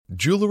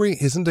Jewelry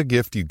isn't a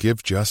gift you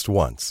give just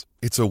once.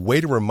 It's a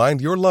way to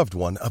remind your loved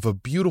one of a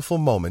beautiful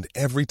moment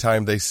every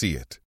time they see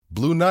it.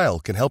 Blue Nile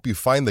can help you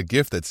find the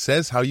gift that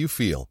says how you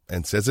feel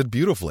and says it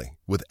beautifully,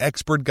 with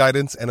expert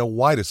guidance and a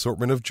wide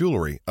assortment of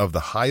jewelry of the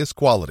highest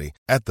quality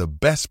at the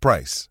best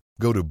price.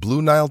 Go to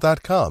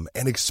BlueNile.com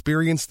and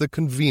experience the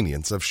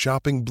convenience of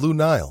shopping Blue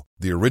Nile,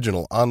 the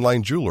original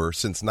online jeweler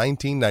since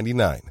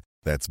 1999.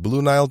 That's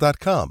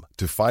BlueNile.com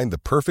to find the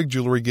perfect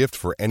jewelry gift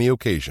for any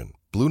occasion.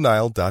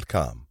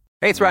 BlueNile.com.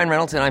 Hey, it's Ryan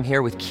Reynolds, and I'm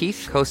here with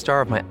Keith,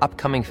 co-star of my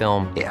upcoming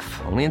film,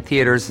 If, only in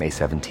theaters May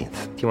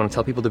 17th. Do you want to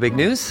tell people the big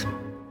news?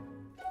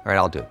 All right,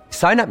 I'll do it.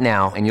 Sign up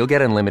now and you'll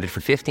get unlimited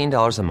for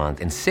 $15 a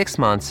month and 6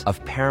 months of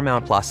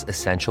Paramount Plus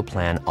Essential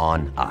Plan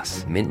on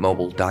us.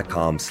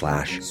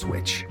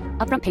 MintMobile.com/switch.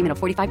 Upfront payment of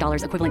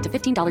 $45 equivalent to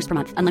 $15 per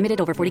month. Unlimited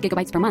over 40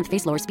 gigabytes per month.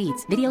 Face lower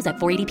speeds. Videos at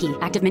 480p.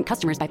 Active Mint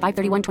customers by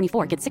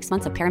 531.24 get 6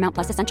 months of Paramount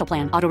Plus Essential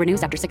Plan. Auto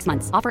renews after 6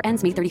 months. Offer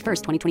ends May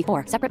 31st,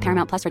 2024. Separate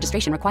Paramount Plus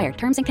registration required.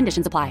 Terms and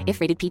conditions apply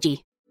if rated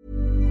PG.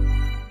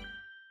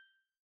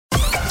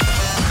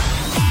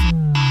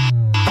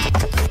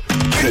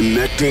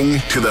 Connecting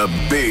to the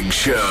big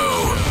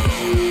show.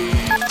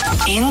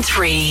 In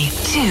 3,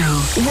 2,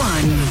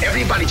 1.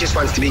 Everybody just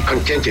wants to be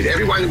contented.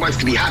 Everyone wants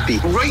to be happy.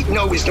 Right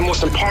now is the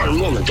most important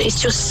moment.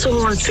 It's just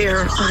so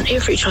unfair on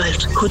every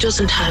child who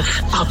doesn't have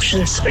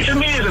options. It's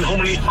amazing how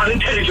many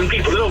unintelligent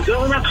people there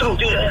are. I'm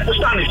absolutely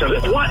astonished at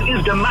it. What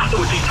is the matter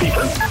with these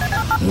people?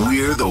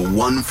 We're the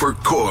one for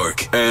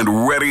Cork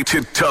and ready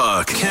to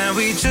talk. Can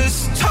we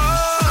just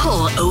talk?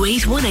 Call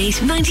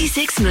 0818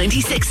 96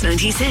 96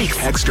 96.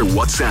 Text or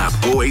WhatsApp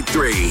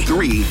 083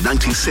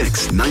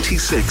 396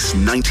 96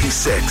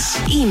 96.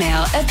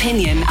 Email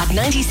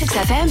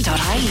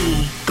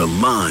opinion@96fm.ie. The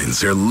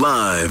lines are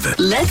live.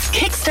 Let's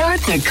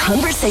kickstart the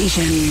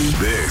conversation.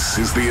 This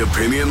is the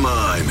Opinion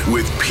Line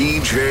with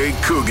PJ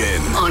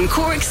Coogan On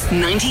Cork's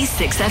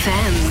 96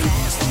 FM.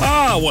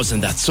 Ah,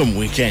 wasn't that some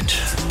weekend?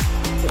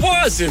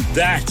 Wasn't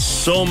that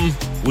some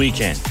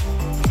weekend?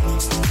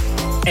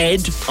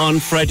 Ed on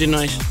Friday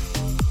night.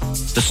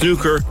 The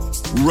snooker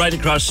right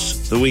across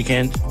the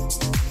weekend.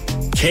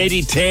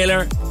 Katie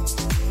Taylor,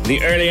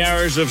 the early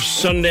hours of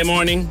Sunday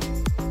morning.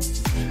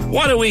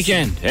 What a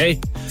weekend, eh?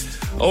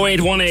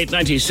 0818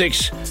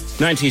 96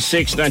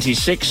 96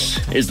 96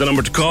 is the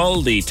number to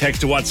call. The text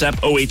to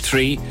WhatsApp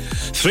 083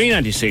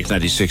 396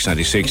 96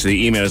 96.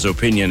 The email is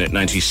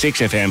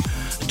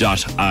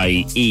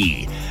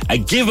opinion@96fm.ie. A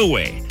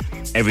giveaway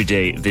every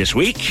day this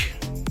week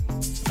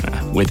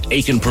with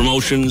Aiken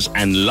Promotions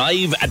and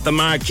Live at the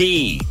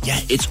Marquee. Yeah,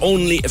 it's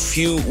only a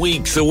few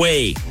weeks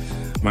away.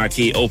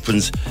 Marquee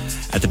opens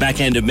at the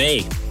back end of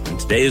May, and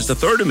today is the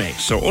 3rd of May,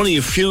 so only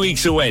a few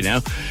weeks away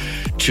now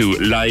to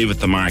Live at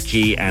the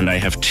Marquee, and I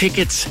have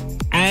tickets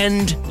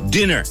and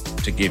dinner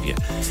to give you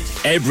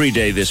every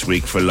day this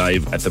week for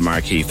Live at the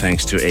Marquee,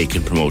 thanks to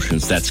Aiken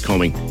Promotions. That's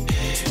coming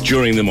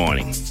during the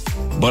morning.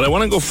 But I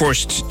want to go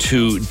first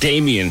to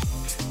Damien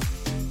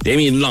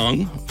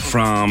Long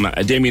from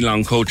Damien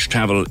Long Coach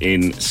Travel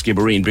in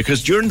Skibbereen,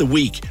 because during the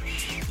week,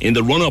 in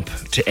the run-up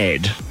to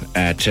Ed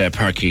at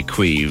Páirc Uí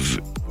Chaoimh,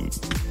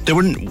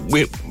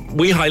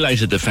 we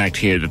highlighted the fact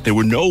here that there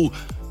were no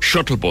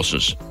shuttle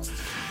buses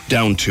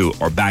down to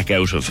or back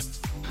out of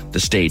the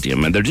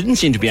stadium, and there didn't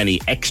seem to be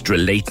any extra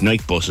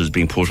late-night buses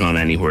being put on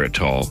anywhere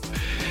at all,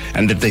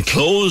 and that they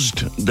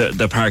closed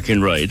the park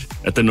and ride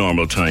at the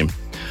normal time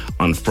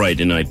on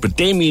Friday night. But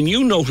Damien,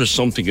 you noticed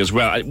something as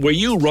well. Were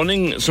you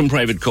running some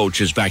private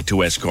coaches back to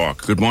West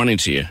Cork? Good morning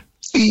to you.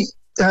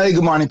 Hi,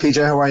 good morning,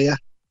 PJ. How are you?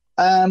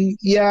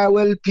 Yeah,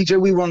 well, PJ,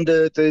 we run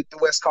the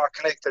West Cork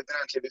Connect. I've been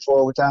on to you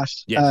before with that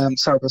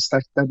service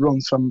that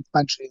runs from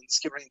Bantry and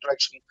Skibbereen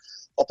direction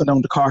up and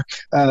down to Cork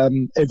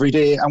every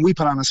day, and we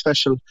put on a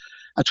special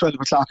at 12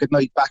 o'clock at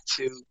night back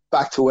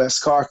to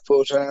West Cork.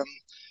 But you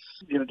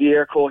know, the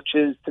air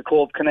coaches, the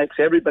Cove Connects,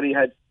 everybody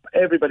had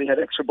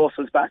extra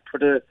buses back for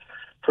the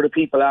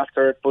people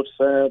after it, but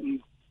the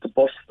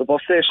bus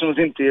station was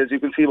empty, as you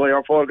can see by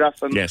our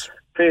photographs and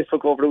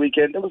Facebook over the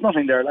weekend. There was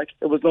nothing there, like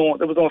there was no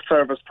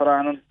service put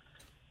on. And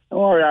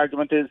our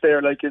argument is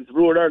there, like, is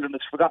rural Ireland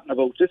is forgotten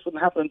about. This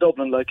wouldn't happen in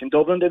Dublin. Like in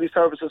Dublin, there'd be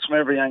services from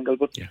every angle,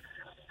 but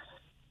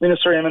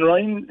Minister Eamon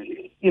Ryan,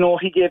 you know,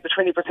 he gave the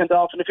 20%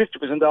 off and the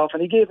 50% off,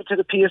 and he gave it to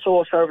the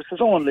PSO services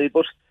only.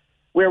 But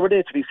where were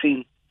they to be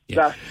seen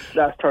last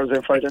Thursday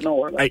and Friday?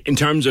 Nowhere. Like. In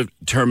terms of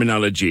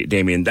terminology,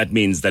 Damien, that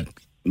means that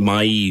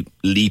my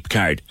Leap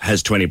card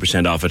has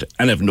 20% off it,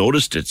 and I've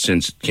noticed it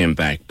since it came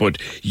back. But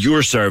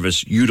your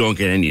service, you don't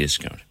get any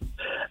discount.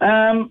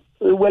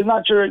 Well,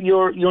 not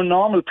your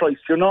normal price,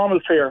 your normal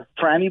fare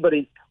for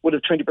anybody would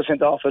have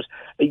 20% off it.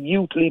 A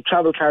Youth Leap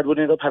travel card would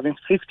end up having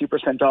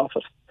 50% off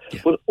it,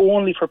 but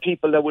only for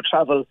people that would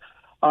travel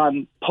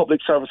on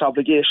public service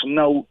obligation.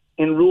 Now,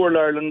 in rural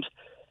Ireland,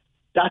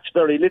 that's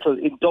very little.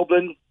 In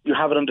Dublin, you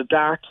have it on the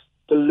Dart,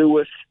 the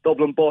Lewis,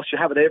 Dublin Bus, you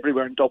have it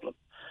everywhere in Dublin.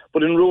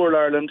 But in rural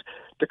Ireland,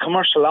 the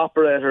commercial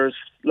operators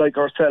like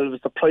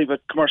ourselves, the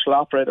private commercial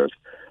operators,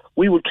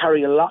 we would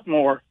carry a lot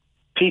more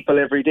people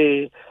every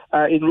day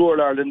in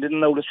rural Ireland, in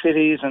and out of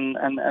cities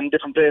and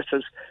different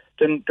places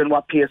than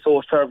what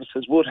PSO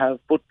services would have.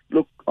 But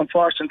look,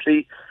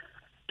 unfortunately,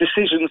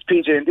 decisions,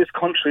 PJ, in this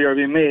country are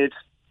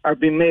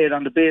being made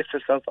on the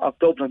basis of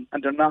Dublin,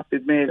 and they're not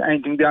being made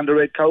anything beyond the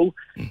red cow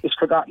is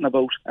forgotten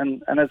about.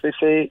 And as they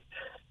say,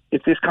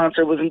 if this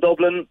concert was in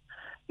Dublin,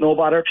 no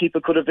bother, people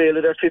could avail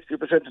of their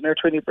 50% and their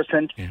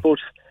 20%. Yeah. But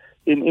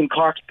in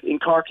Cork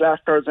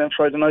last Thursday and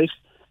Friday night,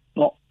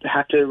 no, they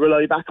had to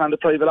rely back on the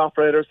private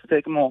operators to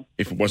take them home.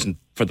 If it wasn't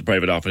for the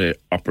private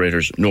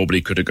operators,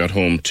 nobody could have got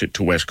home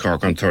to West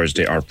Cork on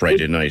Thursday or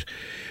Friday night.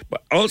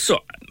 But also,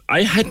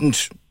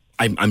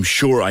 I'm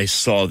sure I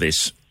saw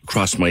this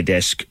across my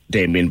desk,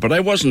 Damien, but I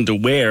wasn't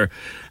aware,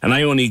 and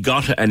I only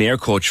got an air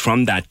coach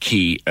from that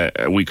quay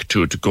a week or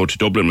two to go to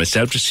Dublin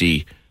myself to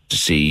see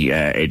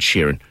Ed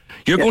Sheeran.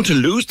 You're going to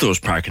lose those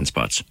parking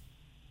spots.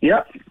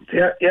 Yeah.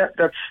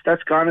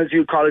 That's gone, as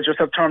you call it,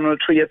 just up Terminal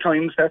 3 at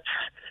times. That's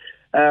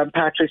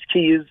Patrick's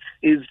Quay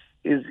is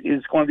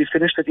going to be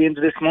finished at the end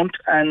of this month,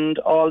 and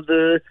all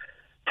the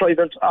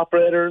private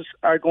operators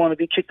are going to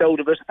be kicked out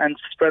of it and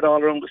spread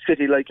all around the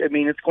city.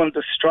 It's going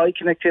to destroy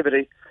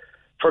connectivity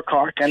for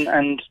Cork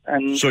and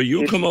so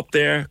you come up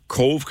there,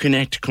 Cove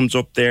Connect comes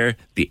up there,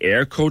 the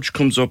air coach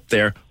comes up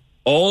there,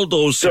 all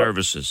those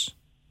services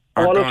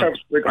are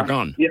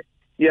gone.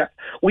 Yeah.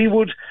 We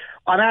would,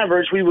 on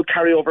average,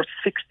 carry over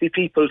 60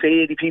 people to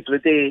 80 people a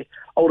day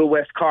out of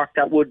West Cork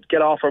that would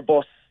get off our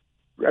bus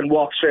and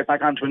walk straight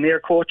back onto an air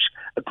coach,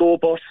 a Go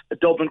bus, a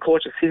Dublin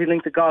coach, a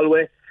CityLink to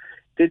Galway.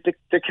 The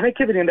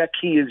connectivity in that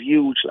quay is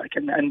huge,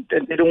 and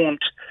they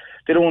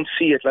don't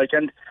see it,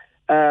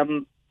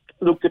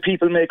 look, the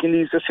people making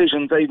these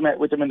decisions, I've met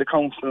with them in the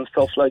council and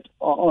stuff,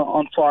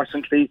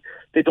 unfortunately,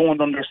 they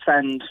don't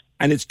understand.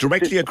 And it's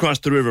directly across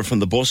the river from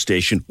the bus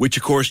station, which,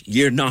 of course,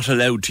 you're not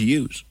allowed to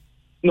use.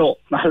 No,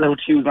 not allowed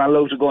to use, not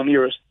allowed to go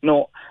near it,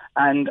 no.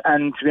 And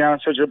to be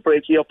honest with you, the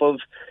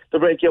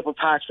breaking up of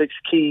Patrick's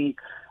Quay,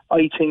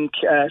 I think,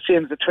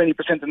 same as the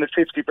 20% and the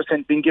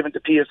 50% being given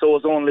to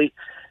PSOs only,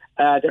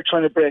 they're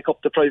trying to break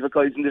up the private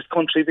guys in this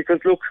country because,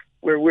 look,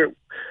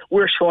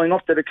 we're showing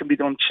up that it can be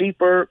done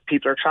cheaper.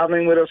 People are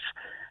travelling with us,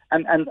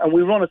 and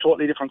we run a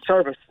totally different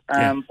service.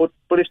 But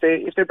if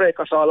they break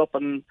us all up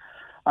on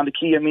the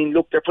quay,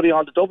 look, they're putting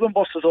all the Dublin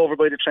buses over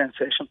by the train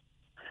station.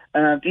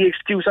 The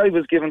excuse I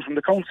was given from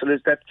the council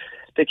is that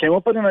they came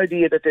up with an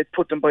idea that they'd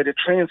put them by the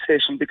train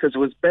station because it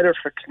was better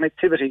for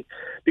connectivity.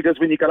 Because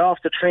when you got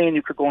off the train,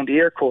 you could go on the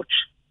air coach.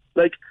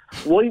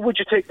 Why would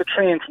you take the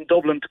train from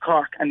Dublin to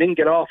Cork and then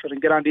get off it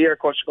and get on the air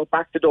coach to go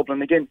back to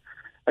Dublin again?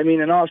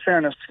 In all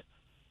fairness,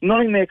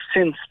 nothing makes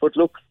sense, but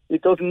look,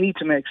 it doesn't need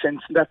to make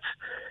sense.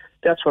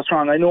 That's what's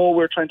wrong. I know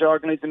we're trying to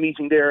organise a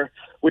meeting there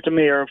with the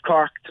Mayor of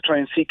Cork to try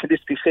and see can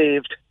this be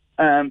saved,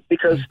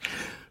 because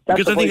I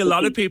think a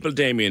lot of people,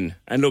 Damien,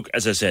 and look,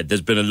 as I said,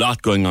 there's been a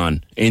lot going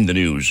on in the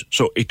news,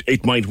 so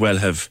it might well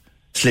have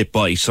slipped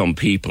by some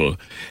people,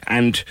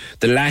 and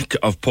the lack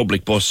of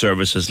public bus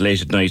services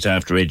late at night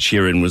after Ed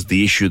Sheeran was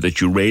the issue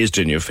that you raised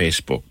in your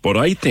Facebook. But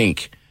I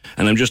think,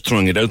 and I'm just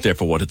throwing it out there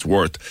for what it's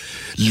worth,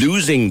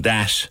 losing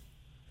that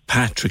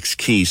Patrick's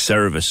Quay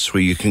service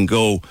where you can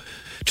go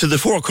to the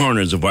four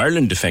corners of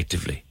Ireland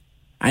effectively,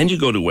 and you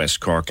go to West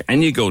Cork,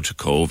 and you go to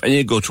Cove, and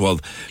you go to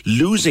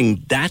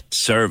losing that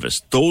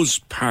service, those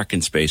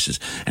parking spaces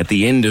at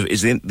the end of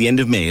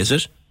May, is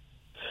it?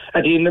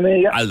 At the end of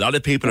May, yeah. A lot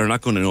of people are not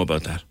going to know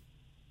about that.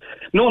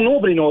 No,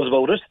 nobody knows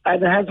about it,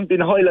 and it hasn't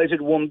been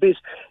highlighted one bit.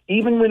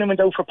 Even when it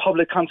went out for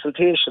public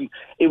consultation,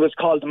 it was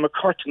called the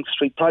McCurtain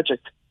Street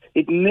Project.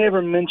 It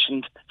never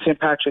mentioned St.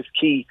 Patrick's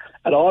Quay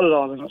at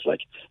all. And it's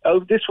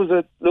this was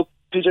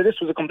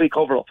a complete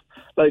cover-up.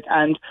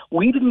 And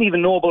we didn't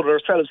even know about it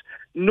ourselves.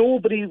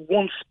 Nobody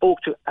once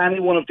spoke to any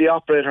one of the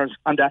operators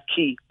on that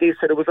quay. They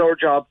said it was our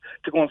job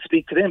to go and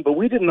speak to them, but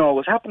we didn't know what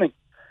was happening.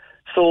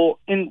 So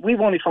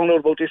we've only found out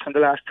about this in the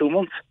last 2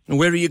 months. And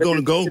where are you going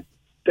to go?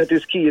 That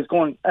this quay is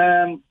going.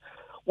 They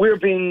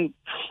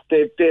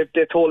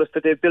told us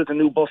that they've built a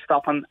new bus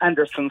stop on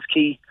Anderson's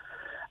Quay.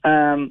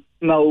 Now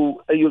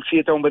you'll see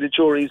it down by the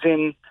Jury's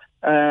Inn.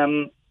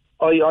 I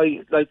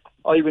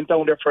went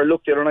down there for a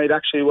look the other night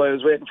actually while I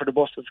was waiting for the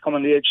bus to come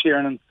on the Ed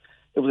Sheeran, and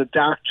it was a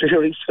dark,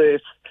 dreary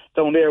space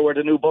down there where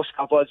the new bus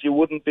stop was. You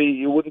wouldn't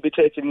be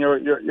taking your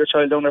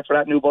child down there for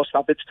that new bus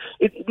stop.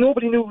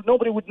 Nobody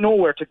would know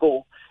where to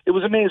go. It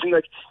was amazing.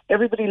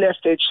 Everybody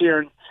left Ed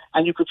Sheeran,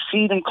 and you could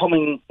see them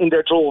coming in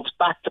their droves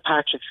back to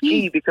Patrick's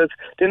Quay because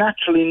they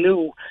naturally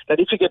knew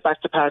that if you get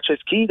back to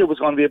Patrick's Quay, there was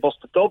going to be a bus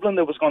to Dublin,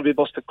 there was going to be a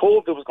bus to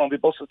Cove, there was going to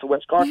be buses to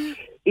West Cork.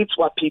 It's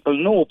what people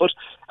know. But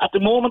at the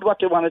moment, what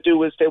they want to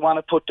do is they want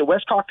to put the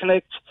West Cork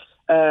Connect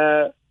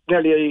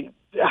nearly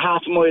a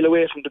half a mile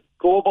away from the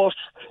Go bus.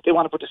 They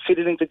want to put the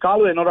CityLink to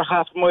Galway another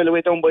half a mile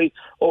away down by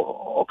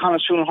O'Connell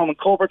Street and Home and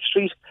Covert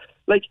Street.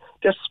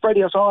 They're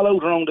spreading us all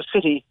out around the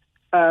city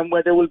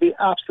where there will be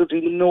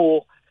absolutely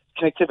no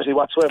connectivity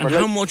whatsoever. And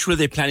how much were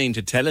they planning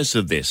to tell us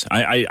of this?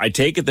 I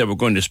take it they were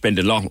going to spend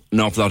an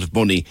awful lot of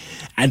money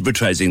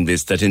advertising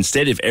this, that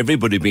instead of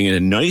everybody being in a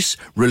nice,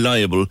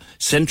 reliable,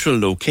 central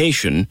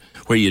location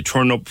where you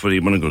turn up where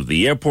you want to go to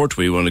the airport,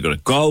 where you want to go to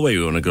Galway,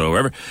 you want to go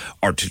wherever,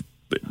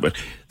 but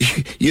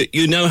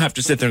you now have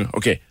to sit there and,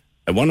 okay,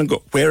 I want to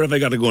go, where have I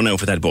got to go now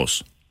for that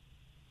bus?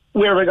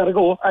 Where have I got to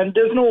go? And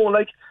there's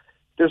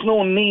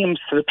no names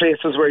to the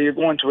places where you're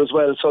going to as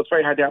well, so it's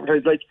very hard to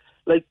advertise.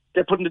 Like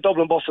they're putting the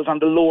Dublin buses on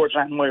the Lord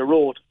Lanmire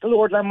Road. The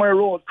Lord Lanmire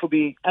Road could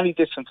be any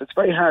distance. It's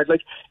very hard.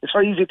 Like, it's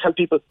very easy to tell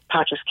people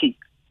Patrick's Quay.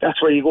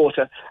 That's where you go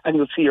to, and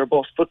you'll see your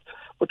bus. But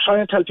try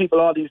and tell people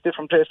all these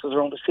different places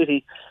around the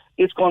city.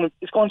 It's going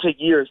to take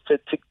years to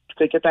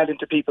get that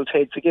into people's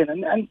heads again,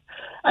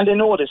 and they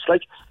know this.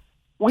 Like,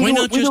 why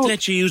not just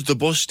let you use the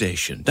bus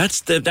station?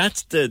 That's the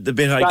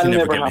bit I can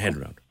never get my head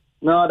around.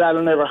 No,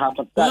 that'll never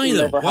happen. Why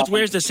though?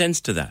 Where's the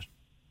sense to that?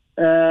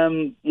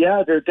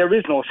 There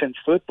is no sense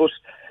to it, but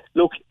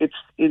look, it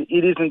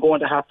isn't going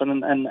to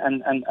happen,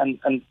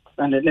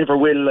 and it never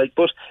will.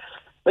 But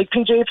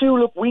PJ, if you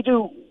look, we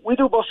do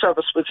bus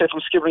service, we'll say,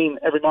 from Skibbereen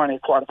every morning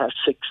at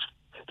 6:15.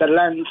 That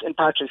lands in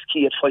Patrick's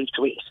Quay at 5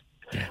 to 8.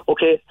 Yeah.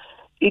 Okay,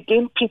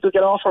 then people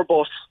get off our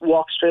bus,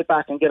 walk straight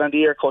back, and get on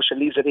the air coach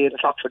and leaves at 8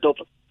 o'clock for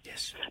Dublin.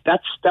 Yes,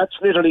 that's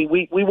literally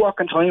we work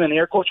on time, and the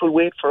air coach will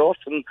wait for us,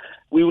 and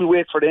we will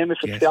wait for them if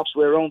it's the opposite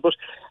way around.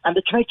 And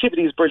the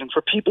connectivity is brilliant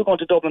for people going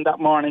to Dublin that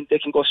morning. They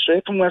can go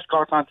straight from West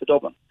Cork on to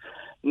Dublin.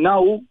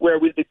 Now, where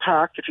we'll be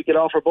parked, if you get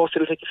off our bus,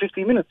 it'll take you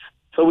 15 minutes.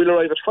 So we'll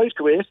arrive at 5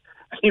 to 8,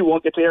 and you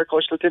won't get to air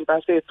coach till 10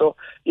 past 8. So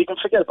you can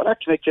forget about that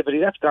connectivity.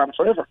 That's gone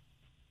forever.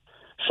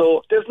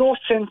 So there's no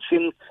sense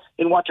in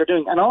what you're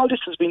doing. And all this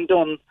has been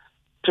done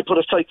to put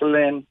a cycle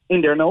lane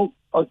in there now.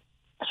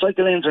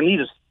 Cycle lanes are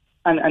needed,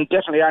 and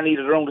definitely are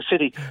needed around the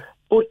city.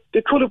 But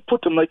they could have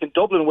put them like in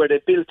Dublin, where they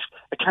built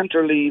a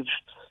cantilever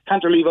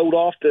out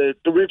off the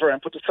river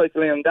and put the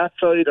cycle lane on that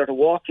side, or the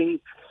walking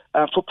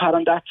footpath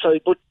on that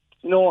side. But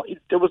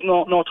there was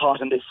no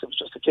thought in this. It was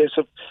just a case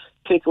of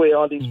take away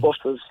all these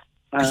buses.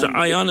 So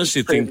I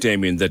honestly think,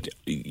 Damien, that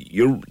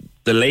the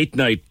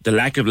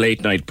lack of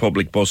late night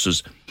public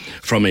buses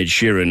from Ed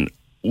Sheeran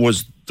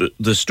was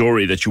the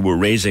story that you were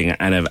raising,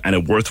 and a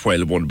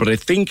worthwhile one. But I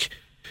think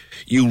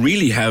you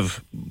really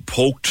have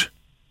poked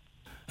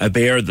a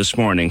bear this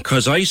morning,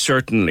 because I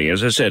certainly,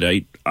 as I said,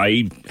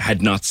 I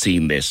had not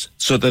seen this.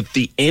 So that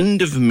the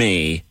end of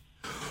May,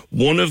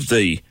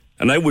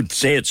 and I would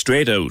say it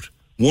straight out,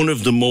 one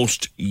of the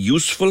most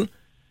useful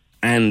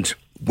and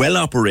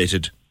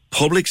well-operated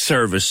public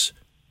service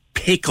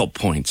pick-up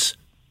points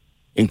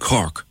in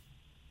Cork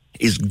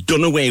is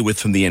done away with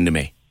from the end of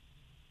May.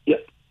 Yeah,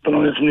 done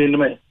away from the end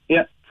of May,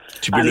 yeah.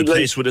 To be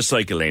replaced with a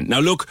cycle lane. Now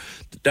look,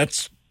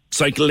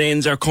 cycle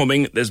lanes are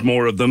coming, there's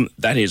more of them,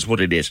 that is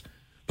what it is.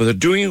 But they're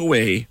doing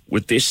away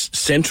with this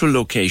central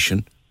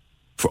location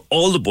for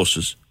all the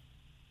buses,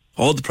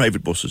 all the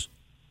private buses.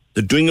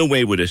 They're doing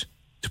away with it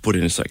to put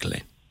in a cycle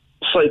lane.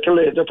 Cycle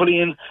lane. They're putting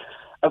in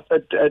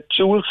a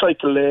dual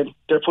cycle lane.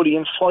 They're putting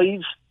in 5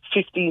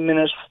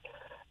 15-minute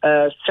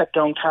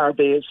set-down car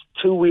bays,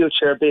 2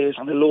 wheelchair bays,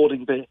 and a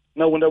loading bay.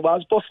 Now, when there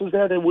was buses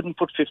there, they wouldn't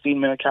put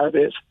 15-minute car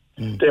bays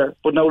there.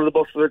 But now that the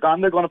buses are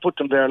gone, they're going to put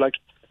them there.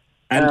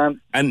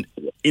 And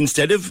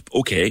instead of,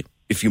 okay,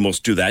 if you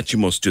must do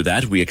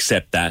that, we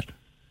accept that.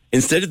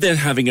 Instead of then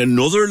having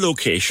another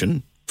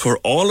location for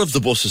all of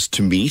the buses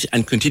to meet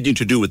and continue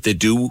to do what they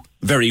do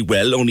very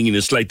well, only in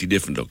a slightly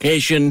different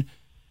location,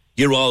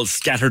 you're all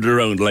scattered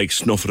around like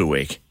snuff at a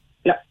wake.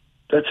 Yeah,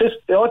 that's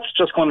it. It's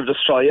just going to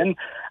destroy. And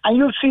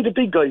you'll see the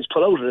big guys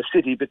pull out of the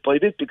city bit by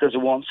bit because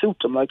it won't suit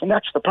them. And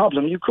that's the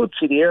problem. You could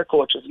see the air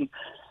coaches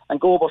and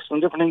go buses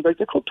and different things.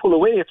 They could pull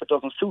away if it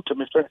doesn't suit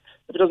them, if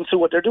it doesn't suit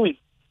what they're doing.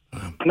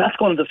 And that's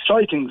going to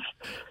destroy things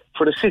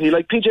for the city.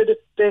 Like, PJ,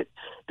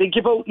 they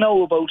give out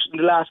now about, in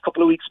the last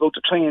couple of weeks, about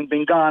the train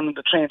being gone and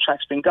the train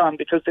tracks being gone,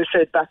 because they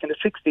said back in the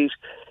 60s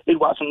it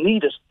wasn't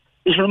needed.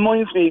 It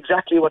reminds me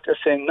exactly what they're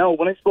saying now.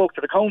 When I spoke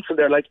to the council,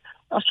 they're like,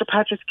 St.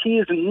 Patrick's Quay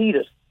isn't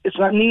needed. It's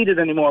not needed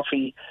anymore for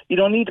you. You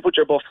don't need to put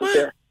your buses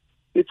there.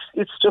 It's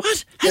just...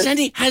 What?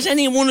 Has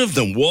any one of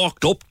them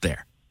walked up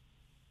there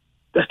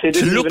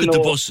to look at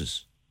the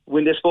buses?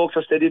 When they spoke to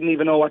us, they didn't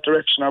even know what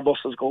direction our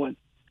buses go in.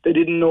 They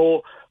didn't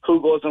know who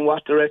goes in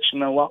what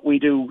direction and what we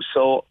do.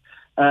 So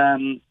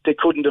they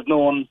couldn't have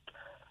known.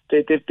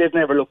 They've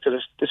never looked at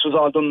it. This was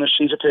all done on a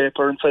sheet of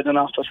paper inside an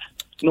office.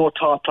 No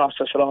thought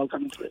process at all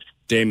gone into it.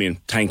 Damien,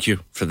 thank you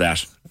for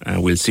that.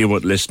 We'll see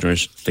what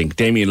listeners think.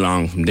 Damien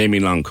Long from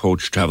Damien Long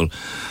Coach Travel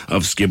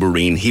of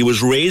Skibbereen. He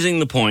was raising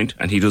the point,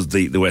 and he does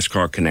the West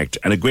Cork Connect,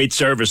 and a great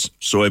service,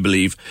 so I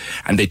believe,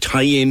 and they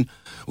tie in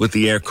with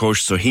the air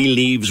coach. So he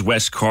leaves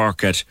West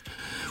Cork at,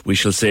 we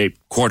shall say,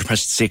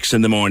 6:15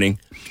 in the morning,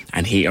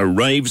 and he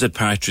arrives at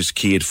Patrick's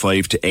Quay at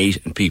 5 to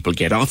 8, and people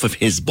get off of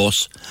his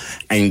bus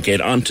and get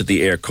onto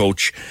the air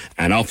coach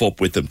and off up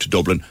with them to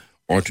Dublin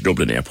or to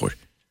Dublin Airport.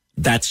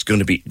 That's going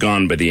to be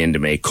gone by the end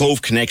of May.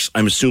 Cove Connects,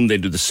 I'm assuming they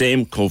do the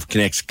same. Cove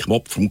Connects come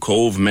up from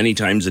Cove many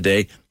times a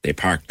day. They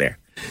park there.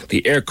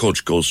 The air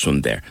coach goes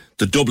from there.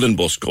 The Dublin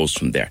bus goes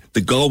from there.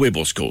 The Galway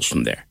bus goes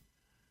from there.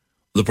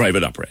 The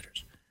private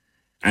operators.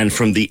 And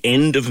from the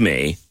end of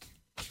May,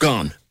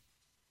 gone.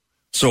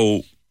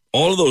 So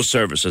all of those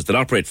services that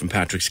operate from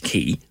Patrick's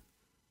Quay,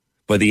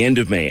 at the end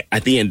of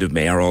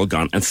May, are all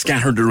gone and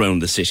scattered around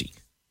the city.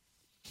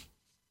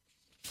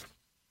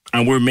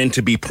 And we're meant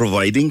to be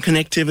providing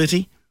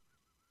connectivity.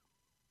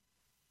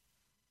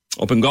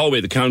 Up in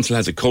Galway, the council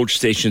has a coach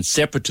station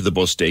separate to the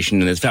bus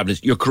station, and it's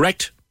fabulous. You're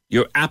correct.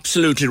 You're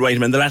absolutely right. I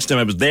mean, the last time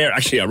I was there,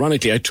 actually,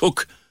 ironically, I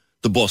took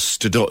the bus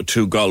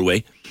to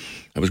Galway.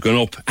 I was going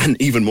up, and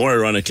even more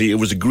ironically, it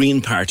was a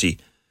Green Party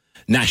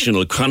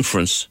national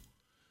conference.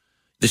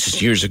 This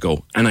is years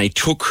ago, and I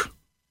took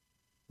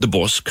the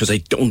bus because I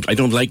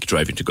don't like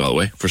driving to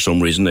Galway for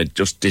some reason. I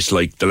just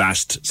dislike the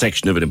last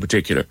section of it in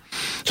particular.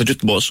 So I took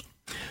the bus,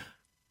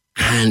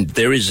 and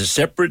there is a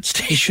separate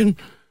station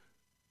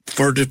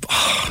for the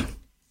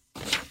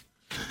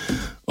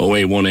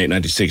 0818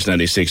 96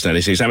 96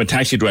 96. I'm a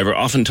taxi driver.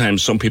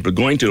 Oftentimes, some people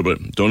going to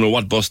Dublin don't know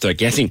what bus they're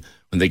getting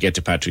when they get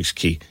to Patrick's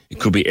Quay. It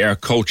could be Air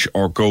Coach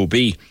or Go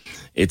B.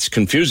 It's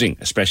confusing,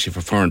 especially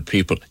for foreign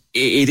people.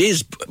 It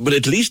is, but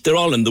at least they're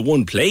all in the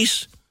one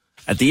place.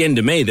 At the end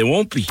of May, they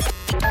won't be.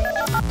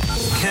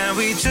 Can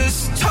we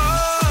just talk?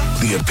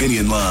 The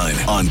Opinion Line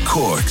on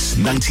Cork's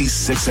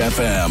 96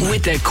 FM.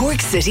 With the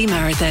Cork City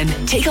Marathon.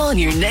 Take on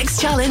your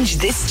next challenge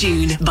this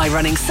June by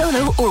running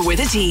solo or with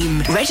a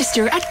team.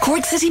 Register at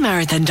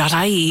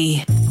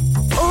corkcitymarathon.ie.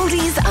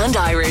 Oldies and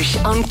Irish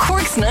on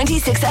Cork's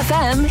 96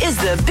 FM is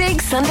the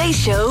Big Sunday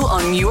Show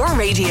on your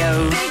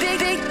radio. Big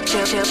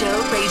show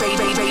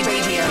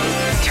radio.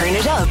 Turn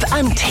it up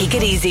and take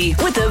it easy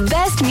with the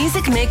best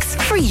music mix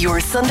for your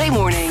Sunday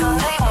morning.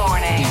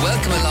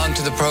 Welcome along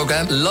to the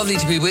programme. Lovely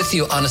to be with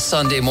you on a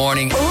Sunday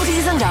morning.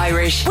 Oldies and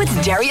Irish with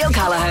Derry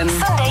O'Callaghan.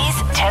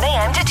 Sundays 10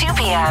 a.m. to 2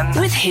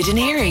 p.m. with Hidden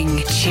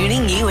Hearing,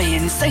 tuning you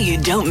in so you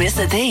don't miss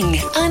a thing.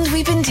 And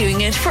we've been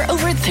doing it for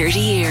over 30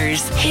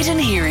 years.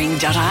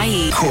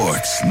 hiddenhearing.ie.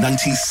 Cork's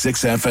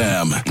 96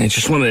 FM. I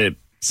just want to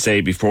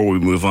say before we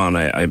move on,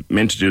 I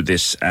meant to do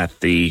this at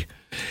the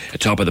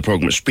top of the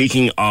programme.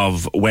 Speaking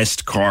of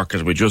West Cork,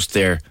 as we just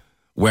there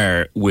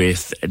were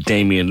with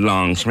Damien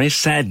Long, some very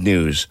sad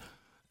news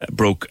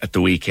broke at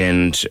the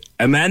weekend.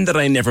 A man that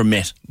I never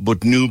met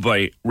but knew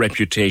by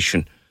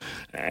reputation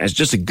as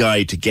just a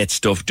guy to get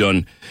stuff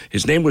done.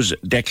 His name was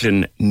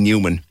Declan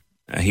Newman.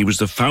 He was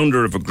the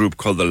founder of a group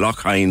called the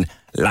Lochine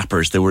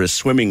Lappers. They were a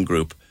swimming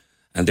group,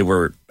 and they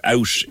were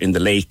out in the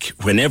lake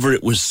whenever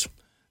it was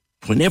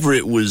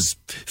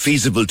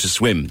feasible to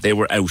swim. They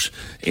were out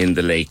in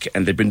the lake,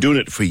 and they've been doing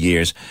it for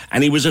years.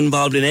 And he was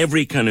involved in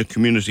every kind of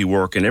community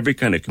work and every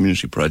kind of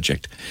community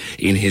project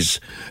in his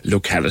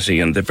locality.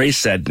 And the very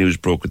sad news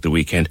broke at the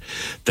weekend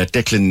that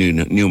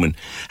Declan Newman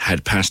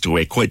had passed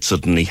away quite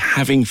suddenly,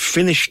 having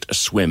finished a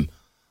swim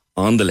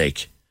on the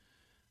lake.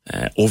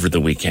 Over the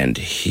weekend,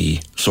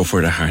 he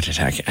suffered a heart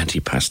attack and he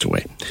passed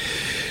away.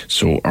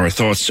 So our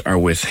thoughts are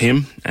with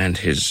him and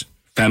his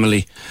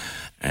family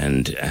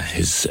and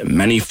his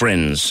many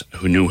friends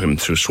who knew him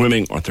through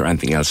swimming or through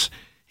anything else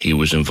he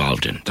was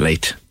involved in. The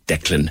late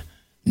Declan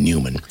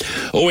Newman.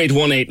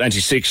 0818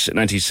 96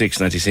 96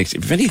 96. If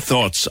you have any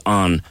thoughts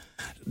on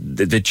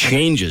the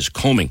changes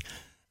coming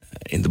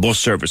in the bus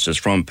services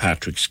from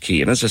Patrick's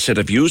Quay, and as I said,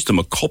 I've used them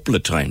a couple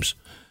of times,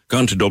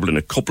 gone to Dublin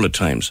a couple of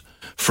times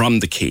from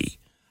the Quay.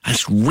 And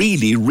it's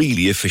really,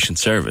 really efficient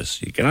service.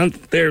 You get on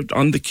there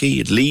on the Quay,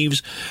 it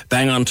leaves,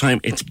 bang on time,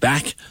 it's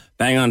back,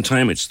 bang on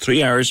time. It's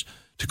 3 hours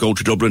to go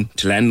to Dublin,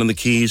 to land on the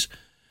Quays,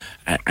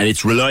 and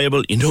it's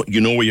reliable. You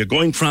know where you're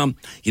going from,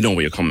 you know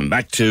where you're coming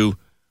back to,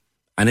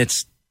 and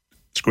it's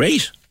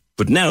great.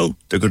 But now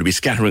they're going to be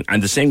scattering,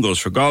 and the same goes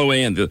for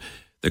Galway, and they're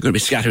going to be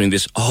scattering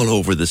this all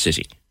over the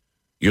city.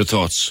 Your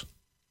thoughts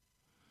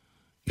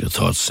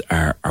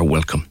are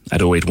welcome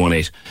at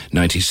 0818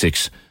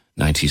 96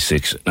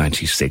 96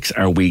 96.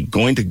 Are we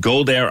going to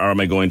go there, or am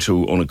I going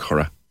to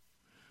Onacurra?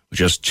 We're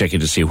just checking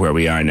to see where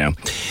we are now.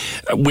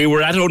 We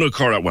were at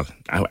Onacurra, well,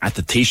 at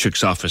the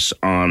Taoiseach's office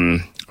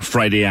on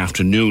Friday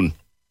afternoon.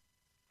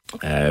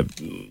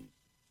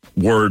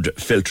 Word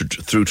filtered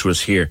through to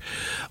us here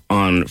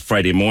on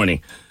Friday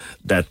morning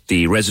that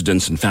the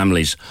residents and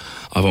families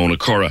of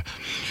Onacurra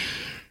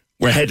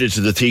were headed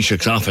to the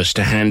Taoiseach's office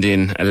to hand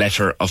in a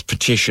letter of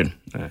petition.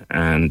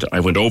 And I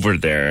went over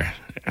there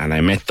and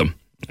I met them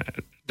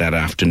that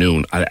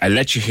afternoon. I'll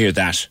let you hear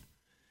that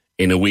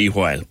in a wee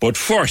while. But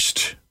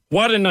first,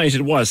 what a night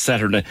it was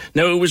Saturday.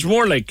 Now, it was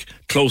more like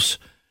close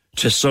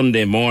to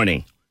Sunday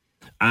morning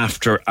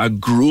after a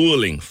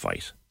gruelling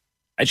fight.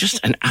 Just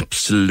an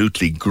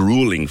absolutely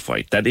gruelling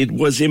fight that it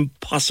was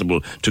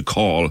impossible to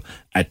call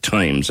at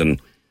times.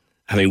 And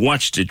having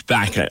watched it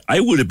back, I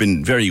would have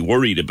been very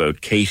worried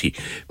about Katie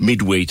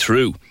midway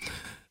through,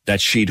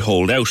 that she'd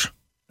hold out.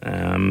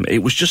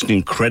 It was just an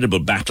incredible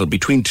battle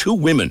between two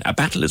women. A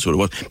battle is what it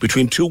was,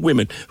 between two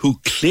women who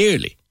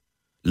clearly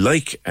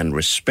like and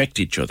respect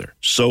each other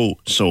so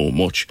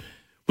much. It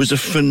was a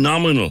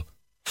phenomenal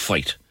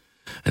fight.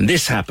 And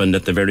this happened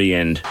at the very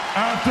end.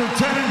 After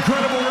 10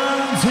 incredible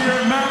rounds here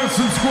at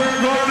Madison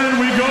Square Garden,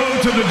 we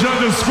go to of the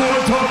judges' score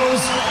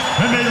totals,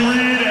 and they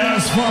read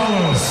as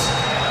follows.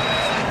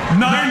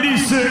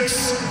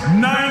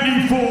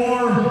 96-94,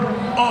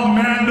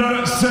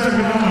 Amanda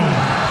Sagano.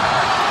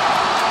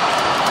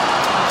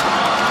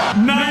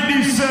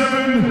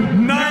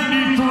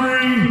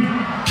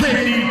 97-93,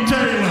 Katie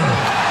Taylor.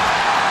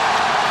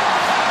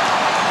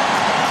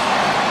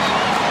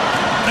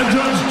 And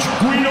Judge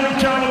Guido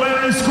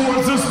Cavallari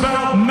scores this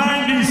bout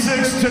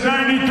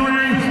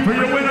 96-93 for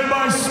your winner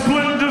by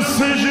split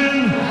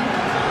decision.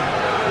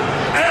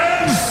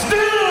 And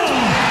still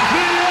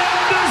the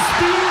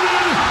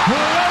undisputed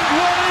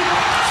lightweight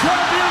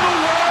champion of the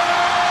world,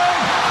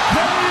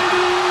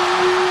 Katie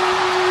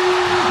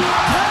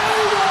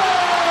Taylor.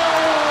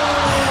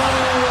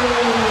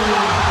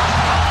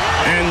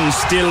 And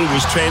still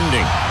was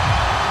trending.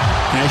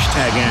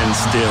 Hashtag and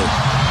still.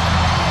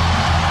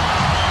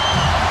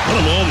 What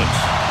a moment.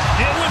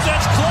 It was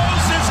as close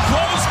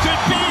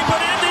could be,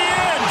 but in the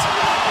end,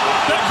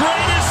 the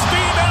greatest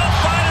female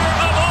fighter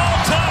of all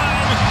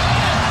time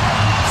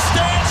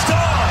stands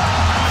tall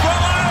from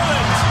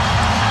Ireland,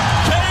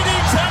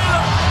 Katie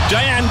Taylor.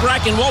 Diane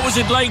Bracken, what was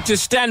it like to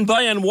stand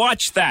by and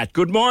watch that?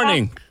 Good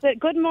morning.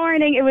 Good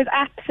morning. It was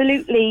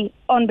absolutely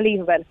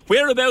unbelievable.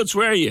 Whereabouts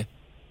were you?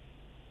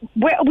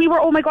 We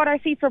were, oh my God, our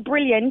seats were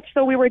brilliant.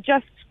 So we were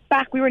just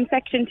back. We were in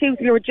section 2,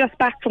 so we were just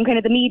back from kind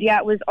of the media.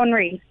 It was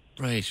unreal.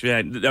 Right,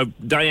 yeah.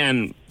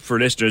 Diane, for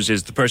listeners,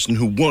 is the person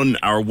who won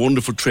our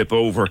wonderful trip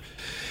over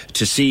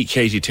to see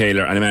Katie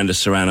Taylor and Amanda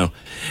Serrano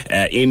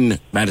in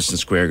Madison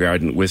Square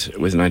Garden with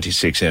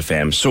 96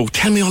 FM. So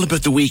tell me all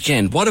about the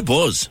weekend. What a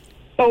buzz.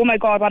 Oh my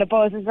God, what a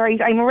buzz.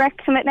 I'm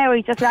wrecked from it now.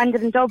 I just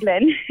landed in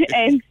Dublin.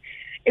 And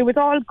it was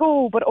all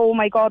go, but oh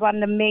my God, what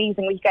an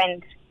amazing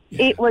weekend.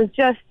 Yeah. It was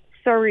just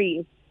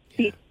surreal.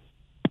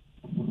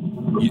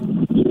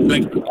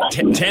 Like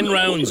 10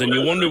 rounds, and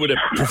you wonder with a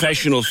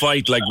professional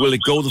fight, like, will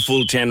it go the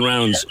full 10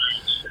 rounds?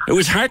 It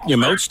was heart in your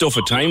mouth stuff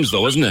at times,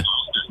 though, wasn't it?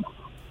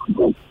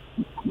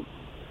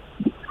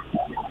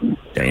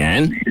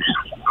 Diane?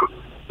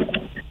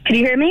 Can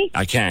you hear me?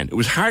 I can. It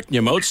was heart in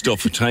your mouth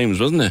stuff at times,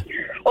 wasn't it?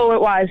 Oh,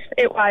 it was.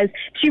 It was.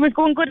 She was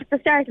going good at the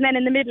start, and then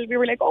in the middle we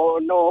were like, oh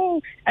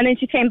no. And then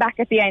she came back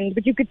at the end.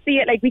 But you could see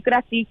it, like we could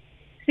actually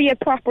see it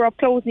proper up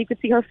close, and you could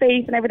see her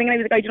face and everything. And I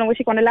was like, I don't know, is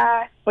she going to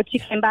last? But she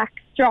came back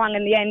strong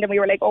in the end, and we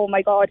were like, oh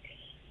my God.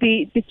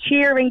 The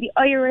cheering, the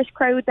Irish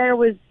crowd there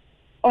was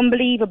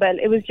unbelievable.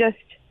 It was just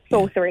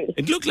so surreal.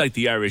 It looked like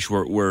the Irish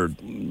were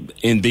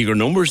in bigger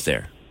numbers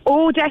there.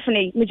 Oh,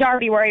 definitely.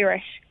 Majority were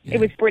Irish. Yeah. It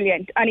was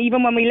brilliant. And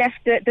even when we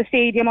left the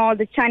stadium, all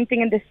the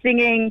chanting and the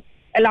singing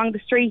along the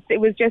streets,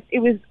 it was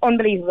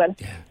unbelievable.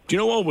 Yeah. Do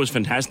you know what was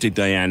fantastic,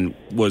 Diane,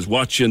 was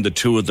watching the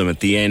two of them at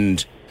the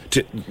end.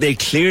 They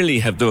clearly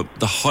have the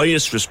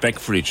highest respect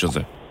for each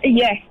other.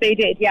 Yes, they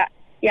did, yeah.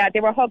 Yeah,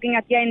 they were hugging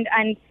at the end,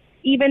 and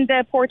even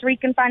the Puerto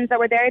Rican fans that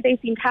were there, they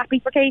seemed happy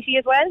for Katie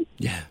as well.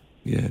 Yeah.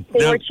 Yeah.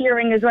 They were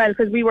cheering as well,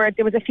 because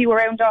there was a few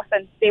around us,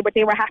 and they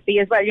were happy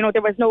as well. You know,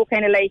 there was no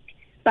kind of like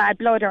bad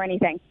blood or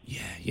anything.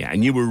 Yeah,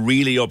 and you were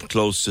really up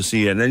close to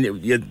see it, and then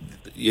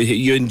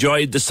you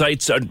enjoyed the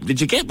sights. Did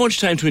you get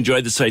much time to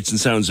enjoy the sights and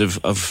sounds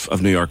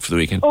of New York for the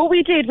weekend? Oh,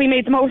 we did. We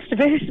made the most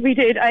of it. We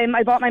did.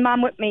 I brought my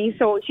mum with me,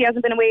 so she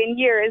hasn't been away in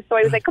years. So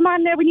I was like, come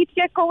on now, we need to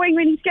get going.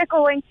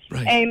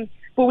 Right.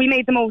 But we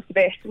made the most of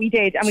it. We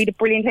did, and we had a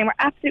brilliant time. We're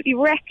absolutely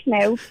wrecked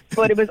now,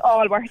 but it was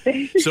all worth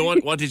it. So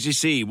what did you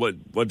see? What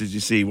did you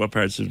see? What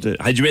parts of the...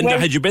 Had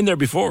you been there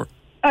before?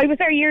 I was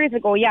there years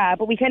ago, yeah,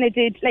 but we kind of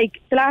did,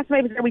 like, the last time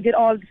I was there,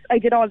 I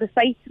did all the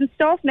sites and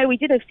stuff. Now, we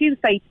did a few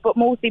sites, but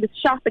mostly it was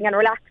shopping and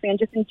relaxing and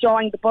just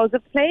enjoying the buzz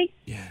of the place.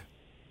 Yeah.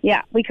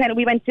 Yeah, we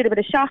went to a bit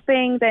of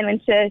shopping, then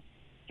went to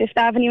Fifth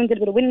Avenue and did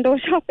a bit of window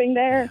shopping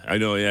there. I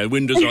know, yeah,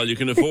 windows all you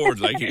can afford,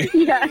 like.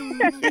 Yeah.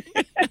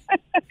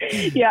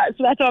 Yeah,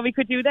 so that's all we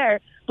could do there.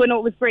 But no,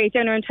 it was great.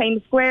 Down there in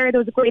Times Square, there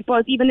was a great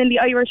buzz. Even in the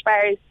Irish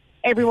bars,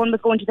 everyone was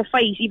going to the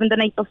fight, even the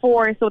night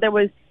before, so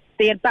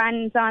they had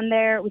bands on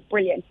there. It was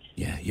brilliant.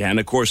 Yeah, and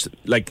of course,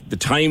 like, the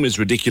time is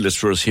ridiculous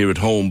for us here at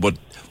home, but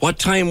what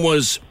time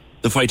was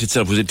the fight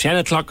itself? Was it 10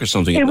 o'clock or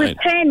something? It was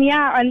 10,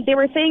 yeah, and they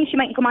were saying she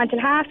mightn't come on till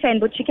 10:30,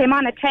 but she came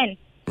on at 10.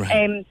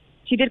 Right.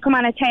 She did come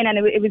on at 10, and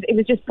it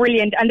was just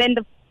brilliant. And then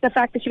the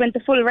fact that she went the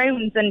full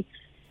rounds, and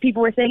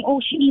people were saying,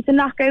 oh, she needs a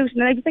knockout,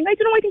 and I was saying, I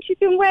don't know, I think she's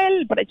doing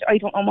well, but I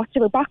don't know much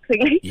about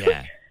boxing.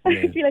 Yeah.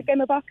 I feel like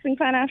I'm a boxing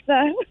fan after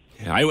that.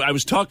 Yeah, I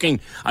was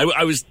talking.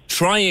 I was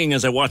trying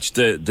as I watched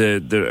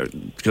the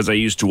because I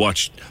used to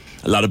watch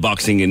a lot of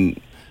boxing in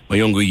my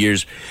younger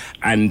years,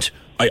 and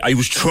I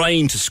was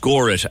trying to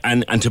score it.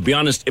 And to be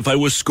honest, if I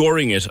was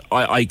scoring it,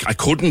 I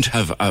couldn't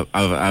have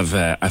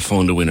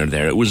found a winner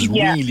there. It was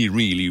really,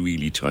 really,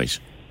 really tight.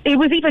 It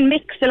was even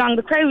mixed along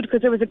the crowd,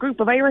 because there was a group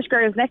of Irish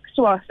girls next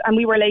to us, and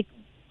we were like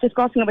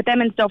discussing it with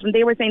them and stuff, and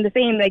they were saying the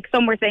same. Like,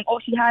 some were saying,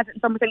 oh, she has it,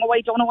 and some were saying, oh, I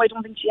don't know, I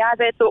don't think she has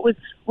it. So it was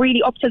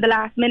really up to the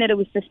last minute. It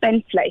was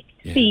suspense, like,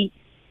 to see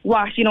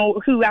what, you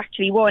know, who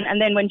actually won. And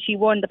then when she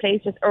won, the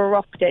place just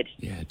erupted.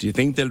 Yeah. Do you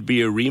think there'll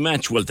be a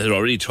rematch? Well, they're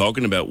already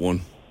talking about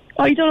one.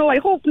 I don't know. I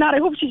hope not. I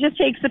hope she just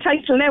takes the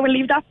title now and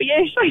leave that be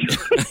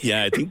it.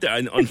 Yeah, I think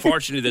that,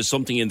 unfortunately there's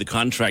something in the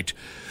contract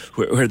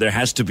where there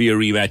has to be a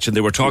rematch, and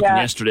they were talking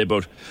yesterday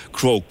about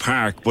Croke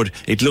Park, but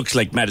it looks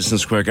like Madison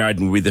Square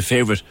Garden will be the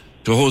favourite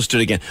to host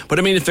it again. But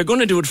I mean, if they're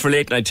going to do it for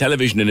late night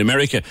television in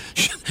America,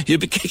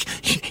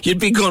 you'd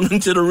be going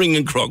into the ring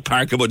in Croke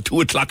Park about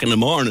 2 o'clock in the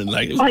morning.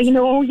 Like, I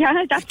know,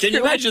 yeah, that's Can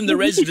you imagine the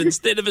residents?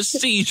 They'd have a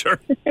seat.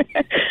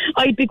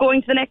 I'd be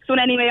going to the next one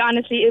anyway,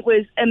 honestly. It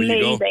was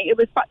amazing. It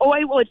was,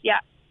 I would, yeah.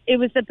 It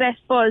was the best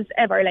buzz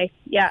ever, like,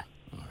 yeah.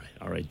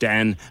 All right,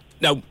 Dan.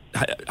 Now,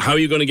 how are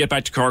you going to get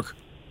back to Cork?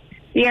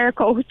 The air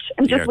coach.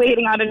 I'm just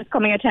waiting on it. It's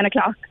coming at 10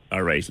 o'clock.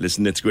 All right,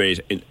 listen, that's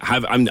great.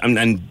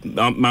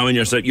 Mom,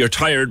 you're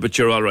tired, but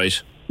you're all right.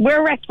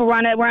 We're wrecked, but we're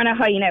on a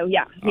high now,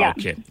 yeah.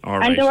 Okay, all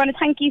right. And I want to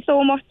thank you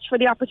so much for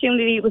the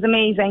opportunity. It was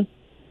amazing.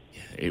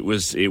 It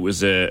was.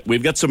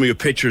 We've got some of your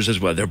pictures as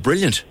well. They're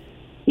brilliant.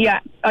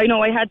 Yeah, I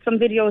know. I had some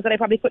videos that I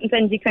probably couldn't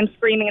send you because I'm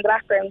screaming in the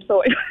background.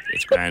 So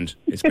It's grand.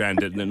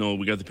 No,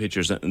 we got the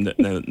pictures and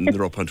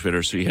they're up on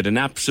Twitter. So you had an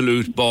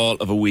absolute ball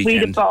of a weekend. We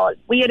had a ball.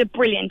 We had a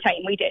brilliant time.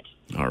 We did.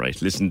 All right.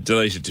 Listen,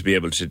 delighted to be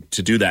able to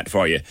do that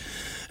for you.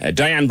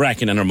 Diane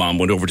Bracken and her mom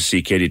went over to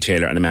see Katie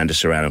Taylor and Amanda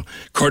Serrano,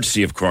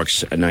 courtesy of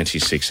Cork's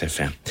 96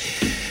 FM.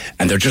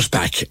 And they're just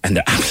back and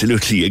they're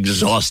absolutely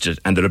exhausted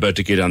and they're about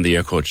to get on the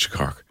air coach to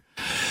Cork.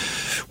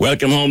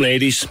 Welcome home,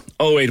 ladies.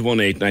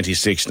 0818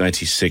 96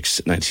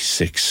 96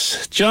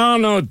 96.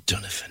 John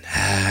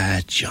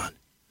O'Donovan. John.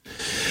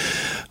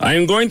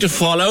 I'm going to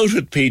fall out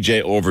with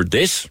PJ over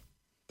this,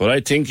 but I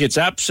think it's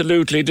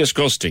absolutely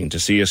disgusting to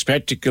see a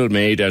spectacle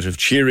made out of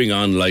cheering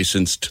on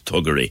licensed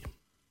thuggery.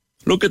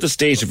 Look at the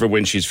state of her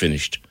when she's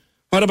finished.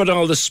 What about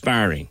all the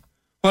sparring?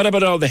 What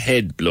about all the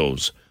head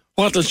blows?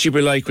 What will she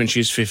be like when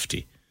she's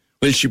 50?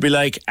 Will she be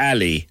like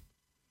Ali?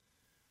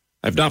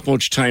 I've not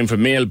much time for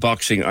male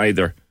boxing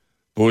either.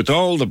 But with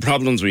all the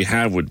problems we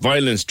have with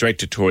violence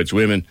directed towards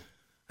women,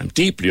 I'm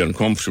deeply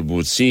uncomfortable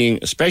with seeing,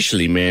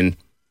 especially men,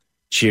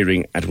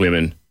 cheering at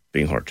women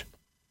being hurt.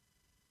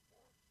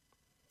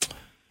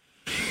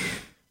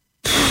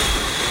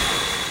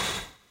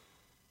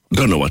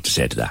 Don't know what to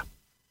say to that.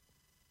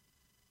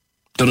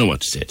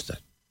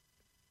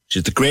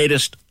 She's the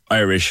greatest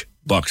Irish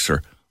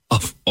boxer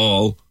of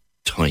all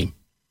time.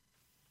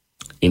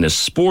 In a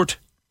sport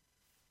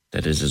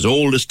that is as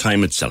old as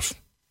time itself.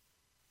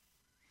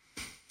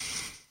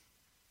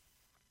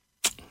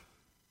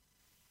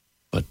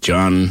 But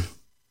John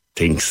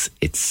thinks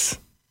it's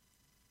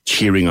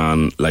cheering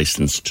on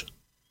licensed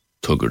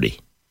thuggery.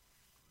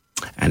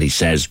 And he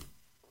says,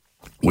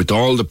 with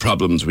all the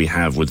problems we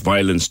have with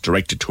violence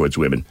directed towards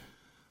women,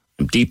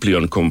 I'm deeply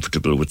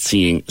uncomfortable with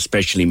seeing,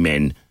 especially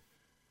men,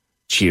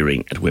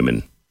 cheering at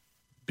women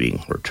being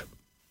hurt.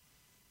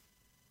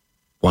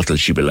 What will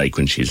she be like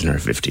when she's in her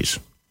 50s?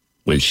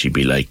 Will she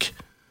be like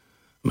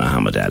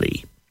Muhammad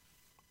Ali?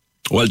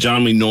 Well,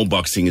 John, we know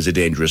boxing is a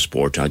dangerous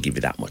sport, I'll give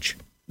you that much.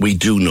 We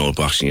do know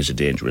boxing is a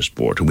dangerous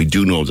sport, and we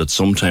do know that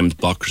sometimes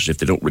boxers, if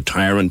they don't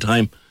retire in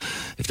time,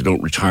 if they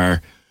don't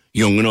retire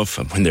young enough,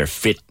 and when they're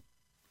fit,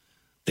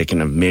 they can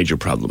have major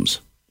problems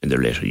in their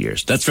later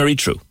years. That's very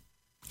true.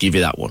 Give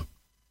you that one.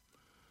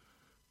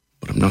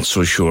 But I'm not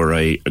so sure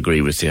I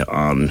agree with you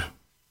on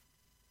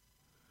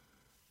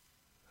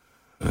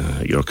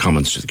your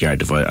comments with regard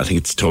to violence. I think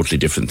it's a totally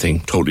different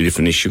thing, totally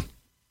different issue.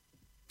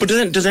 But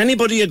does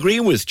anybody agree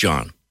with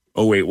John?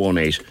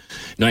 0818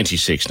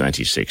 96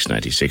 96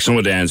 96. Some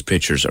of Dan's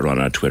pictures are on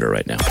our Twitter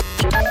right now.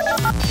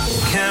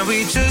 Can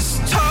we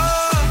just talk?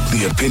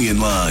 The Opinion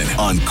Line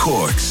on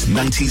Cork's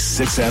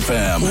 96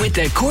 FM. With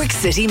the Cork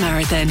City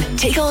Marathon.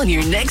 Take on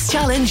your next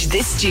challenge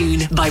this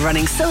June by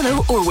running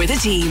solo or with a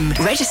team.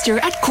 Register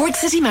at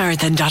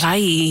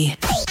corkcitymarathon.ie.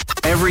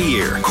 Every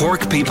year,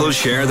 Cork people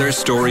share their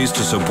stories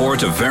to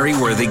support a very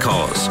worthy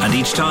cause. And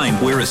each time,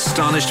 we're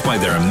astonished by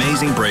their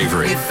amazing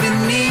bravery. If you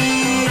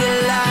need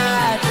a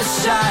light to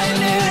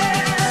shine it,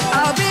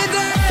 I'll be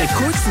there. The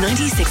Cork's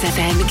 96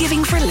 FM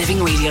Giving for Living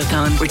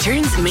Radiothon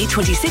returns May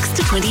 26th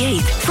to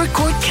 28th for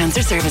Cork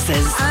Cancer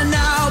Services. And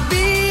I'll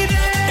be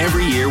there.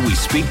 Every year, we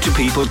speak to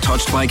people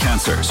touched by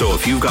cancer. So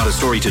if you've got a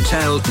story to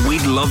tell,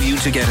 we'd love you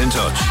to get in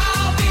touch.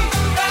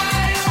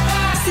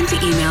 Simply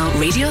email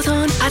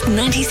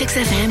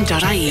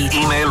radiothon@96fm.ie.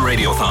 Email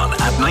radiothon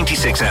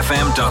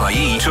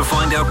 @96fm.ie to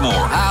find out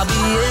more. I'll be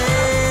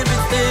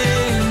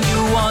everything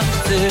you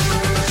wanted.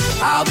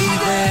 I'll be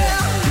there.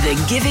 The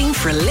Giving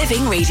for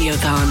Living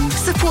Radiothon,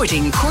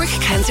 supporting Cork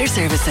Cancer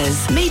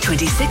Services, May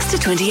 26th to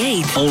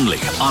 28th. Only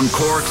on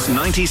Cork's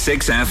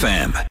 96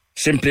 FM.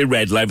 Simply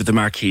Red live at the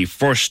Marquee,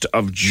 1st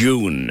of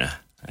June.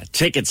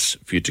 Tickets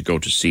for you to go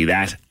to see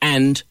that,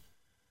 and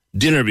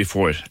dinner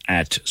before it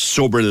at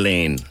Sober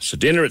Lane. So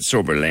dinner at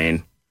Sober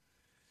Lane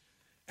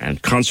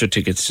and concert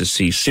tickets to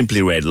see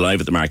Simply Red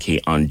live at the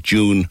Marquee on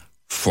June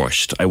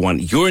 1st. I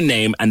want your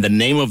name and the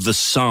name of the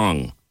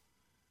song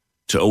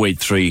to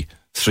 083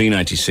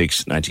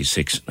 396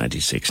 96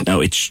 96. Now,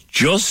 it's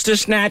just a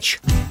snatch.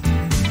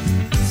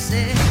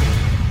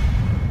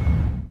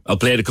 I'll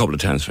play it a couple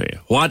of times for you.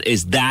 What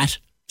is that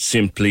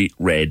Simply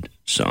Red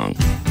song?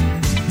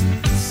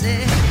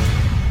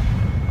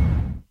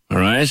 All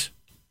right.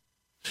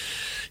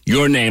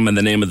 Your name and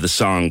the name of the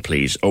song,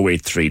 please.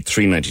 083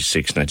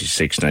 396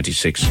 96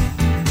 96.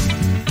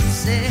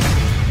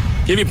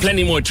 Give you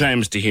plenty more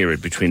times to hear it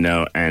between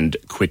now and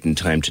quitting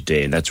time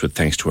today. And that's with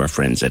thanks to our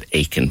friends at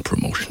Aiken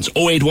Promotions.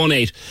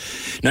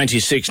 0818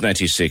 96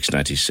 96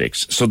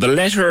 96. So the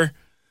letter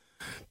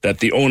that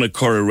the Ona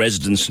Curra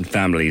residents and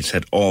families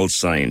had all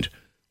signed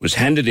was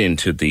handed in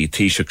to the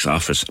Taoiseach's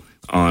office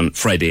on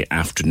Friday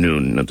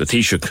afternoon. Now, the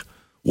Taoiseach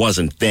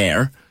wasn't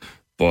there,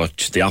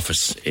 but the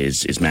office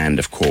is manned,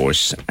 of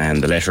course,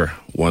 and the letter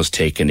was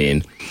taken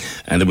in.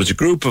 And there was a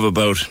group of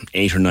about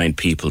 8 or 9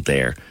 people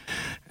there.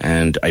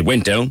 And I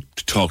went down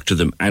to talk to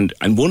them. And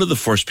one of the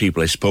first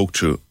people I spoke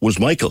to was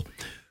Michael,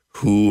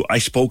 who I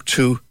spoke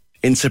to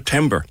in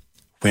September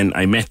when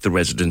I met the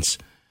residents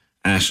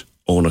at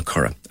Ona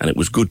Curra. And it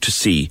was good to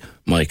see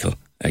Michael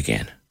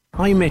again.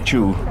 I met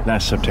you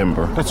last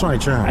September. That's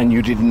right, yeah. And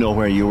you didn't know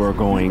where you were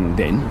going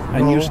then.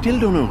 And you still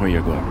don't know where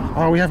you're going.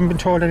 Oh, we haven't been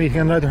told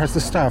anything, and neither has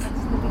the staff.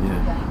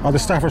 Yeah. The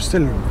staff are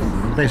still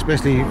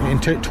basically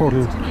in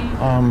total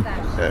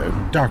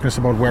darkness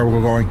about where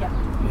we're going.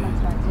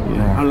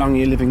 Yeah. How long are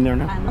you living there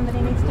now?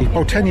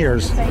 About 10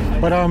 years.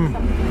 But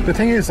the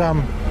thing is,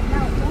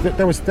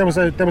 there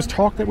was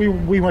talk that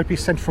we might be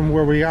sent from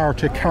where we are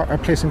to a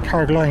place in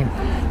Carrigaline,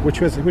 which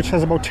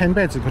has about 10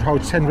 beds. It could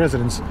house 10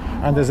 residents,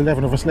 and there's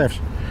 11 of us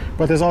left.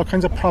 But there's all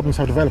kinds of problems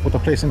have developed with the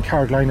place in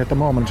Carrigaline at the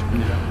moment,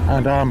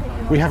 and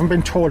we haven't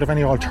been told of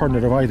any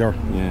alternative either.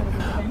 Yeah.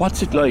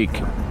 What's it like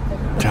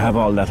to have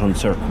all that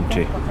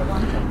uncertainty?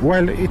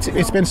 Well,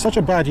 it's been such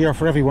a bad year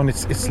for everyone.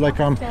 It's like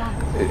we're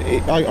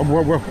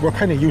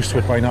kind of used to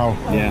it by now.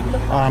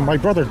 Yeah. My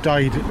brother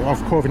died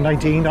of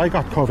COVID-19. I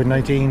got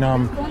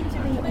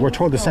COVID-19. We're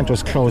told the centre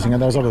is closing,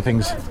 and there's other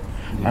things.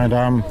 And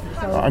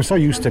I'm so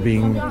used to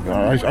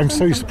I'm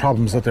so used to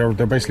problems that they're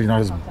basically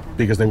not as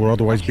big as they would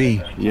otherwise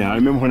be. Yeah, I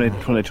remember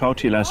when I talked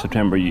to you last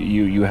September,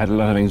 you had a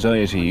lot of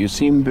anxiety. You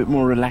seem a bit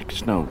more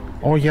relaxed now.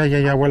 Oh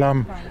yeah. Well,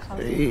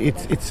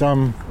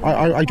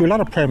 I do a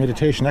lot of prayer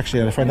meditation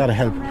actually, and I find that a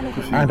help.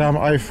 And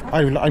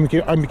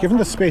I'm given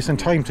the space and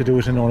time to do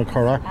it in Ona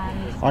Curra.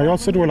 I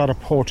also do a lot of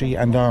poetry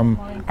and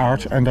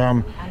art,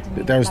 and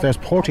there's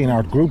poetry and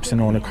art groups in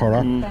Ona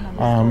Curra.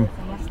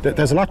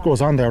 There's a lot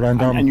goes on there,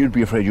 and you'd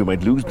be afraid you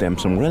might lose them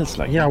somewhere else,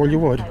 like. Yeah, well, you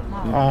would.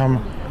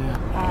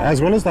 As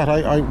well as that,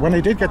 when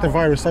I did get the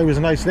virus, I was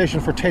in isolation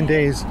for 10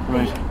 days.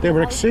 Right. They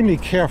were extremely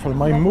careful.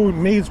 My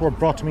meals were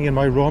brought to me in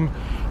my room,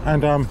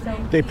 and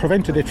they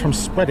prevented it from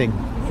spreading.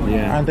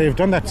 Yeah. And they've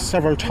done that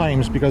several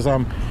times because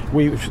a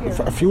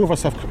few of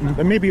us have,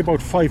 maybe about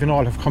 5 in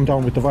all, have come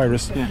down with the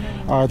virus.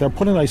 Yeah. They're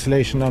put in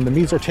isolation, and the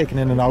meals are taken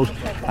in and out,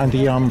 and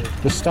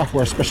the staff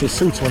wear special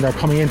suits when they're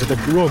coming into the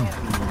room.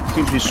 It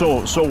seems to be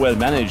so well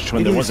managed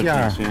when there was a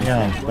case.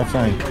 Yeah, that's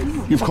right.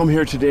 You've come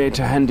here today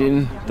to hand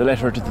in the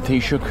letter to the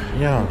Taoiseach.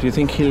 Yeah. Do you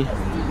think he'll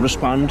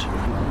respond?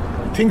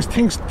 Things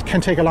can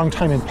take a long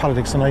time in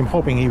politics, and I'm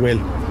hoping he will.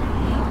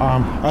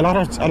 A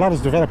lot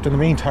has developed in the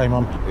meantime.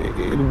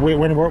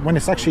 When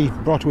it's actually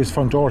brought to his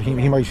front door,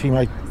 he might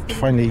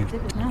finally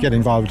get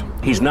involved.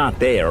 He's not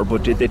there,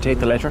 but did they take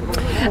the letter?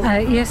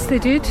 Yes, they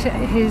did.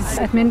 His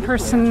admin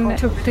person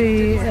took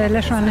the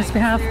letter on his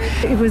behalf.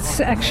 It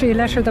was actually a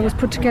letter that was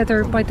put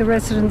together by the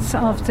residents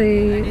of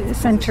the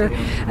centre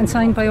and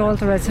signed by all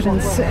the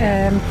residents,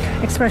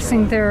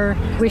 expressing their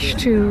wish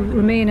to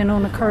remain in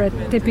Ona Curra.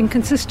 They've been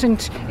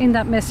consistent in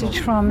that message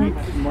from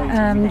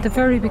the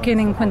very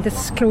beginning when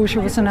this closure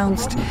was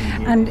announced,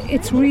 and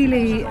it's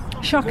really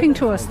shocking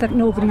to us that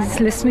nobody's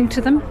listening to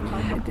them.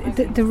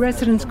 The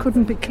residents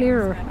couldn't be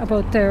clearer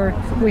about their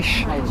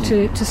wish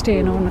to stay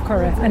in Ona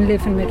Curra and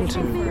live in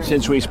Midleton.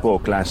 Since we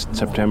spoke last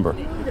September,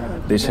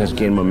 this has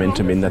gained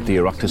momentum in that the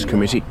Oireachtas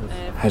Committee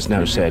has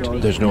now said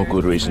there's no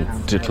good reason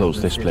to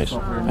close this place,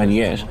 and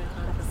yet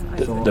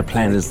the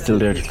plan is still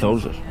there to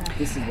close it.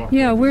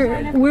 Yeah,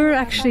 we're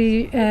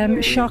actually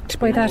shocked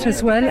by that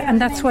as well,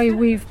 and that's why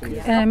we've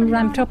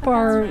ramped up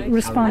our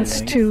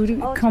response to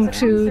come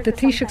to the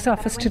Taoiseach's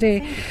office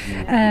today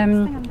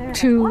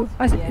to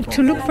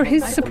look for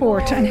his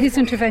support and his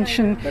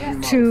intervention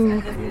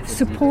to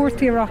support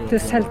the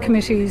Oireachtas Health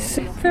Committee's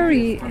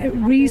very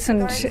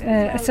reasoned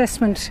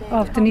assessment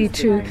of the need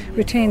to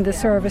retain the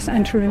service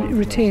and to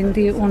retain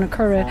the Ona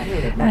Curra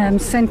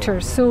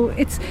centre. So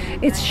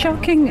it's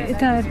shocking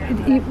that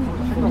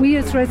we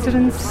as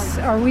residents,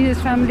 or we as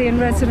family and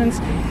residents,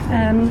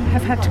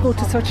 have had to go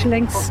to such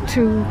lengths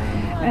to,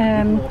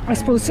 I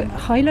suppose,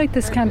 highlight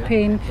this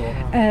campaign.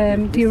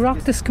 The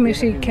Oireachtas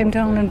Committee came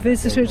down and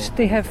visited.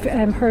 They have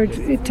heard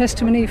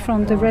testimony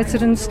from the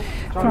residents,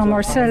 from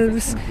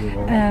ourselves,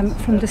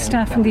 from the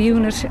staff in the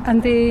unit,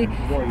 and they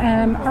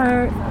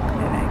are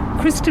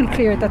crystal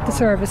clear that the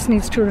service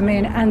needs to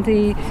remain, and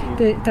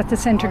that the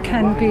centre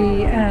can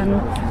be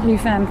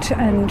revamped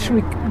and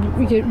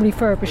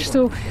refurbished.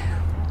 So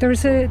there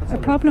is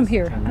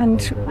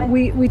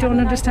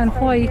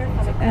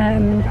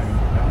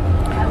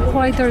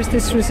why there's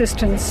this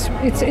resistance.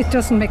 It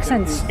doesn't make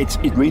sense. It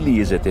really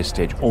is at this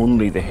stage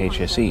only the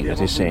HSE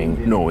that is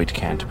saying, no, it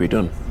can't be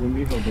done.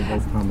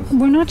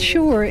 We're not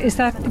sure, is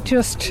that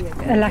just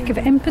a lack of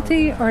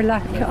empathy or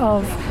lack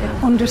of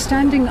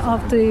understanding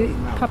of the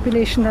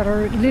population that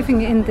are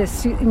living in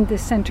this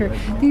centre.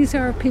 These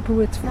are people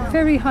with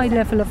very high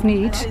level of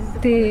need.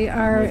 They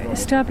are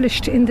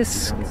established in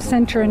this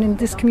centre and in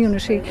this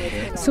community.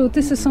 So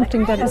this is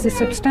something that is a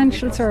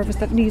substantial service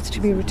that needs to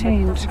be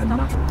retained.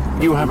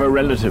 You have a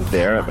relative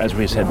there, as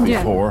we said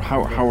before.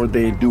 Yeah. How are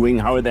they doing?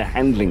 How are they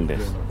handling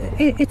this?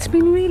 It's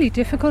been really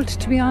difficult,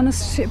 to be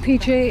honest,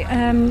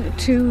 PJ,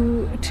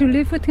 to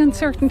live with the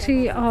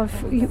uncertainty of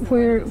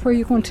where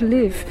you're going to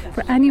live.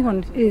 For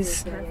anyone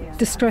is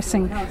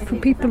distressing. For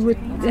people with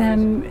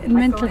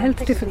mental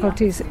health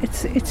difficulties,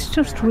 it's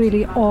just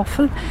really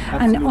awful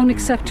and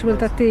unacceptable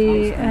that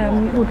they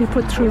will be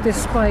put through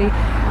this by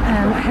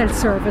a health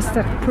service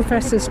that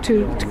professes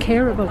to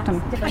care about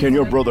them. Kieran,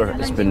 your brother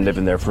has been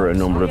living there for a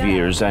number of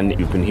years, and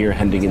you've been here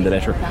handing in the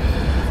letter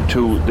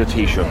to the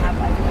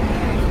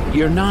Taoiseach.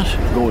 You're not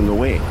going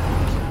away.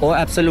 Oh,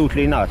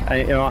 absolutely not.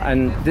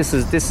 And this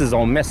is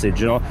our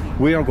message.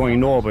 We are going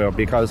nowhere,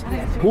 because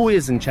who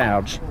is in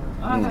charge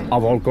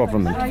of our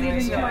government?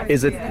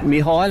 Is it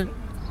Micheál?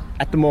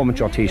 At the moment,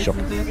 your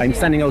Taoiseach. I'm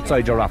standing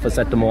outside your office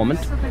at the moment,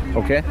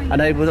 okay?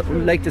 And I would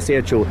like to say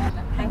to you,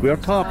 we are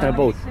talking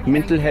about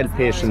mental health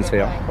patients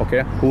here,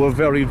 okay, who are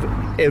very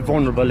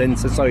vulnerable in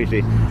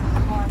society.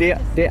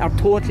 They are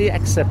totally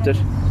accepted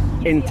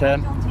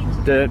into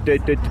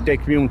the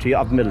community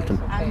of Midleton.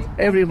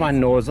 Everyone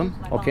knows them,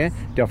 okay?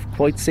 They're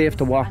quite safe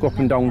to walk up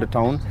and down the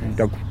town.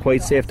 They're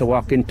quite safe to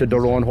walk into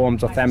their own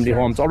homes or family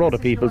homes or other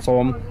people's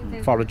home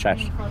for a chat,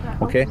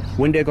 okay?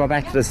 When they go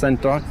back to the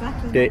centre,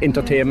 the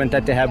entertainment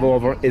that they have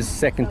over is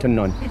second to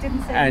none.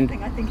 And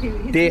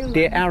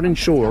they are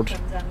ensured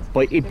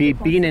by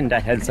being in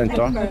that health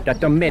centre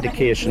that their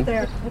medication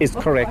is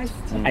correct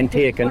and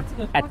taken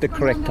at the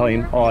correct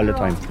time all the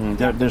time.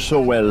 They're so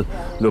well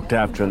looked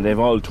after, and they've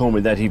all told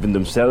me that, even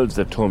themselves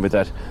they've told me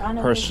that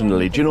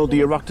personally. Do you know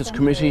the Oireachtas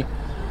Committee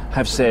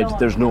have said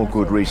there's no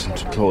good reason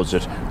to close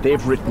it?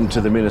 They've written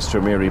to the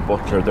Minister, Mary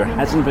Butler. There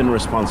hasn't been a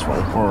response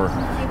from her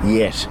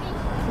yet.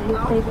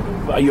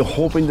 Are you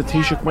hoping the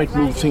Taoiseach might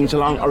move things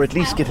along, or at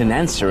least get an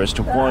answer as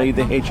to why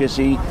the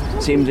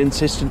HSE seemed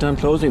insistent on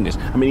closing this?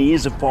 I mean, he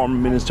is a former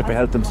Minister for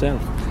Health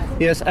himself.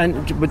 Yes, and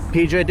but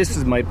PJ, this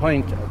is my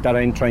point that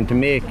I'm trying to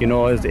make.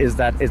 Is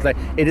that it's like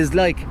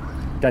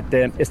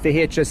it's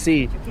the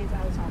HSE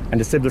and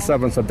the civil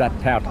servants of that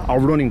part are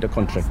running the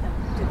country,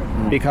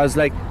 because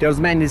there's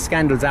many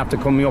scandals after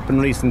coming up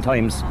in recent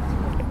times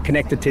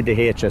connected to the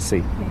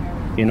HSE.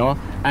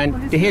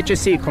 And the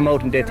HSE come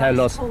out and they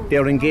tell us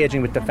they're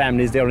engaging with the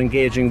families, they're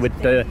engaging with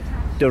the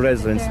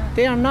residents.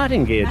 They are not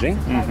engaging,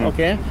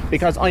 okay?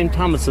 Because I'm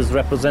Thomas's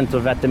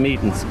representative at the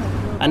meetings,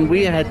 and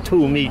we had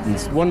 2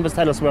 meetings. One was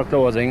tell us we're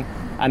closing,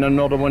 and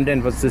another one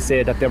then was to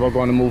say that they were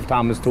going to move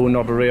Thomas to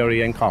another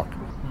area in Cork.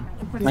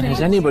 And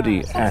has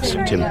anybody asked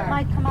him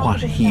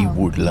what he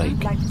would like?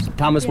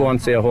 Thomas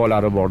won't say a whole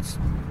lot of words.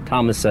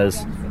 Thomas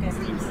says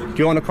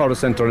the Ona Curra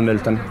Centre in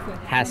Midleton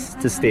has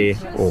to stay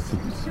open.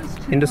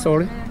 In the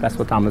story, that's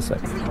what Thomas said.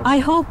 I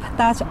hope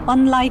that,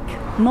 unlike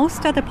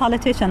most other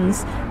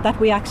politicians, that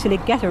we actually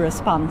get a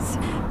response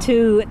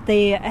to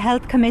the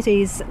Health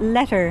Committee's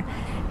letter,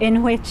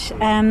 in which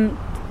the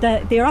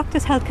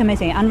Oireachtas Health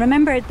Committee, and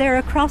remember they're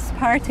a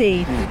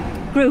cross-party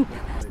group,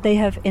 they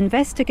have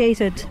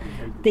investigated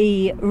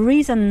the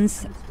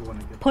reasons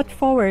put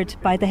forward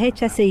by the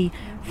HSE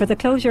for the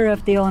closure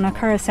of the Ona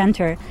Curra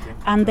Centre,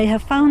 and they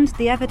have found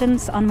the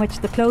evidence on which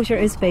the closure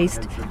is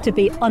based to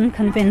be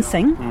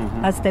unconvincing,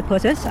 as they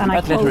put it. And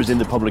that letter is in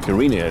the public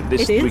arena.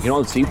 We can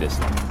all see this.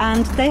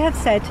 And they have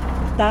said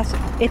that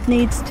it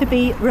needs to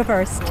be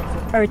reversed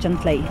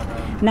urgently.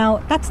 Now,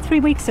 that's 3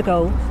 weeks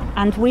ago,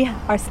 and we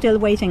are still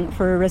waiting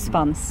for a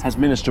response. Has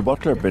Minister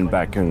Butler been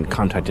back and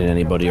contacted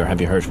anybody, or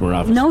have you heard from her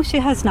office? No, she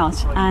has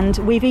not, and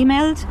we've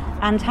emailed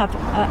and have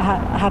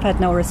had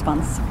no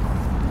response,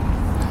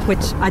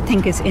 which I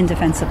think is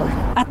indefensible.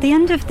 At the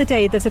end of the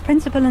day, there's a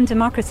principle in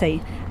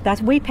democracy that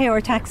we pay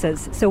our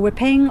taxes, so we're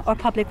paying our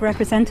public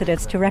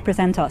representatives to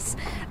represent us,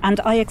 and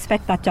I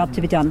expect that job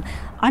to be done.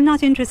 I'm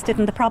not interested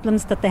in the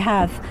problems that they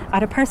have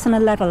at a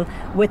personal level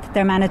with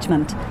their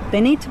management.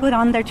 They need to put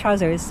on their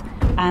trousers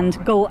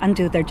and go and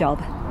do their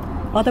job.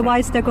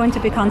 Otherwise, there are going to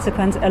be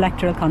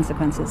electoral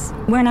consequences.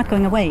 We're not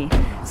going away.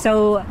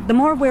 So the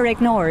more we're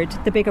ignored,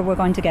 the bigger we're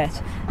going to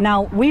get.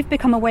 Now, we've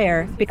become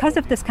aware, because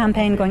of this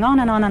campaign going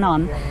on and on and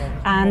on,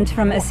 and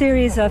from a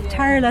series of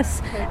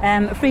tireless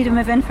freedom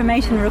of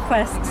information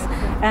requests,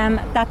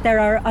 that there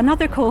are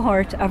another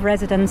cohort of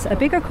residents, a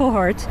bigger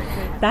cohort,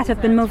 that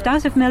have been moved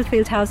out of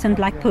Millfield House in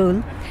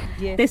Blackpool.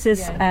 This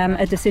is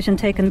a decision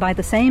taken by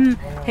the same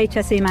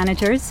HSE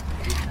managers,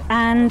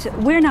 and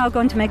we're now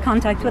going to make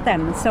contact with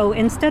them. So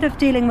instead of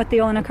dealing with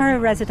the Ona Curra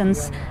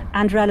residents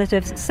and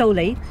relatives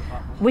solely,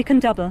 we can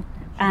double.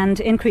 and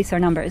increase our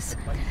numbers.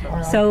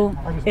 So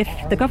if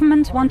the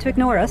government want to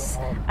ignore us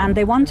and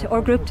they want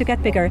our group to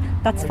get bigger,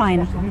 that's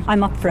fine.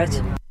 I'm up for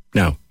it.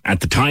 Now,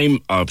 at the time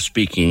of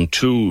speaking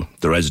to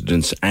the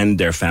residents and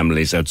their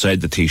families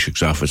outside the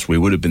Taoiseach's office, we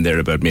would have been there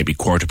about maybe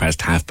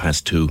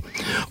 2:15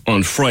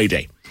 on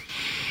Friday.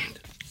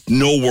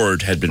 No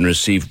word had been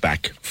received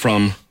back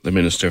from the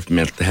Minister of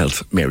Mental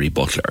Health, Mary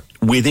Butler.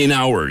 Within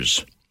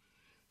hours,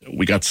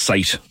 we got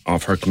sight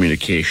of her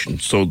communication.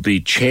 So the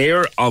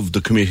chair of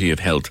the Committee of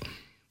Health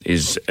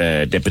is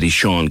Deputy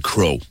Sean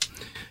Crowe.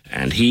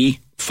 And he,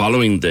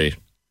 following the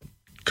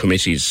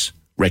committee's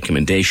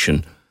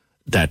recommendation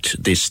that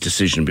this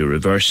decision be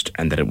reversed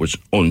and that it was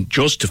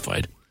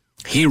unjustified,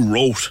 he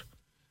wrote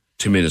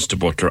to Minister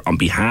Butler on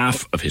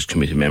behalf of his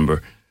committee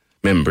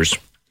members,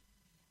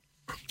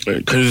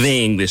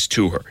 conveying this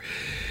to her.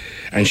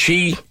 And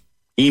she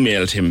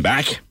emailed him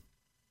back,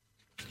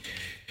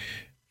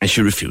 and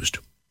she refused.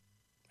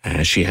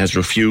 She has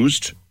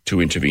refused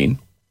to intervene.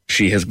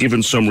 She has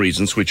given some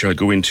reasons, which I'll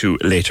go into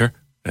later.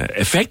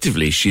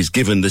 Effectively, she's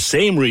given the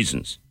same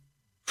reasons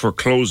for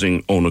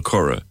closing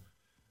Onacurra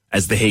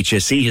as the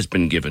HSE has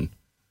been giving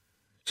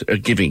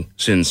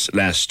since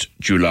last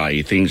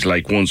July. Things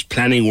like once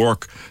planning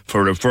work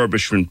for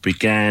refurbishment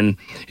began,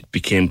 it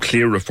became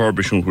clear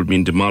refurbishment would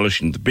mean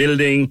demolishing the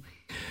building,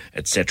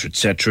 etc.,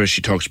 etc.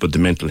 She talks about the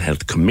Mental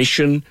Health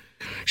Commission.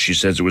 She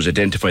says it was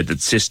identified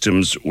that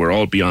systems were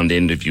all beyond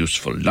end of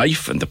useful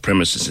life and the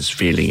premises is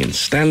failing in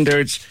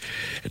standards,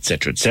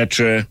 etc.,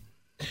 etc.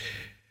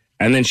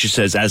 And then she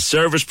says, as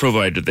service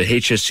provider, the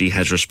HSE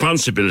has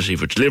responsibility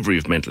for delivery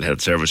of mental health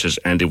services,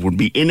 and it would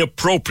be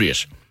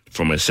inappropriate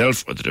for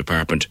myself or the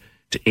department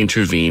to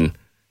intervene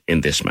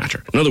in this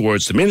matter. In other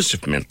words, the Minister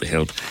for Mental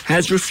Health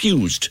has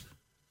refused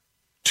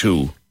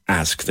to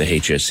ask the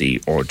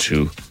HSE or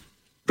to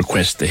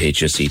request the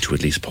HSE to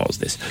at least pause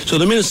this. So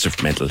the Minister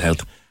for Mental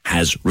Health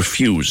has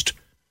refused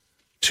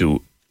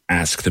to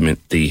ask the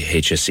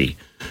HSE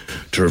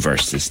to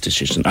reverse this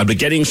decision. I'll be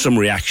getting some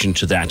reaction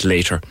to that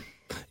later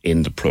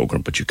in the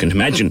programme, but you can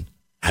imagine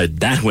how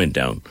that went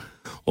down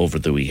over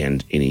the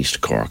weekend in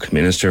East Cork.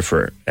 Minister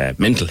for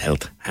Mental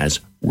Health has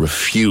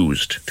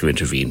refused to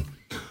intervene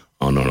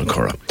on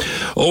Onacurra.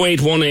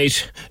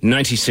 0818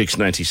 96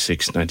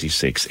 96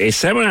 96. A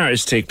seminar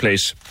is to take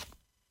place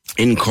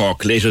in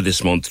Cork later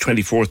this month,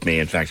 24th May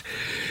in fact,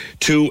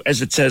 to,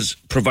 as it says,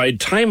 provide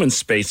time and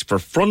space for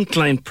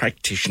frontline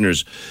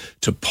practitioners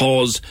to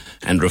pause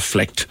and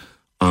reflect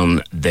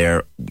on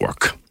their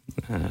work.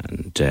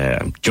 And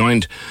I'm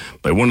joined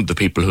by one of the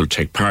people who'll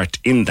take part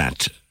in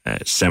that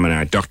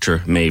seminar,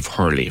 Dr. Maeve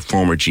Hurley,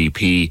 former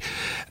GP.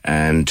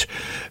 And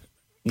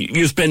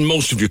you spend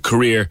most of your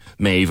career,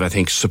 Maeve, I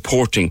think,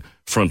 supporting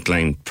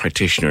frontline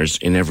practitioners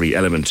in every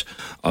element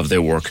of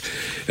their work.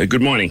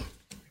 Good morning.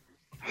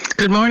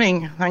 Good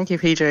morning. Thank you,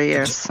 PJ.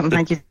 Yes, and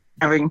thank you for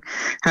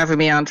having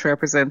me on to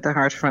represent the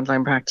Heart of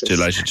Frontline Practice.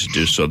 Delighted to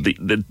do so.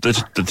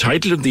 The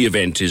title of the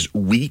event is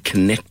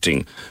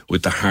Reconnecting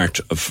with the Heart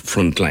of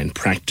Frontline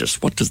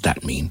Practice. What does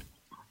that mean?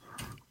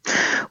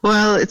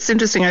 Well, it's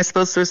interesting. I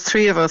suppose there's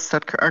three of us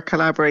that are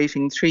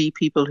collaborating, three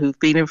people who've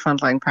been in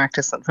frontline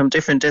practice and from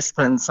different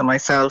disciplines. So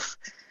myself,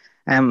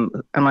 and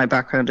my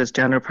background is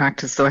general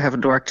practice, so I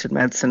haven't worked in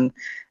medicine.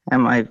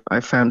 I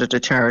founded a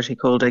charity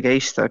called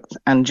Agéisteacht,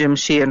 and Jim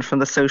Sheehan from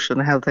the Social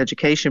and Health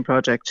Education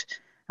Project,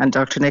 and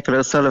Dr. Nicola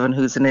O'Sullivan,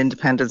 who's an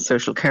independent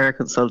social care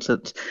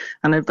consultant.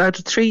 And about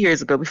 3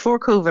 years ago, before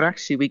COVID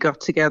actually, we got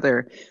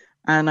together,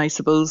 and I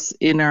suppose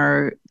in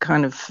our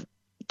kind of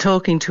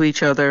talking to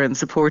each other and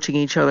supporting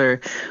each other,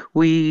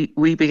 we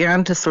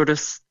began to sort of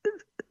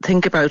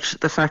think about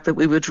the fact that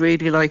we would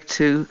really like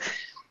to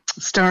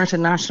start a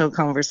national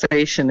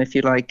conversation, if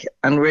you like,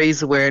 and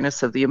raise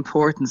awareness of the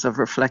importance of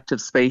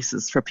reflective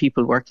spaces for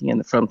people working in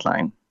the front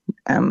line,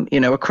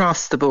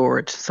 across the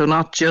board. So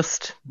not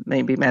just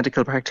maybe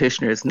medical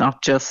practitioners,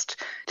 not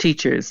just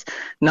teachers,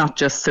 not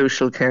just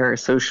social care or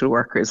social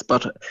workers,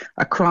 but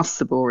across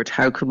the board,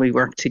 how can we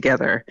work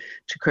together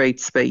to create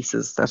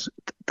spaces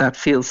that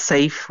feel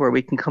safe, where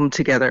we can come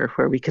together,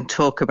 where we can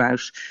talk about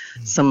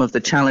some of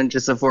the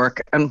challenges of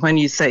work. And when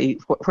you say,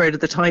 where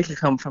did the title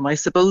come from? I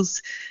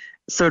suppose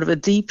sort of a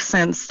deep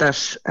sense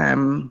that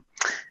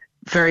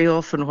very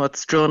often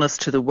what's drawn us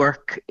to the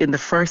work in the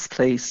first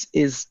place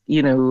is,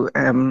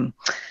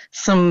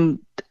 some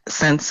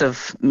sense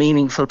of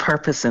meaningful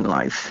purpose in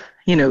life.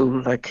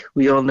 Like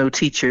we all know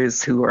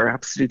teachers who are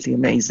absolutely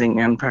amazing,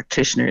 and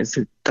practitioners,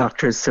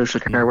 doctors, social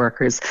care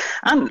workers,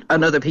 and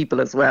other people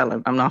as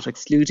well. I'm not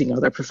excluding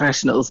other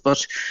professionals,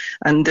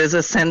 and there's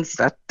a sense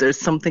that there's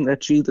something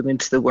that drew them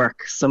into the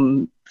work,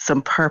 some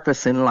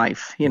purpose in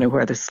life,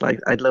 whether it's like,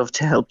 I'd love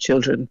to help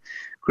children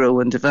grow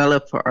and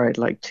develop, or I'd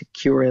like to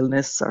cure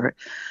illness, or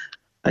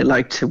I'd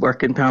like to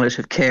work in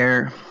palliative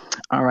care,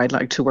 or I'd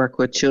like to work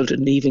with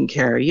children leaving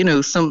care,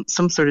 some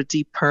sort of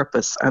deep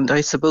purpose. And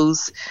I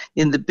suppose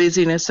in the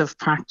busyness of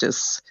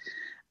practice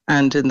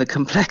and in the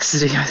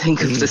complexity, I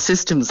think, of the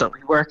systems that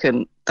we work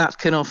in, that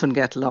can often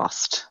get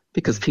lost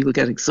because people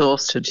get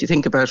exhausted. You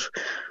think about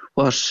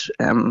what,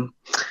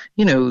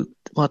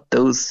 what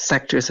those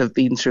sectors have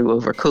been through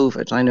over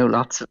COVID. I know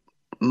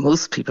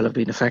most people have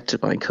been affected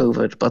by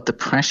COVID, but the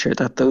pressure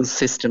that those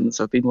systems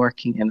have been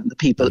working in and the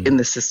people in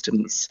the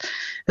systems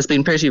has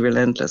been pretty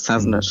relentless,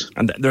 hasn't it?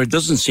 And there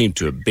doesn't seem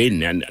to have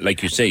been, and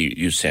like you say,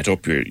 you set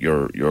up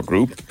your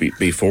group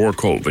before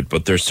COVID,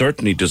 but there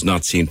certainly does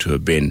not seem to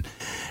have been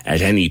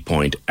at any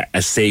point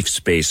a safe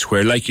space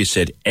where, like you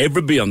said,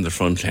 everybody on the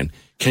front line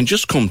can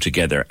just come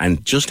together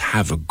and just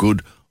have a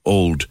good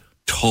old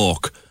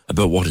talk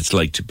about what it's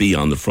like to be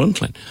on the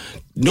front line.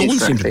 No one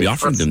seemed to be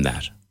offering them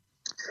that.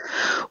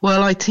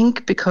 Well, I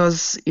think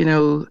because,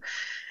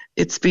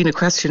 it's been a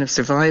question of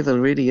survival,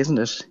 really, isn't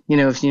it?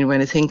 When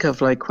you think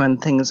of like when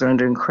things are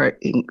under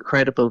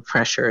incredible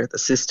pressure, the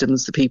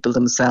systems, the people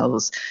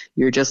themselves,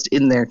 you're just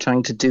in there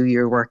trying to do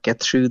your work, get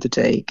through the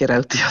day, get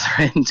out the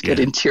other end, get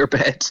into your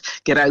bed,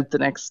 get out the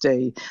next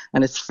day.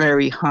 And it's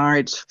very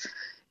hard.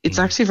 It's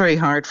actually very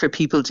hard for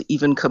people to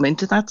even come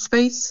into that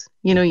space.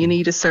 You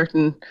need a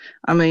certain,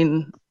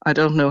 I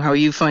don't know how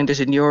you find it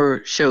in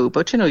your show,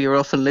 but, you're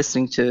often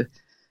listening to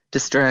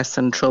distress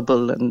and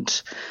trouble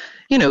and,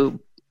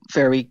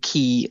 very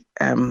key,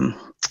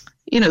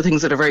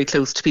 things that are very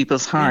close to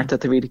people's heart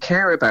that they really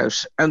care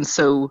about. And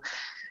so,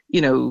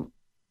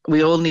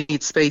 we all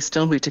need space,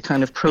 don't we, to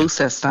kind of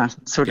process that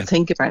and sort of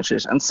think about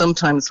it. And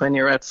sometimes when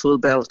you're at full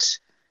belt,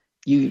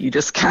 you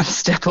just can't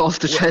step off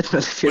the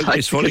treadmill, if you like.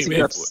 It's funny,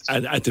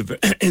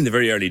 in the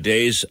very early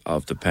days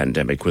of the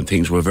pandemic, when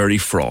things were very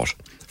fraught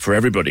for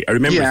everybody, I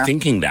remember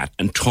thinking that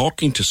and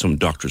talking to some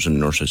doctors and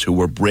nurses who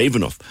were brave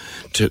enough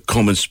to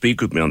come and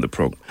speak with me on the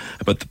programme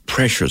about the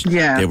pressures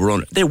they were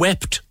under. They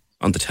wept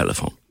on the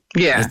telephone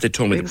as they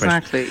told me the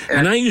pressures.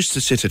 And I used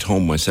to sit at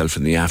home myself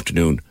in the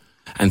afternoon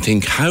and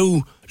think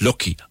how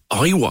lucky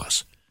I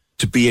was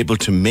to be able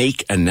to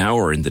make an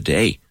hour in the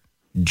day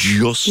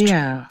just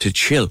to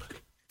chill.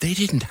 They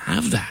didn't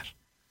have that.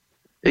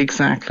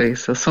 Exactly.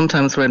 So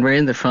sometimes when we're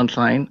in the front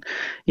line,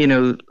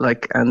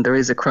 and there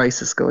is a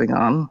crisis going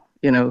on,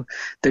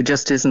 there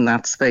just isn't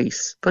that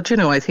space. But,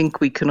 I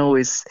think we can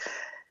always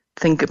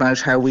think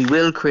about how we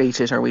will create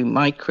it or we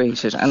might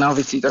create it. And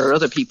obviously there are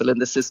other people in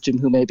the system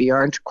who maybe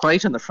aren't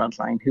quite on the front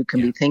line who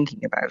can be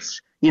thinking about,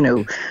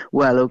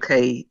 well,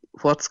 okay,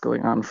 what's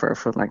going on for a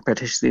frontline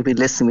practitioner? We'll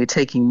be listening, we're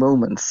taking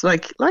moments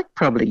like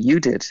probably you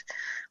did.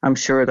 I'm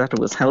sure that it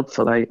was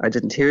helpful. I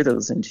didn't hear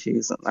those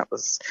interviews, and that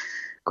was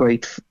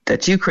great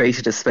that you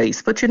created a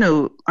space. But,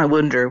 I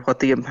wonder what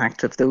the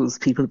impact of those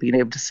people being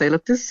able to say,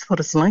 look, this is what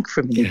it's like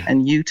for me,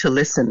 and you to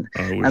listen,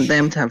 and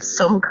them to have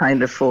some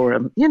kind of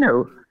forum,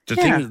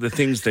 The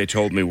things they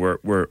told me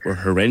were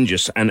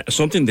horrendous. And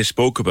something they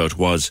spoke about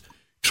was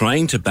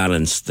trying to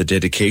balance the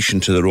dedication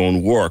to their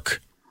own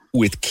work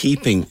with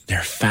keeping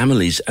their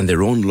families and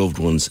their own loved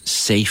ones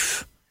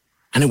safe.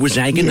 And it was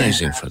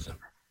agonising for them.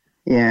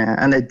 Yeah,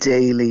 and a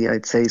daily,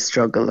 I'd say,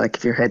 struggle, like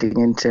if you're heading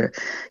into,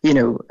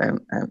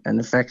 an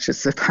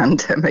infectious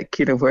pandemic,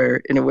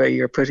 where in a way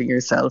you're putting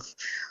yourself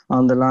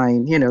on the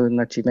line, and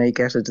that you may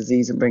get a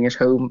disease and bring it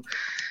home.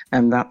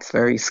 And that's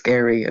very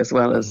scary as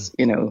well as,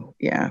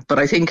 But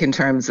I think in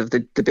terms of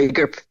the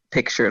bigger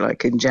picture,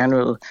 like in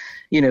general,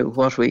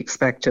 what we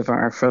expect of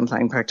our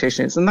frontline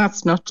practitioners, and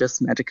that's not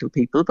just medical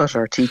people, but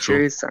our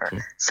teachers, our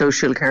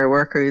social care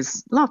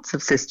workers, lots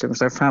of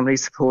systems, our family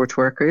support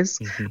workers,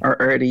 our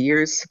early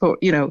years support,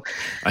 I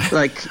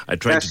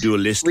tried to do a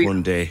list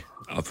one day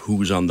of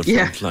who's on the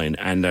front line,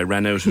 and I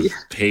ran out of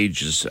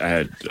pages.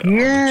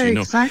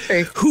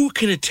 Exactly. Who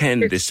can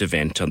attend this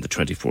event on the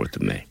 24th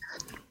of May?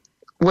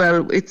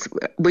 Well,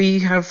 we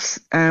have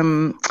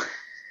anyone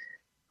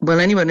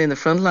in the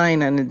front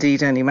line, and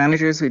indeed any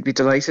managers, we'd be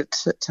delighted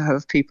to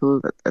have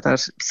people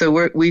that.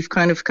 So we've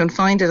kind of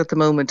confined it at the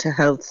moment to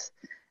health,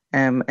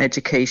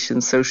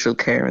 education, social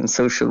care, and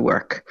social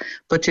work.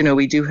 But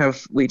we do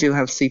have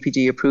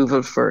CPD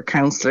approval for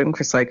counselling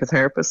for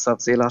psychotherapists.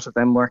 Obviously, a lot of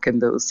them work in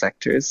those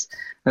sectors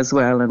as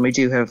well, and we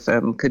do have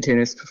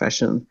continuous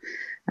profession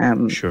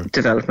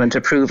development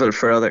approval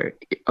for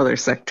other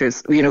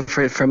sectors,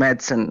 for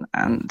medicine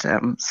and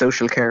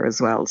social care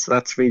as well. So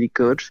that's really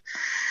good.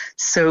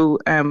 So,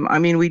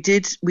 we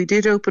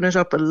did open it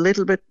up a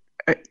little bit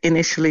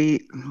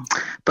initially,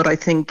 but I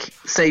think,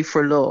 say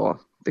for law,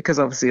 because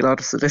obviously a lot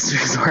of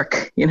solicitors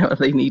work,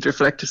 they need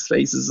reflective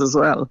spaces as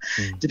well,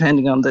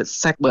 depending on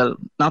the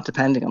not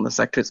depending on the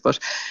sectors, but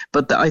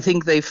I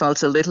think they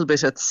felt a little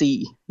bit at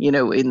sea,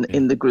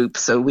 in the group.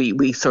 So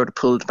we sort of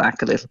pulled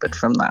back a little bit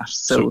from that.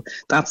 So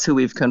that's who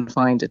we've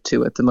confined it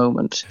to at the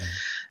moment.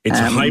 It's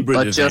a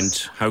hybrid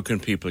event. How can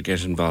people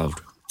get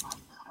involved?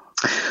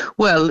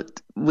 Well,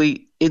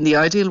 in the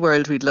ideal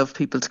world, we'd love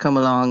people to come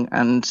along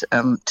and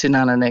to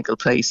Nana Nagle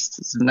Place.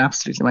 It's an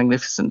absolutely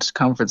magnificent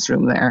conference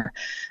room there.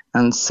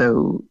 And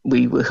so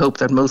we will hope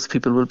that most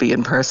people will be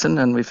in person,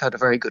 and we've had a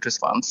very good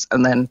response.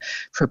 And then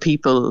for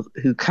people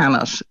who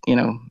cannot,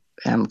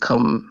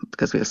 come,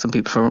 because we have some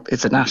people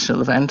it's a national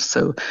event,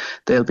 so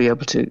they'll be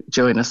able to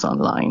join us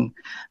online.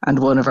 And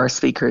one of our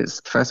speakers,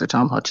 Professor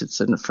Tom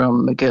Hutchinson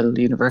from McGill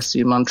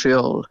University in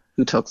Montreal,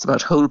 who talks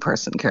about whole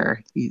person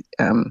care,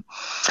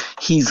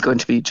 he's going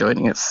to be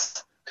joining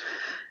us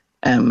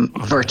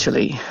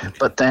virtually.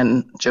 But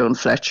then Joan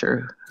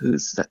Fletcher,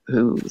 who's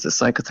a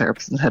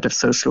psychotherapist and head of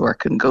social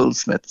work in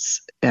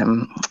Goldsmiths,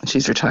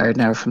 she's retired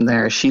now from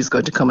there. She's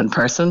going to come in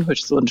person,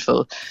 which is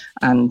wonderful.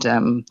 And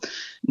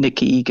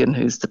Nikki Egan,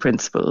 who's the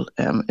principal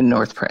in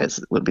North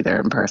Pres, will be there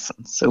in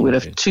person. So we'll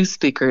have 2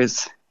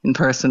 speakers in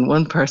person,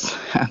 1 person,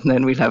 and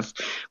then we'll have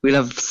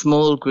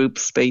small group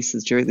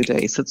spaces during the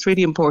day. So it's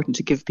really important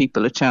to give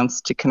people a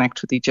chance to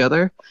connect with each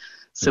other.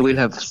 So we'll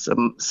have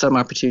some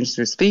opportunities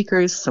for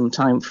speakers, some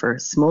time for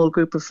small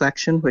group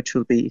reflection, which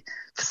will be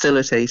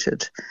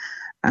facilitated,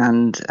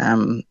 and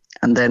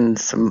then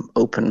some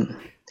open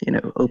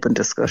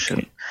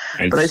discussion.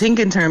 Okay. But I think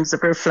in terms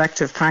of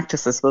reflective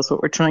practice, I suppose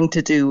what we're trying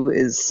to do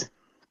is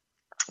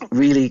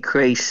really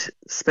create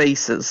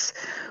spaces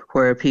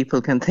where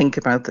people can think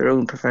about their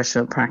own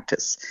professional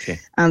practice. Okay.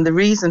 And the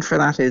reason for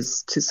that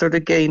is to sort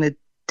of gain a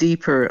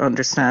deeper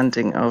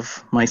understanding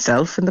of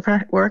myself in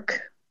the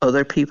work,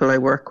 other people I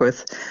work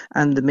with,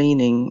 and the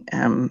meaning,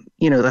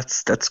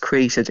 that's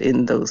created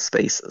in those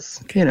spaces.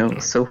 Okay.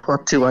 So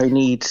what do I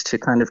need to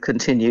kind of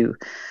continue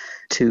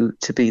to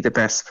be the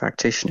best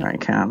practitioner I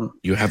can?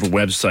 You have a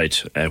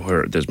website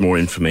where there's more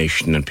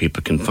information and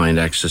people can find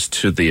access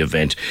to the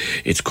event.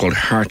 It's called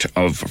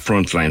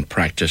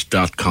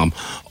heartoffrontlinepractice.com,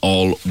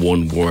 all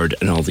one word,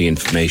 and all the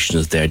information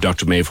is there.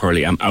 Dr. Maeve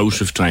Hurley, I'm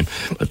out of time,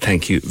 but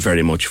thank you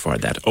very much for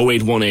that.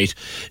 0818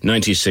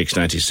 96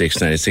 96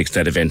 96,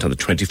 that event on the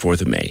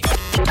 24th of May.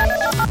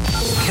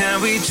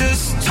 Can we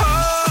just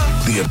talk?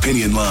 The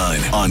Opinion Line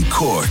on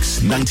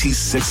Cork's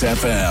 96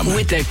 FM.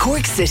 With the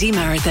Cork City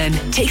Marathon.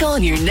 Take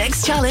on your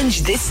next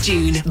challenge this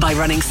June by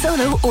running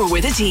solo or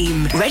with a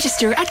team.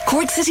 Register at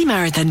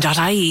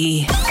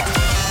corkcitymarathon.ie.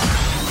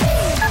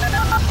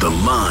 The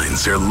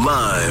lines are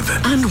live.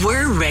 And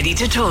we're ready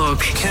to talk.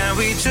 Can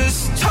we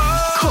just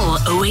talk? Call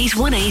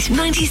 0818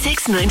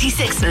 96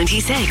 96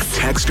 96.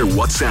 Text or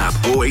WhatsApp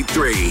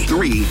 083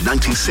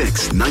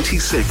 396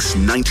 96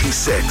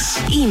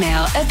 96.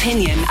 Email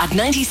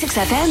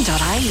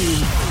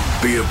opinion@96fm.ie.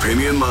 The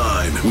Opinion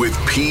Line with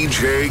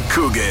PJ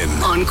Coogan.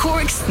 On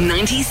Cork's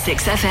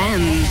 96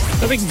 FM.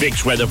 I think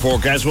Vic's weather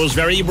forecast was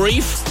very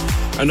brief.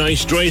 A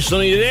nice, dry,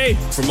 sunny day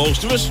for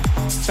most of us.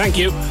 Thank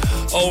you.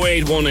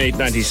 0818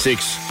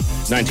 96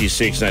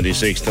 96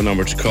 96, the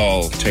number to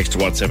call. Text to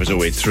WhatsApp is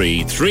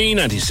 083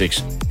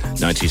 396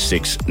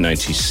 96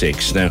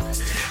 96. Now,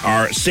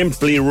 our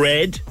Simply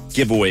Red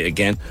giveaway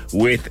again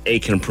with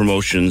Aiken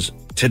Promotions.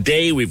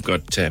 Today we've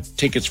got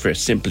tickets for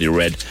Simply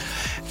Red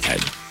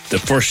the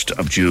 1st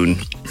of June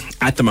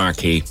at the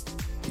Marquee.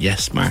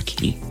 Yes,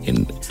 Marquee,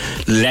 in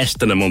less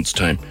than a month's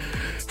time.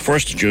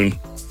 1st of June,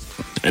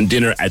 and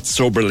dinner at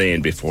Sober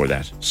Lane before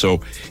that.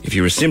 So if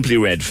you're a Simply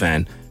Red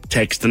fan,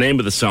 text the name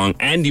of the song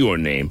and your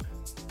name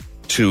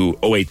to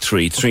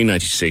 083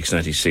 396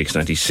 96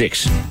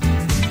 96.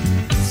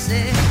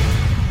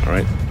 All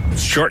right.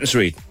 Short and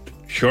sweet,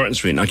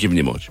 not giving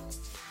you much.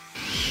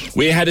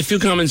 We had a few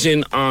comments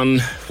in on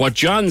what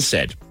John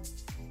said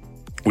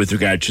with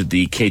regard to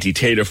the Katie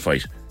Taylor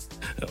fight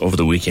over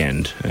the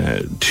weekend.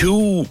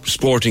 2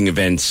 sporting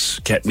events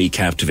kept me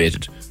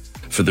captivated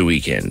for the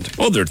weekend.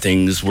 Other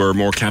things were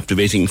more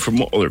captivating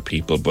from other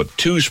people, but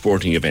 2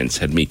 sporting events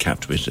had me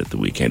captivated at the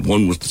weekend.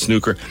 One was the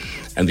snooker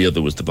and the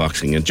other was the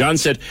boxing. And John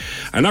said,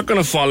 I'm not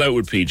going to fall out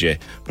with PJ,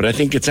 but I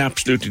think it's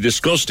absolutely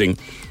disgusting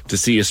to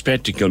see a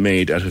spectacle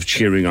made out of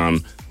cheering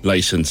on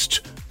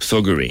licensed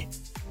thuggery.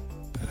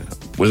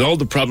 With all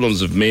the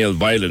problems of male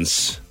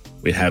violence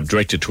we have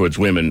directed towards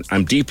women,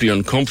 I'm deeply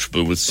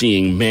uncomfortable with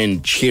seeing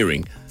men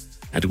cheering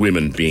at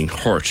women being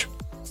hurt.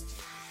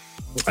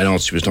 And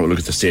also, she was not look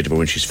at the state of her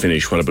when she's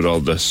finished. What about all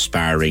the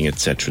sparring,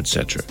 etc.,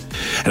 etc.?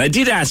 And I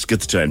did ask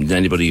at the time, did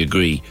anybody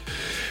agree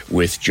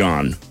with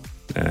John?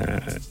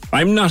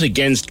 I'm not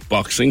against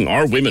boxing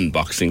or women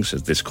boxing,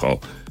 says this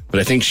call, but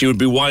I think she would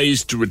be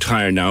wise to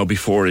retire now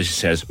before, as he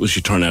says, will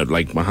she turn out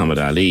like Muhammad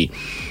Ali?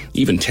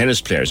 Even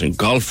tennis players and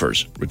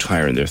golfers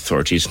retire in their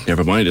 30s.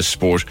 Never mind a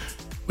sport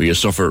where you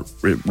suffer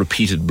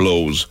repeated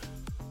blows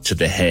to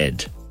the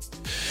head.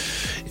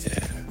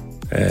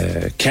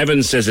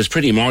 Kevin says it's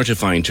pretty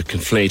mortifying to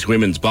conflate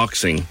women's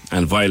boxing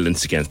and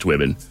violence against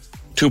women.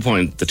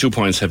 The 2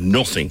 points have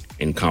nothing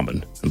in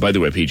common. And by the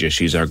way, PJ,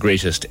 she's our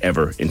greatest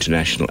ever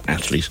international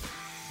athlete,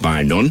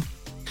 bar none.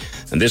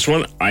 And this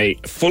one, I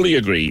fully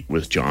agree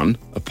with John.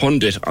 A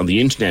pundit on the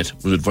internet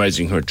was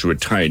advising her to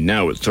retire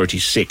now at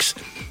 36.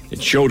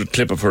 It showed a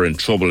clip of her in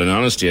trouble, and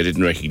honestly, I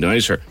didn't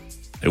recognise her.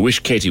 I wish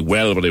Katie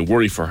well, but I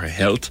worry for her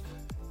health,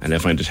 and I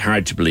find it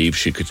hard to believe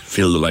she could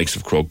fill the likes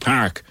of Croke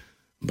Park.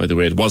 By the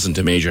way, it wasn't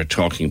a major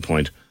talking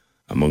point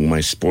among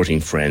my sporting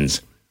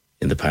friends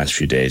in the past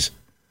few days.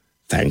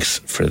 Thanks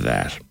for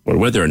that. Well,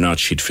 whether or not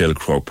she'd fill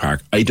Croke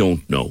Park, I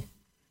don't know.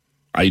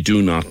 I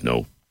do not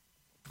know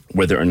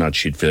whether or not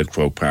she'd fill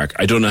Croke Park.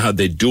 I don't know how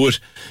they do it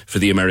for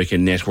the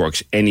American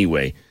networks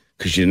anyway,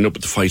 because you'd end up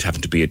with the fight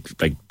having to be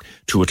at like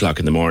 2 o'clock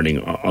in the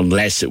morning,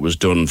 unless it was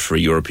done for a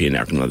European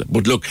network.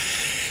 But look,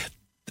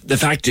 the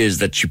fact is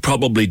that there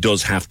probably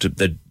does have to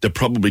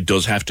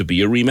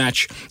be a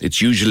rematch.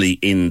 It's usually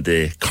in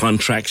the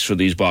contracts for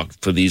these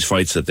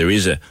fights that there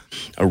is a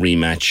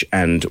rematch.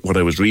 And what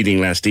I was reading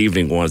last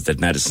evening was that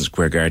Madison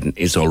Square Garden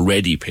is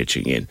already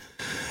pitching in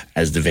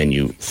as the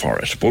venue for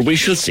it. But we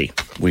shall see.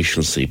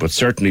 But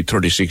certainly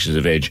 36 years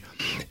of age,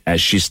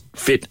 as she's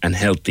fit and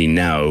healthy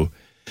now,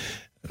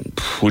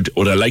 would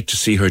I like to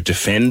see her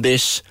defend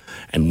this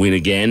and win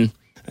again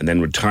and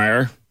then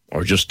retire,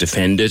 or just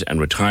defend it and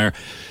retire?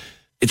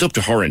 It's up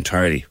to her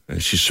entirely.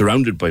 She's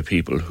surrounded by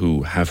people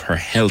who have her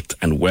health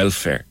and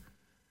welfare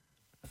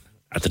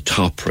at the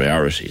top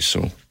priority.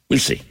 So we'll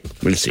see.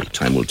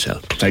 Time will tell.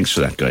 Thanks for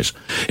that, guys.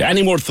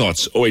 Any more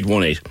thoughts?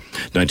 0818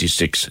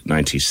 96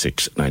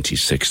 96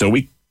 96. Now,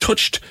 we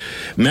touched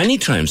many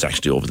times,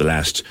 actually, over the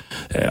last,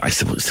 I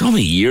suppose, it's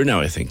only a year now,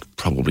 I think,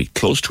 probably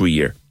close to a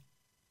year,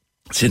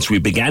 since we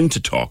began to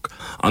talk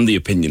on the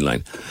opinion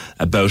line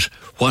about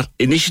what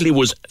initially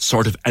was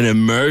sort of an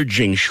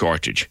emerging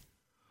shortage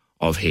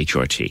of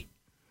HRT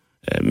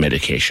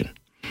medication.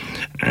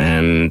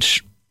 And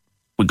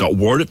we got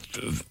word,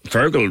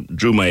 Fergal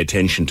drew my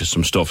attention to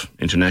some stuff,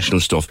 international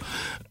stuff,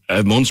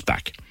 months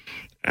back.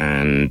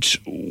 And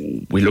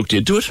we looked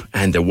into it,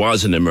 and there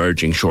was an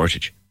emerging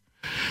shortage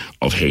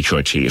of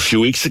HRT. A few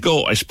weeks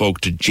ago, I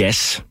spoke to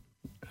Jess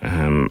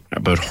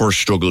about her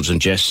struggles, and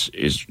Jess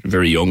is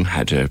very young,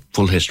 had a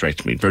full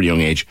hysterectomy at a very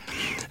young age,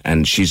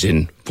 and she's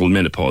in full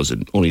menopause at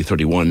only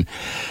 31,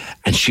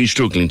 and she's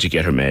struggling to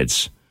get her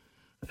meds.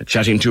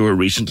 Chatting to her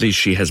recently,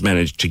 she has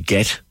managed to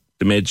get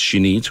the meds she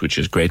needs, which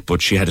is great,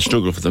 but she had a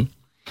struggle for them.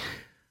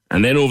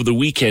 And then over the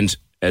weekend,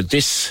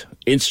 this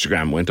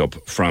Instagram went up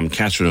from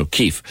Catherine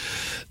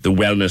O'Keefe, the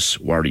wellness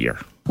warrior.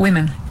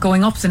 Women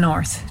going up the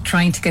north,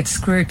 trying to get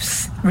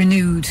scripts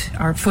renewed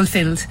or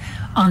fulfilled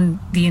on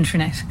the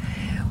internet.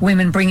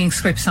 Women bringing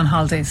scripts on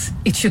holidays.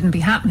 It shouldn't be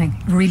happening.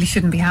 It really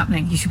shouldn't be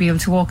happening. You should be able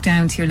to walk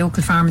down to your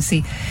local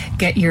pharmacy,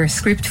 get your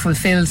script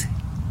fulfilled,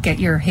 get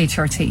your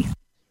HRT.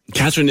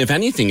 Catherine, if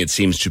anything, it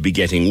seems to be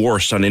getting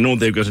worse. And I know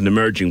they've got an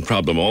emerging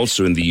problem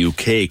also in the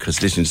UK,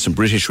 because listening to some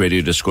British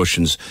radio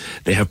discussions,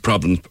 they have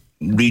problems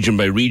region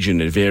by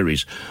region, it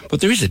varies. But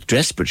there is a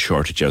desperate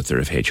shortage out there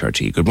of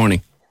HRT. Good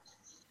morning.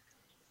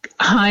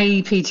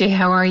 Hi, PJ,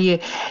 how are you?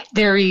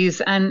 There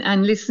is,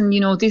 and listen,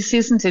 this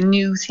isn't a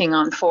new thing,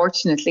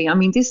 unfortunately. I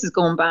mean, this is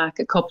going back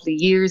a couple of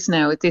years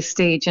now at this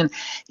stage. And,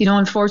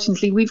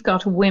 unfortunately, we've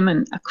got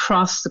women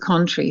across the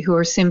country who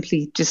are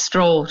simply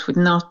distraught with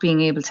not being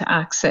able to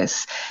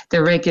access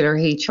their regular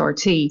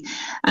HRT.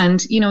 And,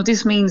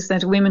 this means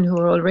that women who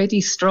are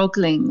already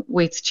struggling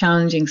with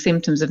challenging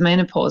symptoms of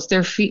menopause,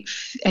 they're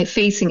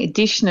facing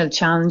additional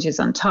challenges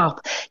on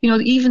top.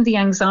 Even the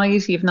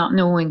anxiety of not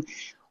knowing,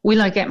 will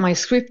I get my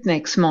script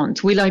next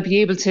month? Will I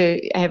be able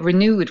to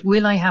renew it?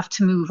 Will I have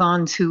to move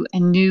on to a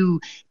new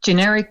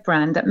generic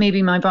brand that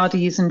maybe my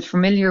body isn't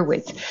familiar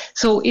with?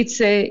 So it's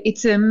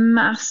a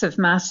massive,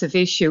 massive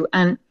issue.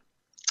 And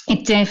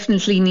it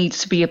definitely needs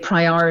to be a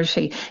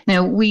priority.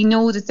 Now, we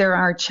know that there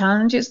are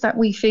challenges that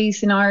we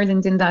face in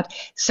Ireland, in that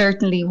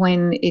certainly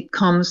when it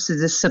comes to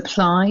the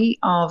supply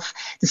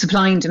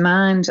and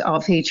demand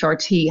of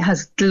HRT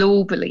has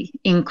globally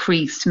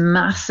increased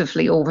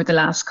massively over the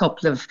last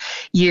couple of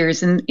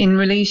years. And in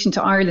relation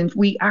to Ireland,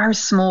 we are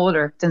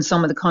smaller than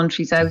some of the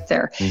countries out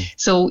there.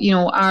 So,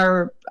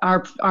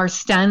 our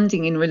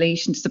standing in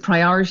relation to the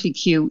priority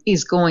queue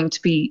is going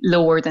to be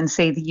lower than,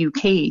 say, the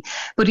UK.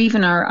 But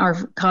even our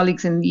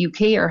colleagues in the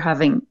UK are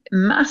having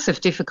massive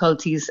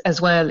difficulties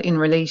as well in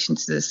relation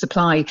to the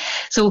supply.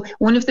 So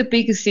one of the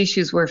biggest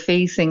issues we're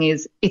facing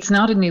is, it's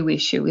not a new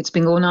issue. It's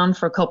been going on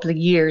for a couple of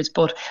years.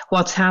 But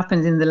what's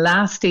happened in the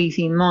last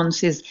 18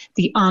 months is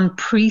the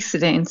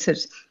unprecedented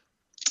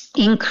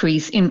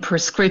increase in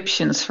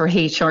prescriptions for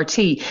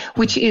HRT,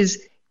 which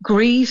is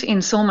great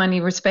in so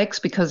many respects,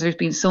 because there's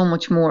been so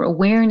much more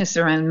awareness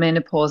around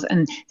menopause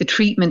and the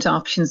treatment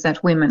options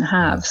that women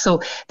have.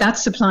 So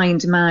that's supply and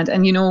demand.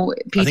 And,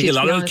 Peter, I think a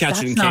lot of it,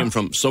 Catherine, came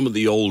from some of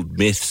the old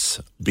myths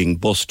being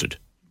busted.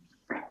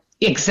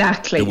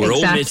 Exactly. There were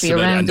old myths about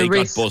it, and they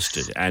got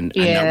busted, and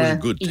that was a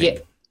good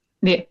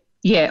thing.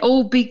 Yeah.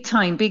 Oh, big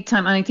time.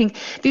 And I think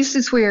this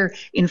is where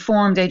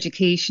informed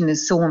education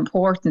is so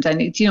important.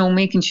 And it's,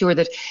 making sure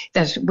that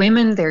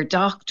women, their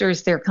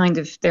doctors,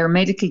 their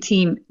medical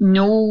team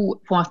know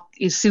what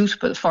is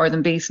suitable for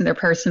them based on their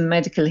personal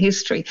medical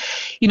history.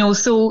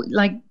 So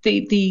like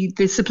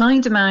the supply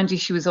and demand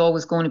issue is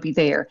always going to be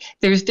there.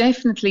 There's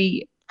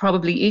definitely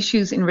probably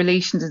issues in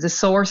relation to the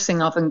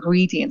sourcing of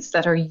ingredients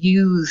that are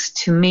used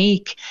to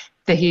make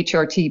the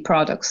HRT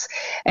products.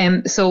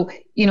 So,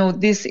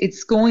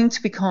 it's going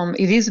to become,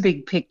 it is a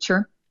big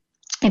picture.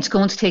 It's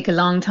going to take a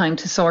long time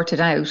to sort it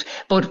out.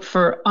 But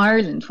for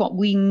Ireland, what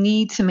we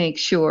need to make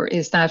sure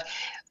is that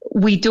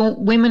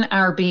women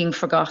are being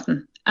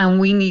forgotten.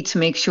 And we need to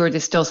make sure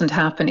this doesn't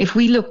happen. If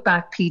we look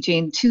back, PJ,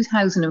 in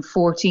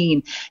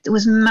 2014, there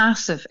was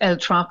massive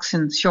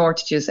L-Troxin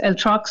shortages.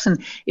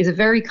 L-Troxin is a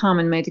very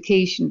common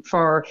medication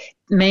for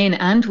men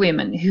and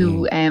women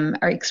who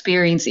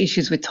experience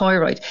issues with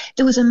thyroid,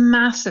 there was a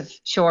massive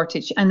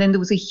shortage. And then there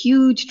was a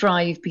huge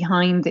drive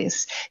behind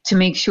this to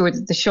make sure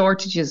that the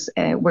shortages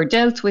were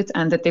dealt with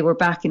and that they were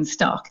back in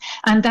stock.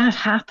 And that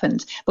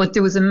happened, but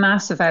there was a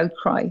massive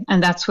outcry,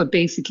 and that's what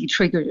basically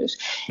triggered it.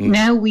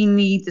 Now we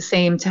need the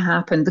same to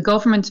happen. The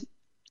government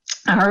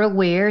are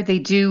aware. They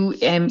do,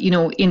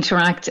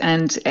 interact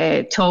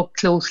and talk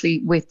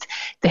closely with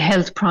the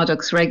Health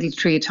Products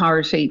Regulatory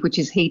Authority, which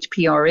is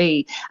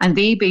HPRA, and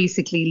they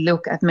basically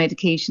look at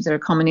medications that are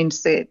coming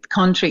into the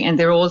country, and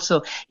they're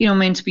also,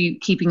 meant to be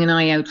keeping an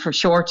eye out for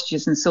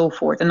shortages and so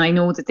forth. And I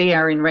know that they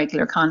are in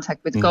regular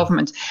contact with the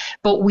government,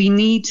 but we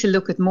need to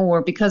look at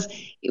more, because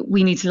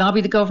we need to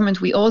lobby the government.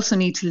 We also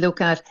need to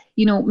look at,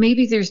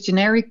 maybe there's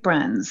generic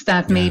brands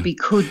that maybe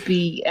could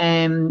be,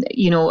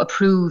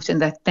 approved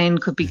and that then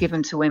could be given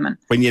to women.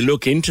 When you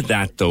look into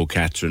that, though,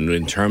 Catherine,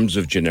 in terms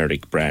of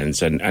generic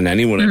brands, and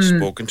anyone I've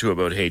spoken to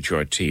about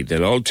HRT,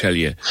 they'll all tell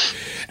you,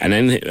 and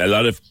then a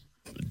lot of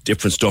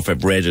different stuff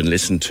I've read and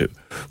listened to,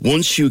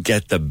 once you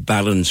get the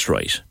balance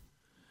right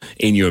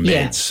in your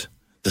meds,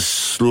 the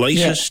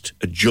slightest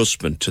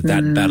adjustment to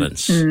that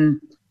balance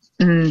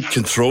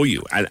can throw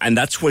you. And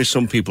that's why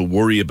some people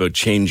worry about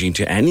changing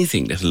to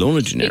anything, let alone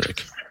a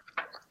generic.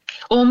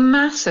 Oh,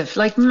 massive.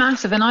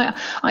 And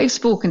I've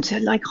spoken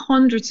to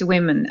hundreds of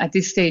women at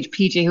this stage,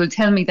 PJ, who will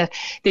tell me that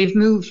they've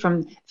moved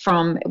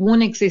from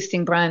one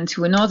existing brand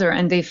to another,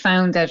 and they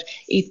found that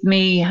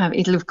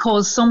it'll have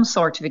caused some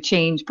sort of a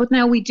change. But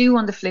now we do,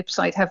 on the flip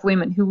side, have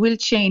women who will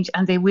change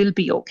and they will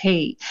be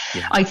okay.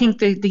 Yeah. I think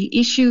the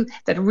issue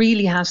that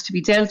really has to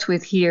be dealt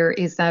with here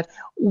is that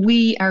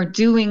we are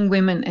doing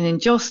women an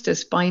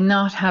injustice by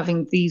not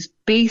having these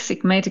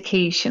basic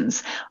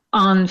medications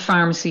on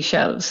pharmacy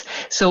shelves.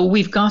 So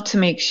we've got to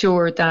make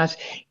sure that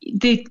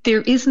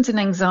there isn't an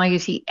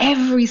anxiety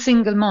every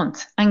single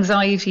month.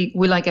 Anxiety,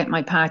 will I get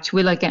my patch?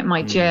 Will I get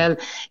my gel?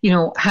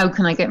 How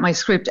can I get my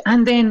script?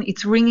 And then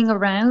it's ringing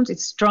around,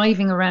 it's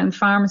driving around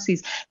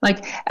pharmacies.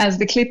 As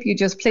the clip you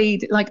just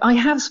played, I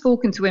have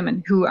spoken to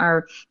women who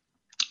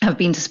have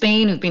been to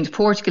Spain, who've been to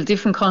Portugal,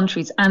 different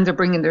countries, and they're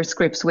bringing their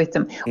scripts with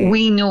them.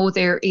 We know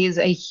there is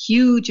a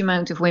huge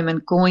amount of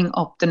women going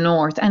up the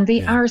north, and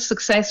they are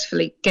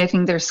successfully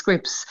getting their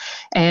scripts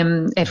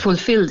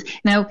fulfilled.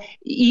 Now,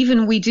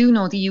 even we do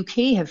know the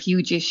UK have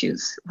huge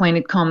issues when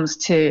it comes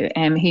to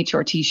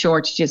HRT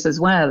shortages as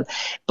well.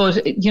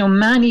 But,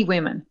 many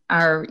women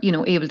are,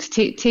 able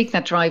to take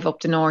that drive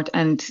up the north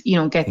and,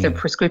 get their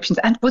prescriptions.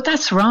 But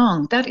that's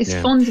wrong. That is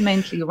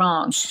fundamentally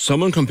wrong.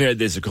 Someone compared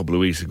this a couple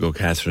of weeks ago,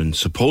 Catherine.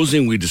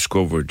 Supposing we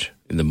discovered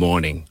in the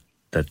morning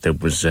that there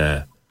was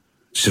a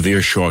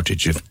severe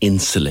shortage of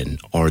insulin,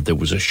 or there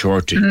was a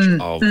shortage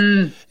of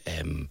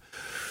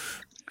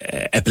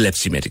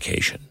epilepsy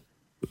medication,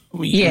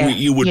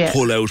 you would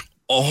pull out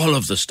all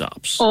of the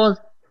stops. All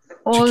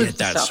to get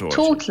that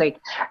sorted.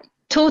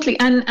 Totally.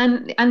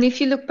 And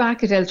if you look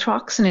back at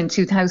Eltroxin in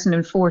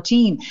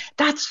 2014,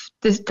 that's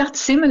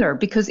similar,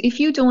 because if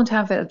you don't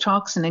have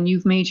Eltroxin and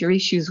you've major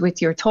issues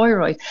with your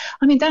thyroid,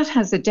 that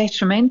has a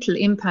detrimental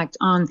impact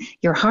on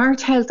your heart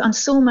health, on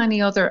so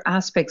many other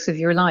aspects of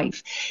your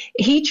life.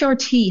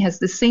 HRT has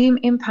the same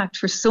impact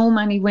for so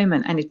many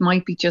women, and it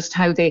might be just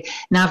how they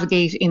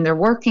navigate in their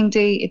working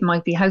day. It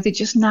might be how they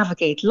just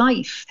navigate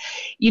life.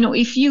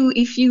 If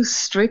you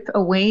strip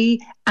away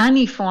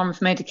any form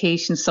of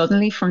medication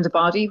suddenly from the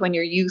body when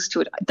you're used to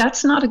it,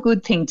 that's not a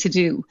good thing to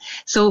do.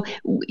 So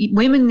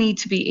women need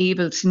to be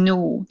able to know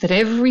that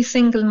every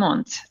single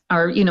month,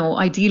 or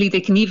ideally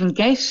they can even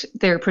get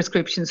their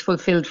prescriptions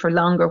fulfilled for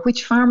longer,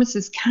 which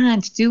pharmacists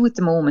can't do at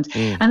the moment.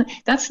 And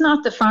that's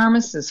not the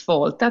pharmacist's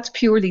fault. That's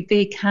purely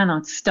they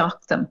cannot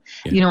stock them,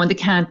 and they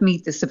can't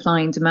meet the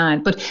supply and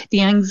demand. But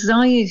the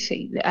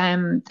anxiety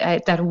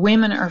that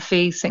women are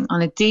facing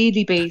on a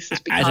daily basis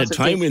because at a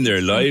time in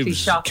their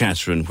lives,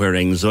 Catherine, where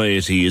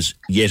anxiety is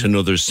yet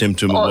another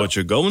symptom of what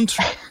you're going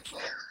through.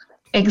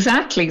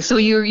 Exactly. So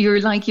you're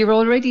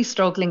already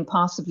struggling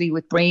possibly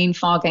with brain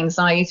fog,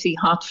 anxiety,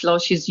 hot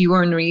flushes,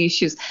 urinary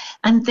issues,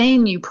 and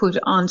then you put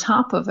on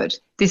top of it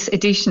this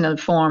additional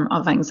form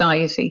of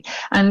anxiety.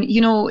 And,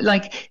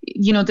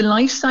 the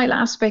lifestyle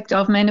aspect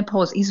of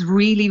menopause is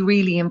really,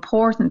 really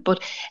important.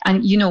 But,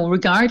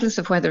 regardless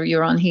of whether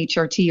you're on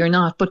HRT or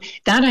not, but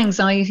that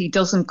anxiety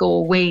doesn't go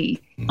away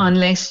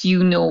unless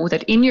you know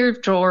that in your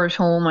drawer at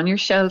home, on your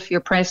shelf, your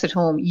press at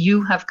home,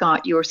 you have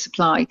got your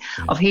supply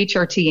of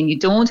HRT, and you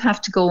don't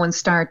have to go and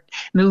start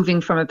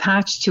moving from a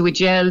patch to a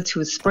gel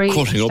to a spray.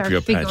 Cutting up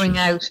your figuring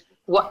patches. Out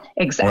what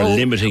exactly. Or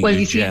limiting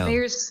your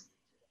gel.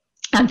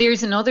 And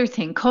there's another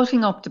thing,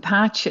 cutting up the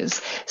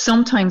patches.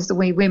 Sometimes the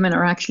way women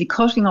are actually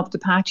cutting up the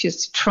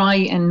patches to try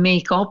and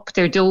make up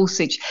their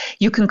dosage,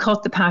 you can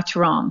cut the patch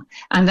wrong.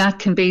 And that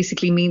can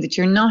basically mean that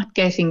you're not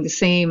getting the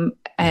same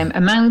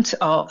amount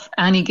of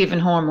any given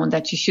hormone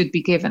that you should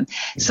be given.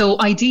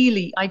 So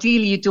ideally,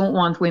 you don't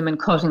want women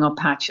cutting up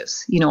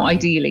patches,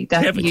 ideally.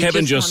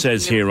 Kevin just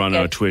says here on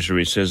our Twitter,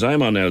 he says,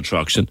 I'm on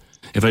Eltroxin.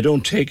 If I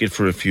don't take it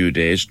for a few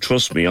days,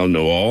 trust me, I'll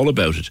know all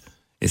about it.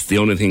 It's the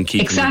only thing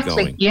keeping me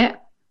going. Yeah.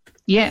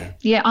 Yeah.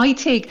 I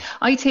take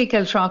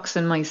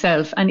Eltroxin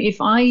myself, and if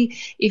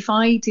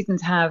I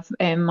didn't have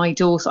my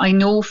dose, I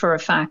know for a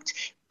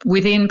fact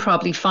within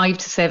probably 5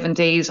 to 7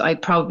 days,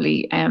 I'd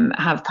probably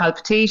have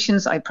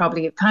palpitations. I'd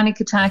probably have panic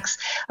attacks.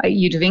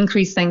 You'd have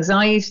increased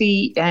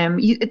anxiety.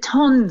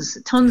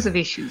 Tons of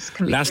issues.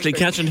 Lastly,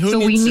 Catherine,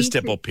 who needs to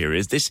step up here?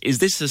 Is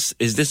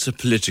this a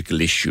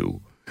political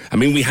issue? I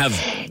mean, we have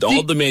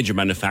all the major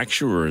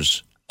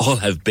manufacturers all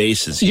have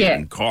bases here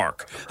in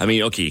Cork. I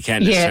mean, okay, you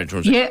can't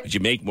necessarily but you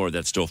make more of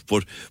that stuff,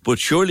 but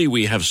surely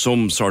we have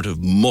some sort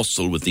of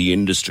muscle with the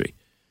industry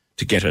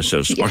to get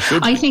ourselves. Or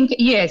should I think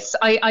yes,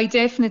 I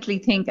definitely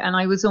think, and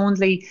I was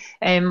only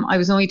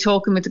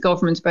talking with the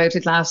government about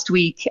it last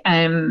week,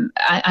 and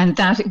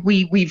that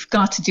we've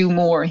got to do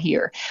more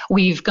here.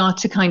 We've got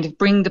to kind of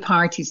bring the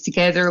parties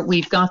together.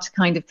 We've got to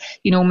kind of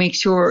make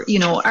sure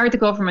are the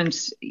government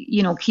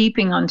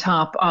keeping on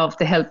top of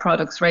the Health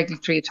Products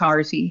Regulatory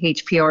Authority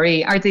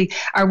HPRA?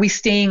 Are we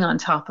staying on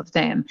top of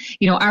them?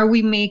 Are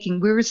we making?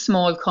 We're a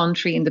small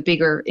country in the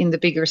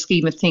bigger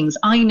scheme of things.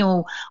 I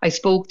know I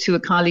spoke to a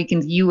colleague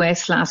in the US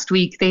last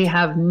week. They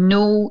have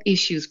no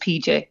issues,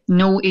 PJ,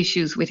 no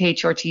issues with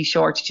HRT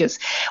shortages.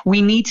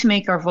 We need to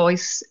make our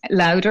voice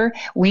louder.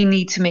 We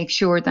need to make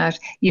sure that,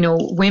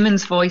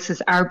 women's voices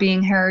are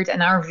being heard,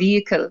 and our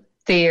vehicle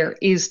there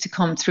is to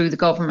come through the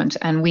government,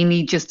 and we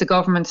need just the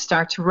government to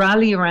start to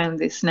rally around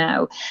this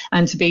now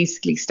and to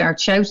basically start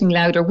shouting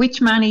louder, which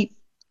many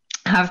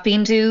have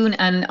been doing.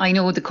 And I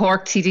know the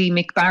Cork TD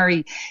Mick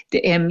Barry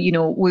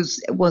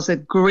was a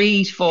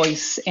great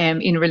voice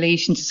in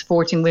relation to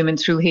supporting women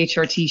through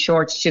HRT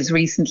shortages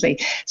recently.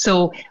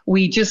 So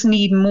we just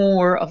need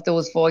more of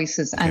those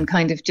voices and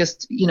kind of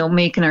just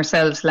making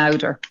ourselves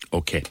louder.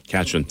 Okay,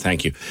 Catherine,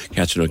 thank you.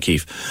 Catherine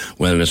O'Keefe,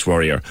 Wellness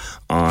Warrior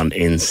on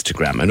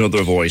Instagram.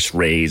 Another voice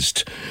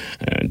raised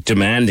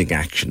demanding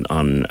action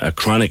on a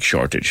chronic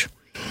shortage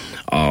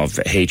of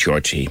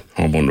HRT,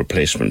 hormone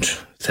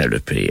replacement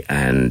therapy,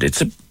 and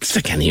it's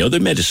like any other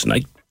medicine.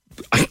 I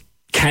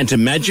can't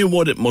imagine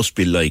what it must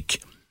be like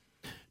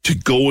to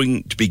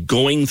be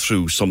going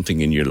through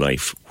something in your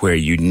life where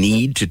you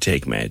need to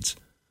take meds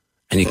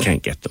and you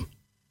can't get them.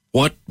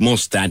 What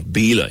must that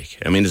be like?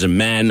 I mean, as a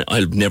man,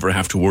 I'll never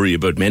have to worry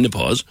about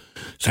menopause,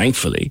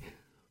 thankfully,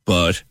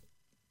 but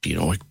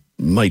I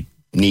might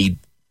need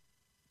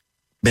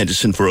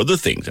medicine for other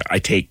things. I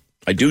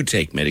do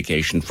take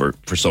medication for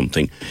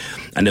something,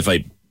 and if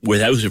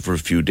without it for a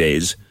few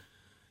days,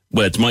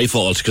 well, it's my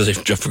fault because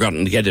I've just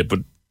forgotten to get it, but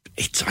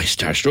I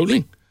start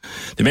struggling.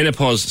 The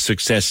Menopause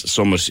Success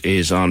Summit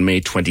is on May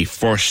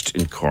 21st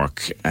in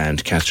Cork,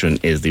 and Catherine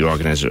is the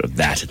organiser of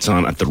that. It's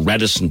on at the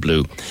Radisson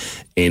Blu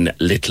in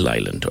Little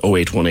Island.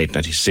 0818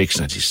 96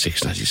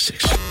 96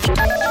 96.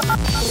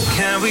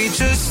 Can we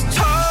just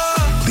talk?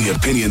 The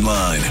Opinion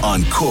Line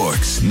on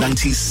Cork's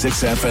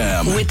 96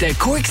 FM. With the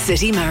Cork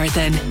City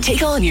Marathon.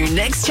 Take on your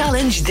next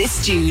challenge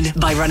this June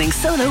by running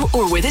solo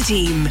or with a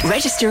team.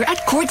 Register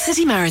at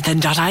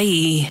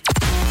corkcitymarathon.ie.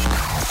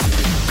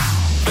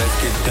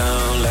 Let's get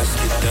down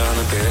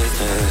to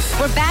business.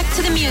 We're back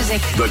to the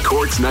music. The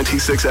Cork's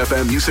 96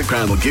 FM music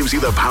panel gives you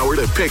the power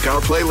to pick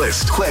our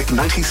playlist. Click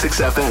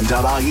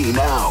 96fm.ie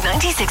now.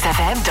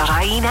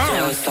 96fm.ie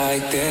now. Just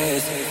like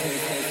this.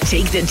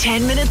 Take the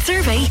 10-minute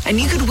survey and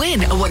you could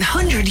win a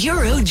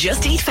 €100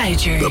 Just Eat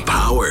voucher. The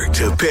power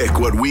to pick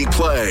what we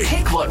play.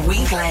 Pick what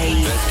we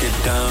play. Let's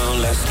get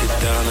down to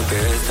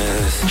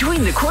business.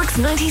 Join the Cork's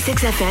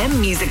 96 FM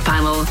music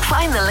panel.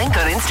 Find the link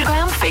on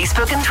Instagram,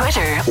 Facebook and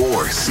Twitter.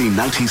 Or see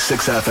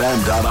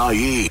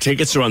 96fm.ie.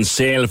 Tickets are on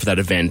sale for that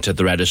event at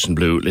the Radisson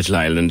Blu, Little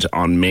Island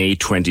on May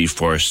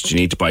 21st. You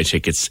need to buy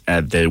tickets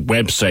at the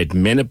website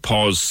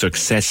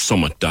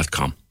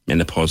menopausesuccesssummit.com.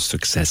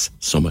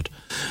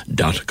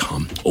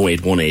 menopausesuccesssummit.com.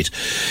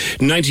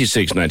 0818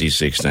 96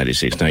 96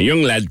 96. Now, a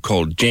young lad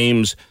called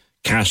James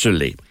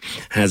Casserly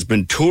has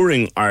been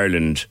touring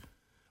Ireland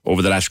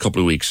over the last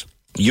couple of weeks,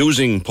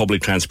 using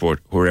public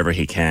transport wherever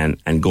he can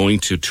and going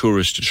to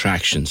tourist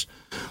attractions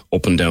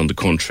up and down the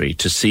country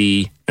to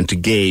see and to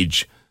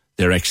gauge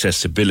their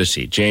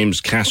accessibility.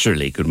 James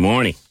Casserly, good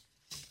morning.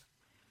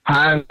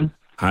 Hi.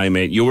 Hi,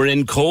 mate. You were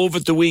in Cove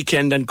at the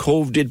weekend and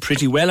Cove did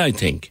pretty well, I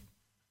think.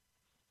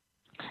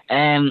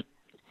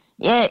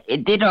 Yeah,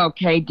 it did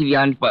okay, to be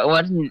honest, but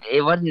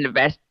it wasn't the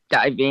best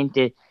that I've been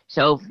to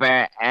so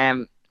far.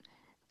 A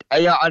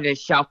lot of the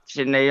shops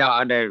and a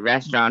lot of the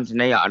restaurants and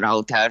a lot of the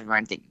hotels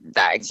weren't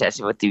that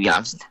accessible, to be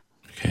honest.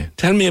 Okay.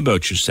 Tell me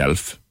about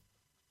yourself.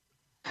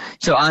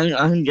 So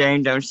I'm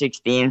James, I'm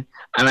 16,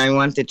 and I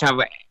want to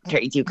travel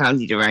 32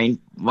 counties around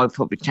by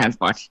public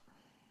transport.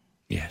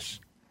 Yes.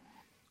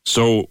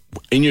 So,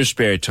 in your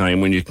spare time,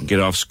 when you can get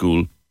off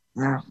school,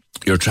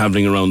 you're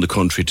travelling around the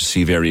country to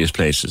see various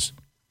places.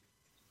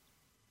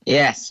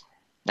 Yes,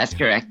 that's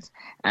correct.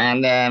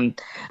 And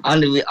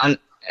on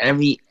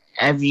every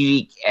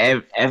week,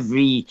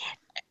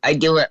 I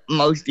do it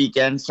most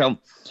weekends. So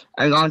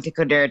I'm going to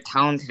Kildare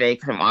town today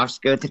because I'm off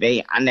school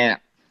today, and then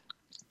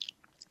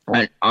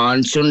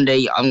on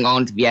Sunday I'm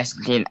going to be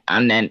Essendon,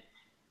 and then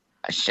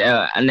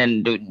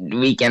the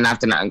weekend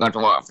after that I'm going to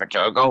Waterford.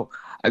 So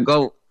I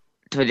go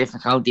to a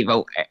different county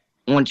about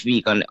once a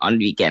week on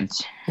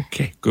weekends.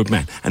 Okay, good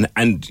man.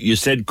 And you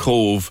said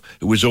Cove,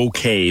 it was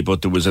okay,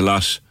 but there was a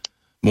lot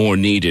more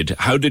needed.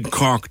 How did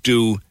Cork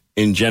do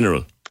in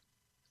general?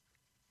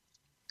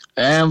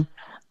 I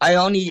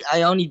only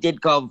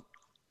did Cove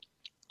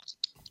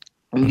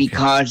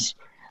because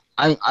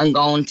I'm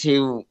going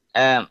to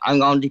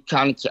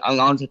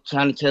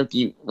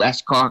Clonakilty,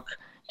 West Cork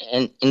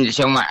in the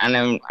summer,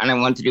 and I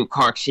want to do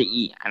Cork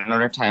City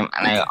another time,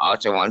 and I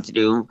also want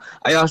to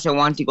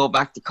go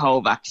back to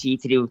Cove actually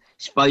to do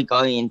Spike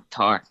Eye and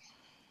Thor.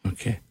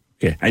 Okay.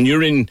 And you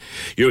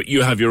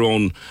have your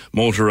own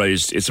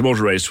motorised. It's a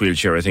motorised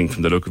wheelchair, I think,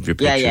 from the look of your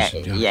pictures. Yeah.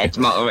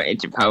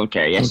 It's a power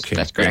chair. Yes, okay,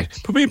 that's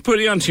correct. Put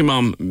it on to your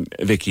mum,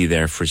 Vicky,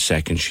 there for a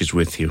second. She's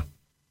with you.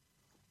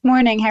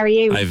 Morning, how are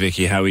you? Hi,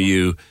 Vicky, how are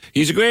you?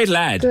 He's a great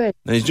lad. Good.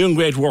 And he's doing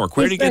great work.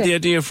 Where did he get the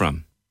idea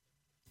from?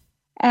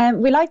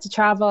 We like to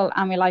travel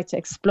and we like to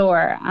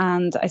explore,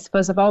 and I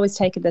suppose I've always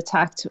taken the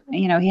tact,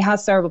 he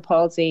has cerebral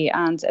palsy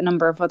and a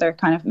number of other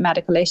kind of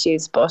medical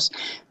issues, but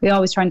we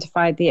always trying to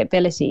find the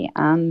ability,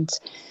 and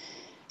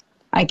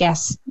I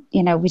guess,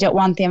 we don't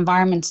want the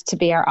environment to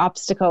be our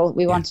obstacle.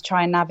 We want to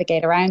try and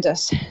navigate around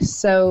it.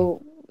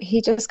 So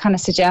he just kind of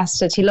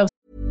suggested he loves.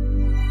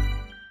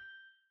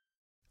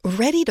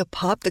 Ready to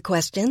pop the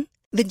question?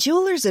 The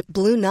jewelers at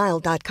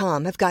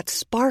BlueNile.com have got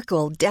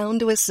sparkle down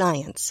to a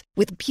science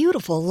with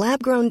beautiful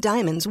lab-grown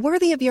diamonds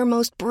worthy of your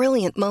most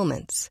brilliant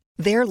moments.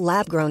 Their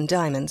lab-grown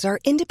diamonds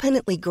are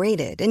independently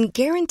graded and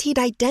guaranteed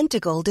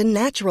identical to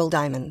natural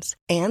diamonds,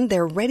 and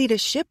they're ready to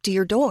ship to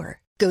your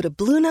door. Go to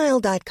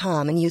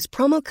BlueNile.com and use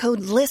promo code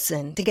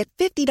LISTEN to get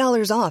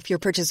 $50 off your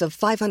purchase of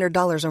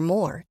 $500 or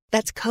more.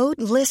 That's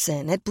code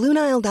LISTEN at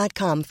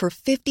BlueNile.com for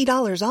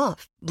 $50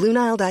 off.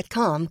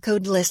 BlueNile.com,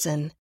 code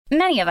LISTEN.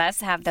 Many of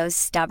us have those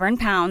stubborn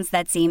pounds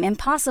that seem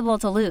impossible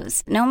to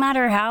lose, no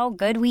matter how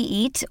good we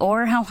eat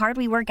or how hard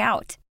we work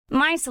out.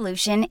 My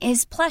solution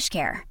is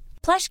PlushCare.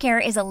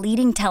 PlushCare is a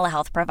leading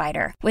telehealth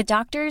provider with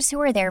doctors who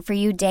are there for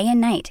you day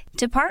and night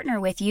to partner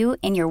with you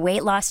in your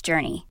weight loss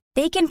journey.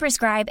 They can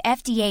prescribe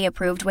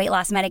FDA-approved weight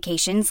loss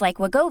medications like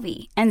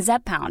Wegovy and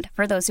Zepbound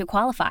for those who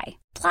qualify.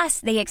 Plus,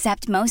 they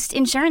accept most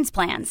insurance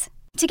plans.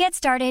 To get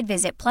started,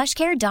 visit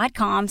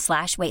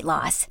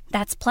plushcare.com/weightloss.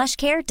 That's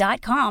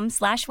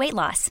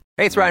plushcare.com/weightloss.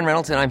 Hey, it's Ryan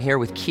Reynolds, and I'm here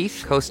with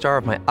Keith, co-star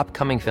of my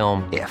upcoming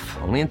film, If,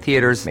 only in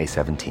theaters May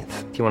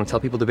 17th. Do you want to tell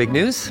people the big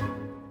news?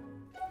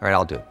 All right,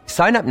 I'll do it.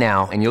 Sign up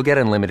now and you'll get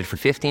unlimited for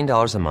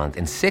 $15 a month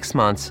and 6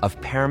 months of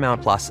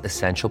Paramount Plus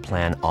Essential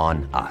Plan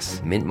on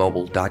us.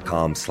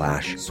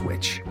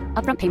 MintMobile.com/switch.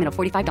 Upfront payment of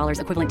 $45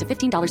 equivalent to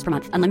 $15 per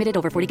month. Unlimited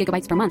over 40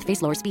 gigabytes per month.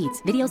 Face lower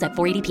speeds. Videos at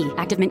 480p.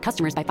 Active Mint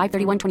customers by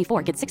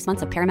 531.24 get 6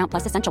 months of Paramount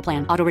Plus Essential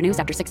Plan. Auto renews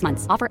after 6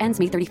 months. Offer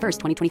ends May 31st,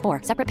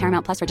 2024. Separate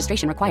Paramount Plus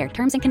registration required.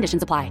 Terms and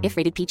conditions apply if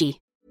rated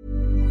PG.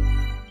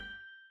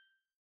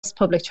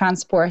 Public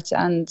transport,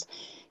 and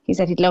he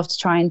said he'd love to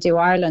try and do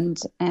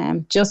Ireland,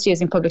 just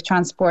using public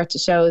transport to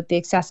show the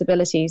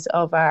accessibilities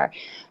of our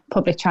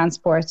public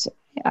transport,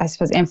 I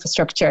suppose,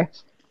 infrastructure,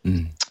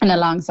 and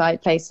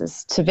alongside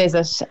places to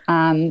visit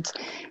and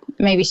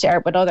maybe share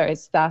it with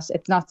others, that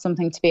it's not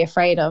something to be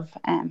afraid of.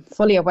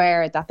 Fully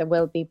aware that there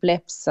will be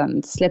blips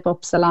and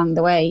slip-ups along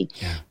the way.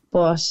 Yeah.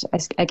 But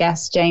I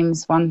guess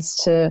James wants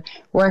to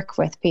work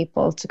with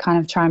people to kind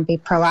of try and be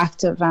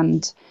proactive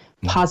and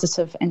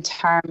positive in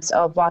terms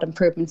of what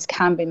improvements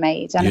can be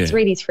made, and it's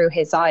really through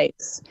his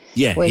eyes.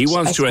 Yeah, he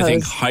wants to, I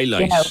think,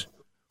 highlight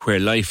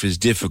where life is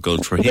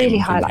difficult for him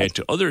compared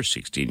to other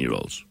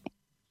 16-year-olds.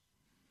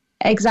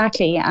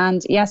 Exactly,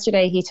 and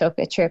yesterday he took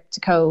a trip to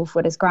Cove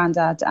with his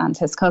granddad and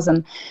his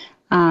cousin,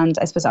 and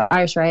I suppose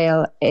Irish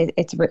Rail,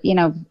 it's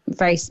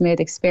very smooth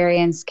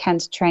experience.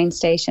 Kent train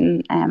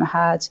station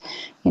had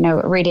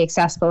a really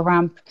accessible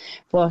ramp,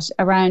 but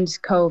around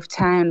Cove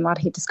town, what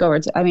he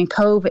discovered,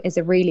 Cove is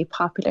a really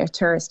popular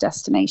tourist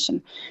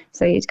destination,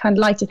 so you'd kind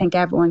of like to think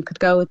everyone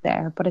could go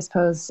there, but I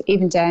suppose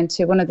even down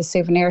to one of the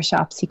souvenir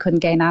shops he couldn't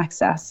gain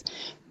access.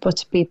 But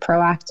to be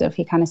proactive,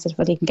 he kind of said,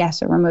 well, he can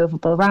get a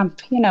removable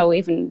ramp,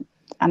 even,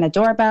 and a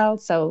doorbell,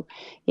 so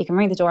you can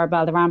ring the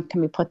doorbell, the ramp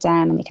can be put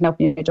down, and you can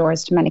open your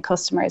doors to many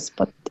customers.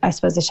 But I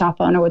suppose the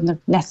shop owner wouldn't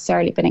have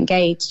necessarily been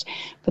engaged.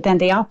 But then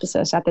the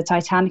opposite, at the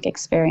Titanic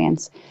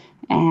experience,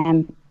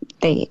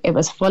 it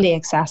was fully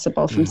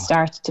accessible from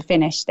start to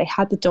finish. They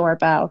had the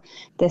doorbell,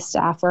 the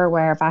staff were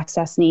aware of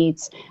access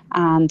needs,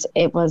 and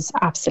it was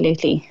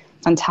absolutely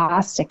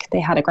fantastic.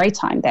 They had a great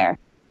time there.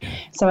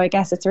 So I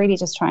guess it's really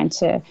just trying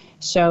to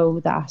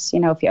show that,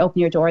 if you open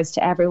your doors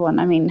to everyone,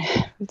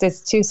 there's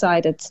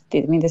two-sided.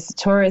 There's the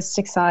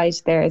touristic side,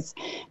 there's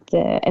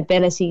the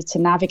ability to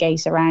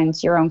navigate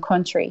around your own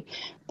country.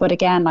 But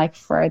again, like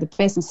for the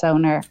business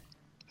owner,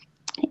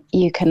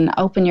 you can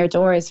open your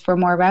doors for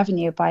more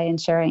revenue by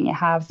ensuring you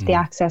have the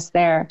access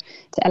there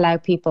to allow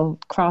people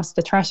cross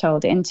the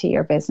threshold into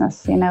your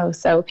business,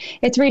 So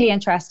it's really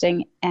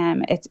interesting.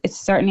 It's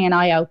certainly an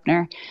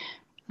eye-opener,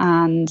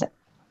 and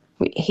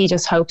he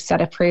just hopes that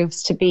it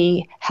proves to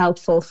be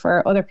helpful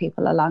for other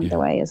people along the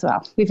way as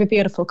well. We have a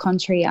beautiful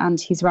country,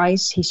 and he's right.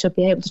 He should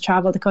be able to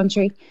travel the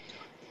country.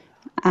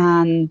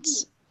 And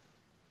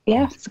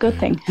yeah, it's a good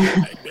thing.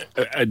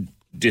 A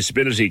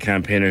disability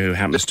campaigner who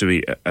happens to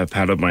be a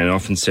pal of mine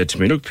often said to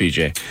me, look,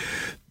 PJ,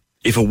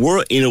 if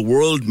in a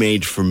world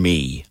made for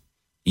me,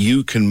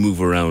 you can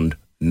move around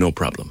no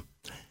problem.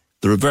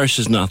 The reverse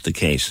is not the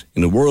case.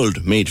 In a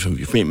world made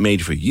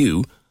for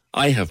you,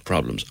 I have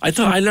problems. I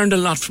thought I learned a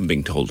lot from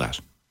being told that.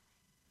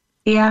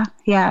 Yeah.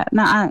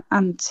 No,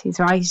 and he's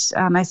right.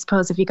 And I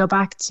suppose if you go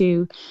back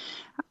to,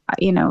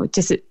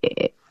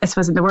 I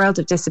suppose in the world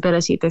of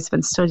disability, there's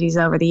been studies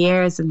over the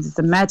years, and there's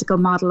the medical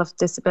model of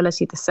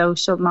disability, the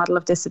social model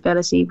of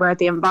disability, where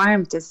the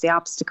environment is the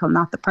obstacle,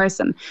 not the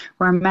person.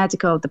 Where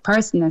medical, the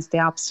person is the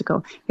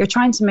obstacle. You're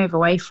trying to move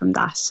away from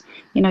that.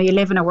 You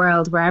live in a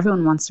world where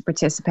everyone wants to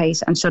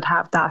participate and should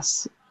have that,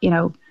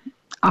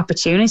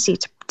 opportunity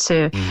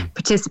to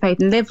participate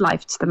and live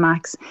life to the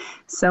max.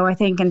 So I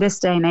think in this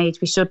day and age,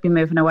 we should be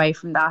moving away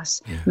from that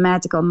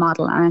medical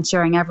model and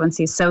ensuring everyone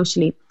sees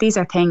socially. These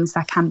are things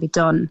that can be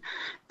done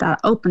that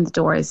open the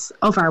doors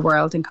of our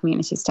world and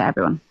communities to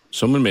everyone.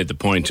 Someone made the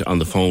point on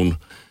the phone,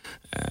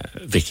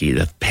 Vicky,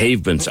 that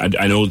pavements,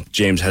 I know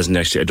James hasn't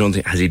actually, I don't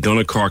think, has he done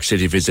a Cork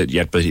City visit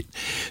yet, but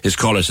his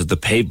caller said the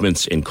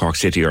pavements in Cork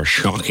City are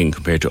shocking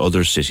compared to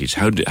other cities.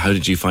 How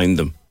did you find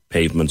them?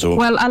 Pavements.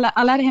 Well,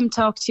 I'll let him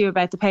talk to you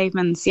about the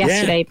pavements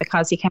yesterday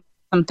because he came up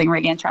with something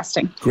really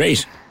interesting.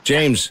 Great.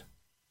 James?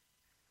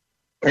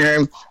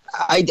 I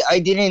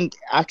didn't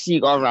actually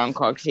go around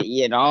Cork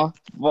City at all,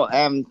 but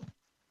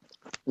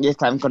this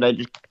time because I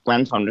just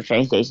went from the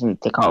train station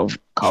to Cove.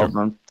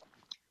 But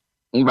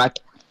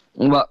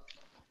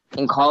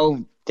in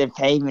Cove, the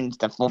pavements,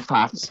 the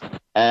footpaths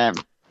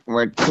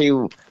were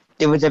too...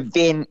 There was a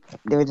bin.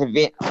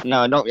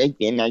 No, don't like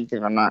being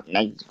negative. I'm not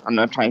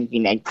trying to be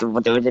negative,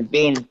 but there was a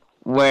bin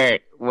where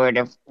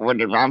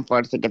the ramp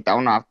was to get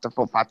down off the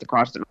footpath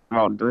across the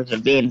road. There was a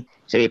bin,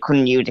 so you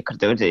couldn't use it because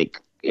there was a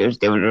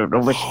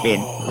rubbish bin.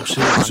 Oh, so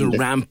there was a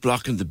ramp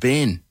blocking the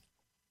bin,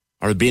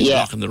 or a bin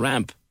blocking the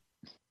ramp.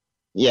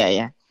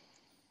 Yeah.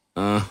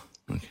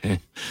 Okay.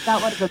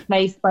 That would have been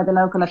placed by the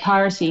local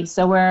authority.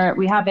 So where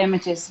we have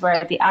images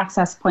where the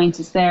access point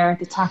is there,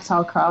 the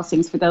tactile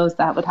crossings for those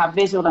that would have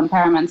visual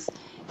impairments,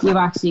 you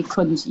actually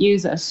couldn't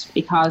use it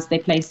because they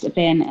placed a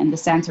bin in the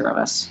centre of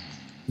it.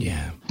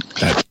 Yeah.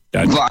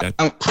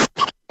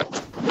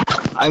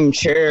 I'm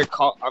sure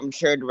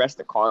the rest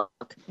of Cork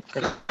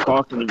is a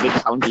big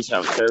county, so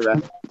I'm sure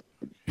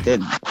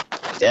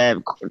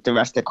the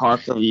rest of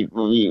Cork will be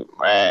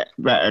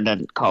better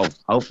than Cove,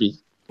 hopefully.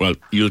 Well,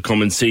 you'll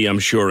come and see, I'm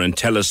sure, and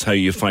tell us how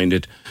you find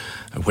it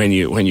when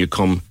you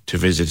come to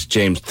visit.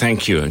 James,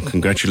 thank you, and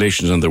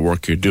congratulations on the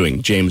work you're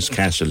doing. James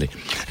Casserly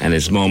and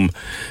his mum,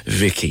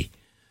 Vicky.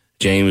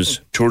 James,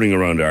 touring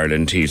around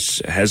Ireland, he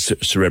has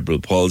cerebral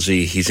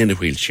palsy, he's in a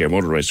wheelchair,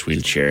 motorised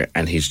wheelchair,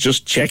 and he's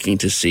just checking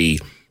to see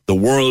the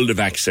world of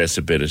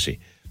accessibility.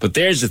 But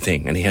there's the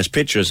thing, and he has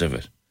pictures of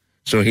it.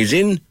 So he's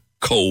in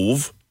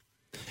Cove,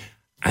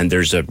 and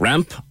there's a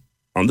ramp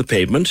on the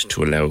pavement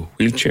to allow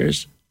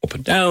wheelchairs up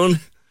and down.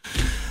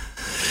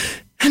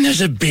 And there's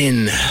a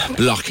bin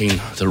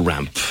blocking the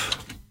ramp.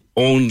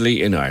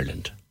 Only in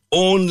Ireland.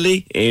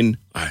 Only in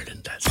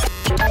Ireland.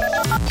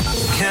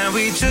 Can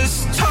we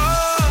just talk?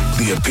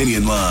 The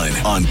Opinion Line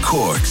on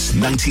Cork's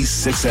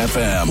 96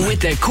 FM.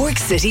 With the Cork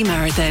City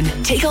Marathon.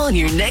 Take on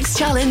your next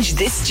challenge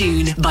this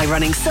June by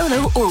running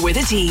solo or with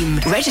a team.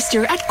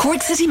 Register at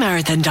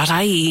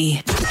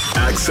corkcitymarathon.ie.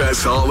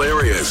 Access all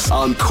areas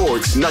on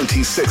Cork's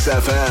 96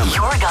 FM.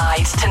 Your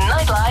guide to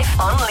nightlife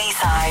on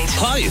Leeside.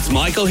 Hi, it's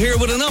Michael here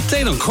with an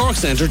update on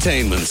Cork's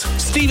entertainment.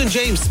 Stephen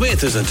James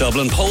Smith is a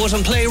Dublin poet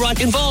and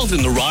playwright involved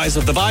in the rise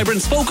of the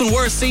vibrant spoken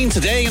word scene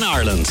today in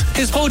Ireland.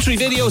 His poetry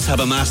videos have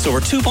amassed over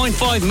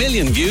 2.5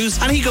 million views,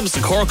 and he comes to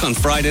Cork on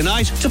Friday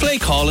night to play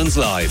Collins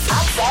live.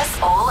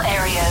 Access all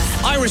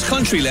areas. Irish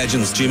country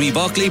legends Jimmy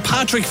Buckley,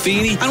 Patrick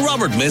Feeney and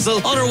Robert Mizzle,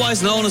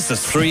 otherwise known as the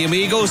Three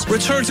Amigos,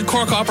 return to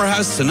Cork Opera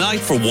House tonight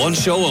for one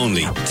show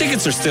only.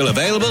 Tickets are still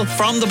available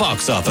from the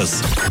box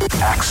office.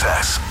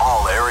 Access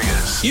all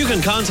areas. You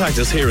can contact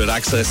us here at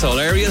Access All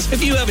Areas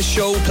if you have a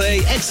show,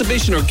 play,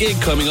 exhibition or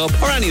gig coming up,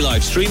 or any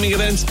live streaming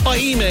events, by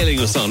emailing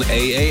us on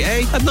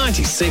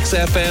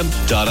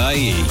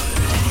aaa@96fm.ie.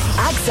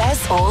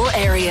 Access all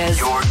areas.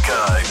 Your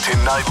guide to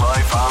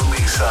nightlife on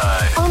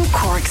Leeside. On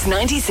Cork's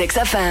 96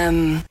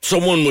 FM.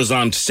 Someone was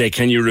on to say,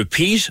 can you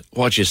repeat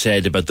what you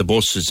said about the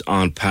buses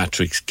on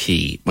Patrick's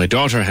Quay? My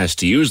daughter has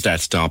to use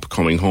that stop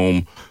coming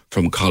home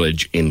from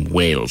college in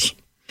Wales.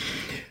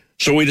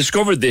 So we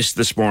discovered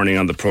this morning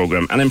on the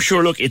programme, and I'm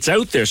sure, look, it's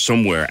out there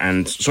somewhere,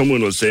 and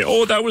someone will say,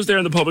 oh, that was there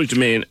in the public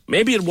domain.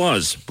 Maybe it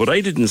was, but I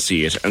didn't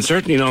see it, and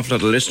certainly an awful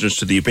lot of listeners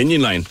to the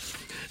Opinion Line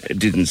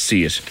didn't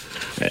see it.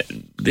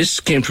 This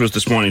came to us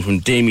this morning from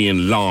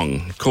Damien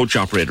Long, coach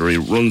operator. He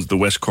runs the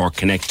West Cork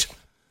Connect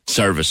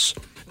service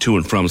to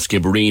and from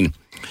Skibbereen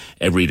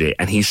every day,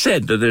 and he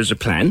said that there's a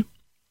plan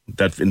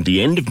that from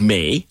the end of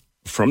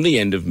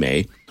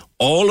May,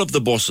 all of the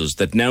buses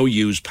that now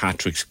use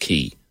Patrick's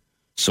Quay,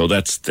 so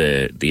that's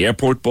the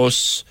airport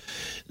bus,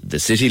 the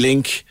City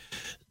Link,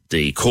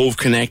 the Cove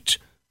Connect,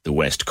 the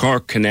West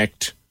Cork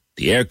Connect,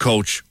 the air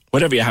coach,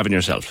 whatever you have in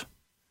yourself.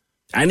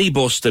 Any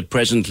bus that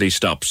presently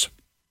stops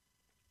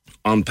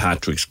on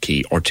Patrick's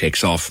Quay or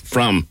takes off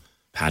from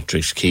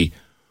Patrick's Quay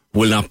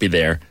will not be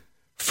there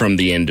from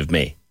the end of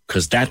May,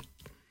 because that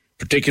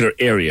particular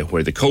area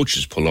where the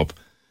coaches pull up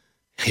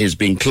has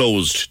been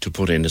closed to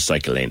put in a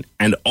cycle lane,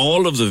 and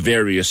all of the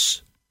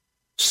various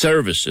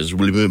services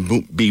will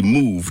be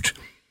moved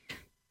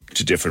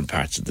to different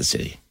parts of the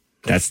city.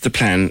 That's the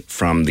plan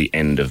from the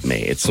end of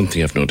May. It's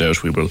something I've no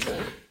doubt we will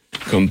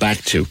come back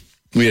to.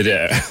 We had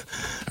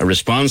a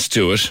response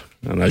to it,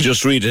 and I'll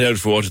just read it out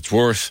for what it's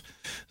worth.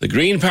 The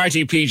Green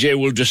Party, PJ,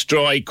 will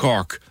destroy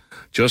Cork,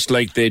 just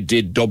like they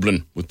did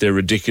Dublin with their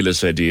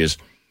ridiculous ideas.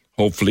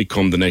 Hopefully,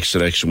 come the next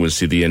election, we'll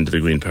see the end of the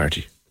Green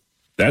Party.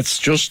 That's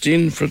just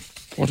in for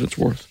what it's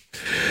worth.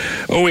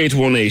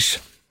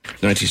 0818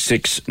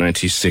 96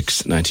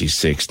 96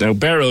 96. Now,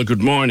 Beryl,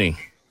 good morning.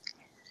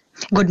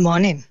 Good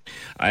morning.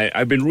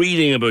 I've been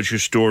reading about your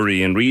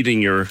story and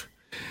reading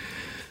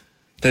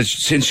that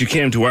since you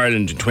came to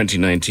Ireland in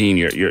 2019,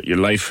 your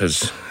life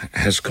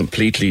has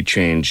completely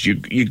changed.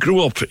 You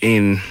grew up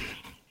in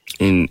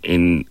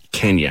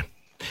Kenya.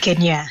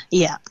 Kenya,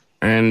 yeah.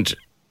 And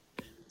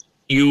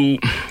you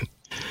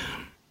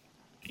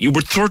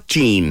were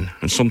 13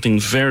 and something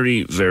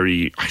very,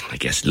 very, I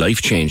guess,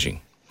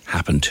 life-changing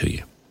happened to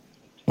you.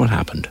 What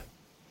happened?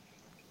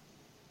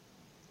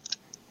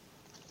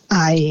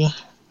 I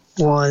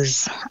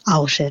was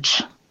outed.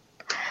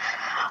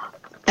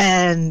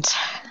 And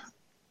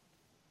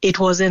it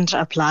wasn't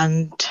a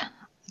planned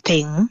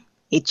thing.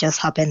 It just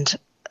happened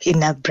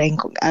in a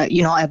blink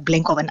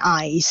of an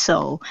eye.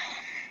 So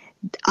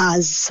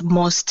as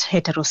most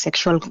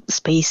heterosexual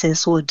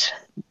spaces would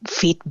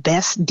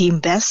deem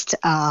best,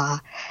 I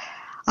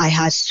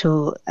had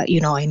to,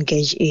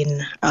 engage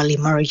in early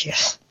marriage.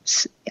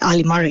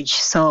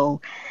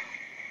 So,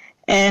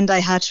 and I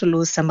had to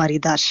lose somebody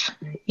that,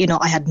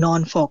 I had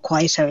known for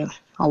quite a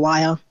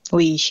while.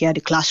 We shared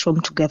a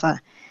classroom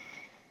together.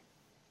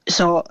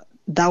 So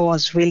that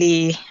was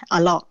really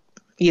a lot,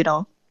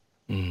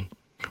 Mm.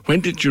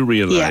 When did you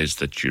realise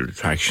that your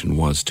attraction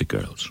was to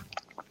girls?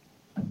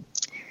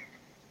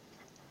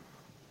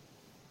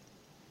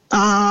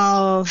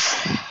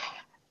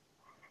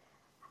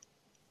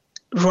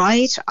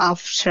 Right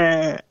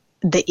after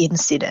the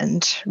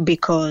incident,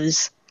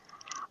 because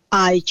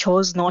I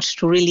chose not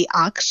to really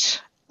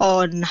act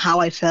on how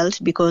I felt,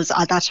 because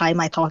at that time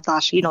I thought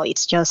that,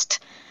 it's just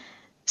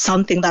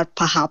something that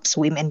perhaps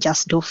women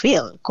just do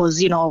feel,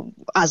 because,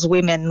 as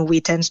women,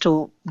 we tend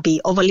to be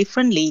overly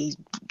friendly,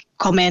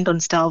 comment on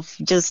stuff,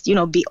 just,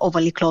 be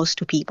overly close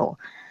to people.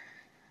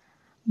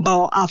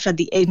 But after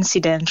the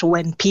incident,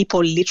 when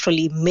people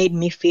literally made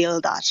me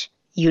feel that,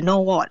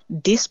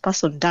 this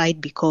person died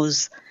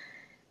because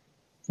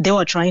they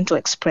were trying to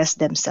express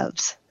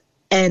themselves.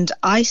 And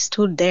I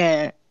stood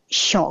there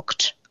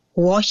shocked,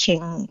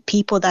 watching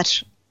people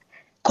that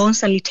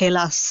constantly tell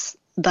us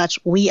that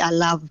we are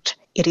loved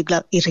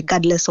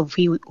regardless of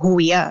who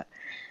we are.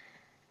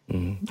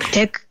 Mm-hmm.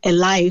 Take a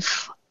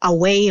life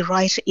away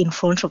right in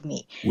front of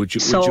me. Would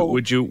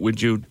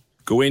you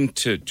go in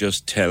to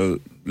just tell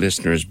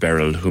listeners,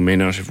 Beryl, who may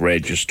not have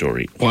read your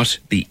story, what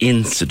the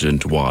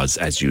incident was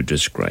as you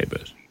describe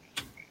it?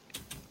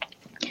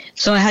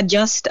 So I had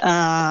just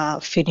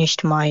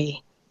finished my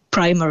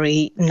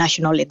primary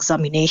national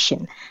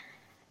examination,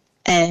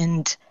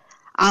 and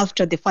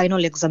after the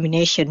final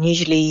examination,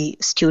 usually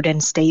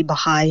students stay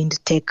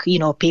behind, take,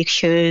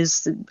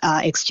 pictures,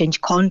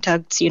 exchange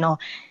contacts,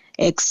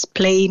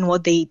 explain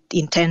what they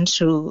intend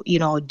to,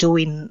 do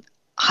in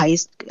high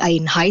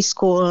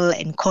school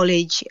and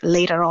college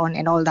later on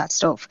and all that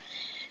stuff.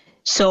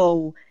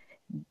 So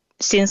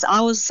since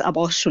I was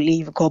about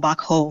to go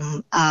back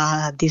home,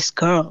 this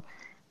girl,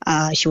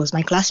 she was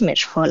my classmate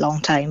for a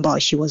long time,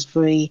 but she was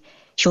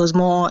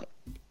more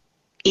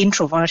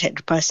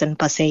introverted person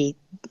per se.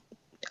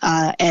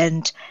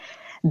 And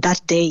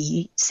that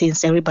day,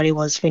 since everybody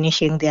was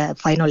finishing their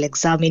final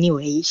exam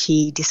anyway,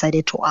 she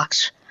decided to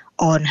act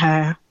on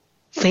her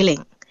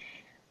feeling.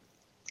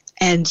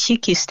 And she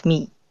kissed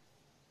me.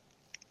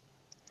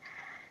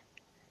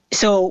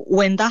 So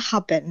when that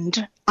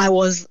happened, I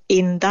was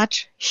in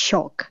that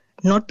shock,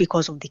 not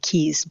because of the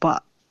kiss,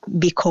 but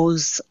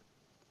because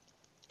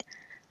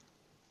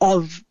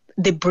of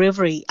the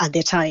bravery at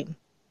the time.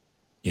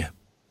 Yeah.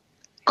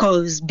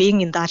 Because being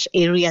in that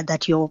area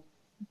that you're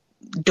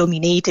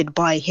dominated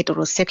by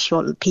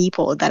heterosexual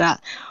people that are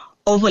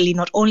overly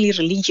not only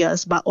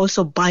religious but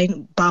also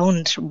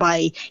bound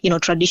by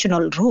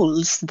traditional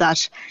rules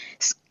that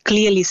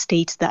clearly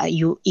states that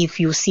if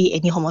you see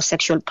any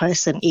homosexual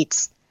person,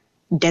 it's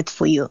death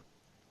for you.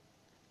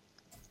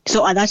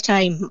 So at that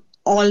time,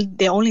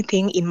 the only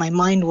thing in my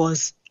mind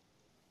was,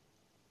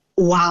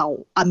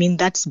 wow, I mean,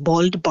 that's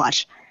bold,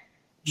 but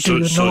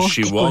so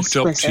she walked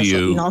up to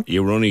you.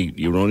 You were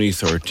only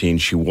 13.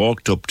 She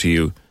walked up to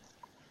you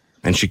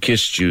and she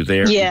kissed you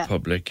there in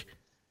public.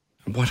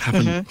 And what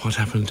happened? Mm-hmm. What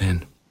happened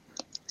then?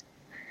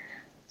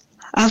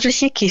 After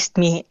she kissed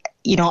me,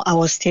 I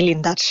was still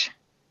in that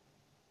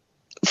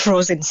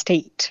frozen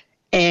state.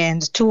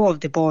 And two of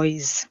the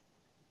boys,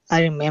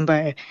 I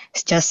remember,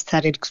 just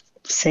started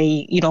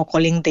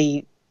calling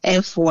the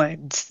F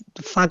words,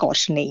 the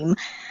faggot name.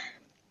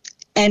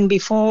 And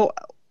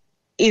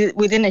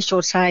within a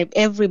short time,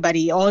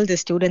 everybody, all the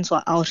students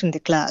were out in the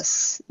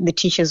class. The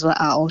teachers were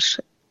out.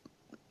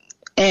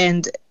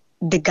 And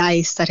the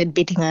guy started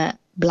beating her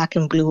black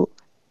and blue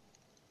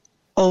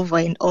over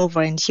and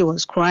over, and she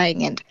was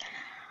crying. And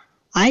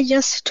I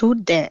just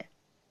stood there.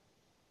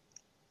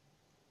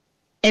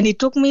 And it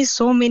took me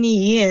so many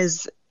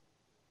years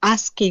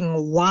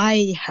asking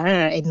why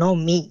her and not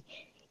me,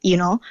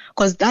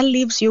 because that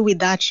leaves you with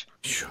that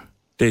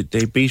They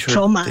beat her.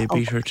 trauma. They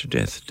beat her to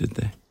death, did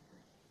they?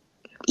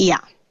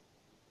 Yeah.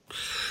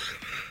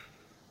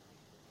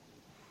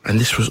 And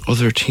this was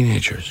other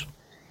teenagers.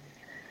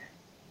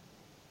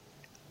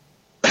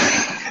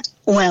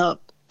 Well,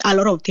 a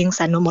lot of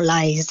things are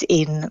normalized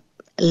in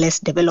less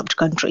developed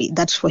country,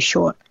 that's for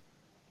sure.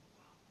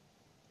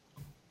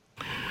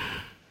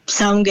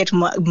 Some get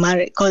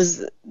married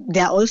because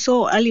there are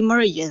also early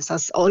marriages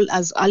as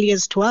early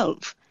as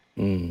 12.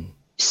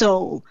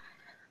 So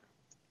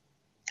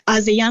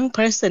as a young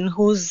person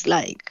who's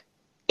like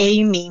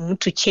aiming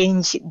to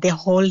change the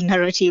whole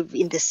narrative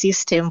in the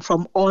system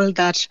from all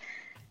that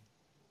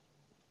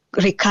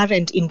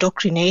recurrent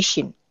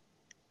indoctrination,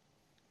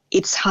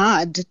 it's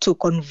hard to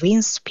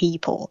convince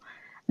people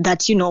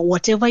that,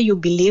 whatever you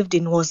believed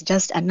in was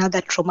just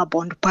another trauma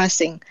bond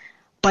passing,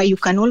 but you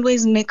can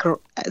always make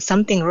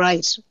something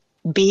right.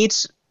 Be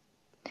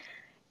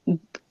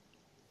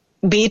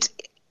it,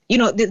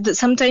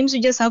 sometimes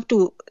you just have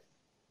to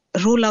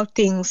rule out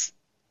things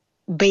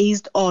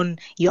based on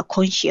your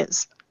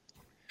conscience,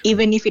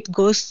 even if it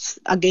goes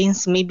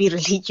against maybe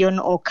religion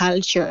or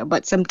culture.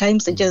 But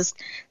sometimes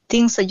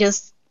things are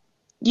just,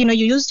 you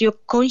use your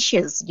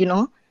conscience,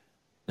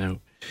 Now,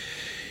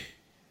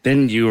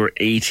 then you were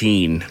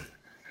 18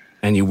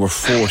 and you were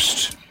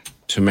forced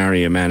to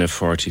marry a man of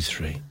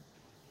 43.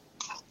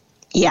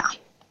 Yeah.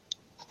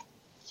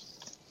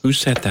 Who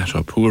set that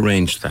up? Who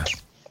arranged that?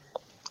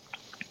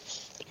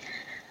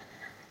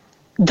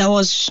 That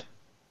was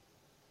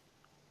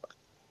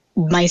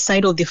my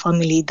side of the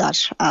family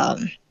that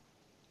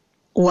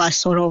was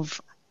sort of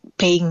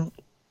paying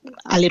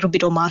a little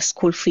bit of my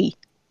school fee.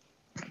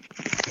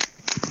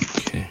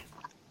 Okay.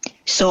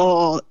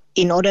 So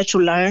in order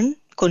to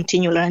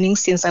continue learning,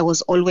 since I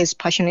was always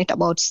passionate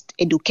about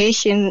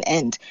education,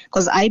 and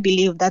because I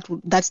believe that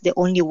that's the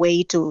only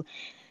way to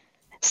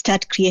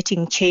start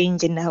creating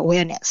change and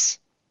awareness.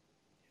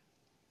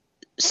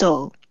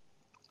 So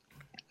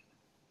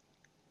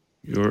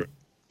you're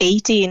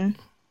 18.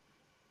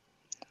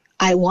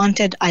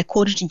 I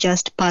couldn't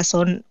just pass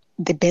on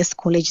the best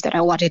college that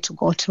I wanted to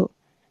go to.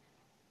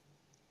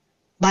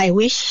 But I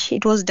wish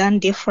it was done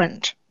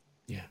different.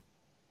 Yeah.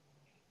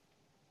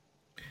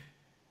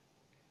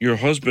 Your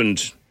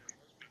husband,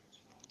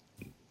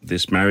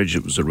 this marriage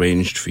that was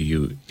arranged for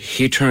you,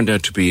 he turned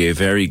out to be a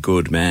very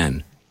good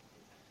man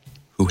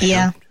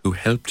who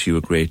helped you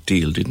a great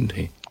deal, didn't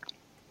he?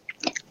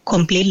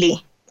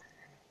 Completely.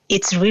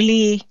 It's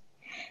really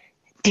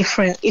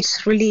different.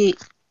 It's really,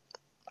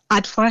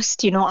 at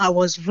first, I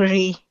was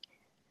very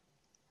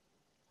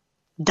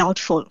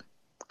doubtful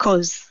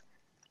because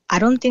I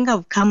don't think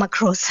I've come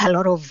across a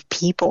lot of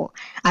people.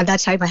 At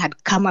that time, I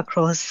had come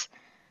across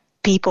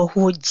people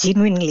who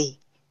genuinely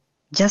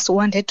just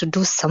wanted to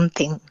do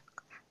something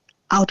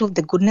out of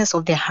the goodness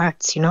of their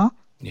hearts,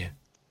 Yeah.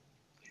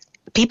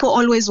 People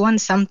always want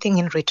something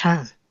in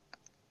return.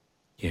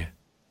 Yeah.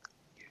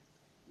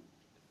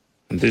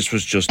 And this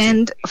was just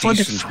and a for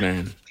decent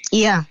man.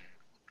 Yeah.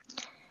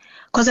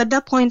 Because at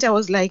that point, I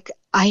was like,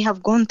 I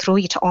have gone through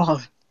it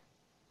all.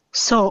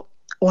 So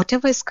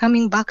whatever is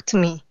coming back to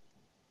me,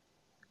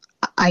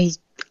 I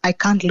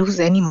can't lose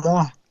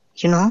anymore,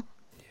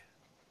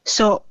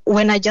 So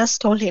when I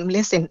just told him,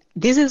 listen,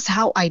 this is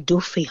how I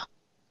do feel.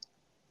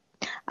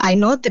 I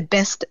know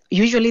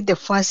usually the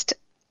first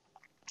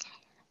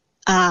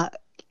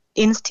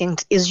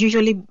instinct is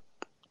usually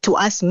to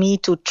ask me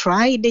to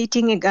try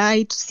dating a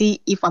guy to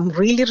see if I'm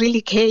really,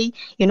 really gay.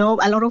 A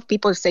lot of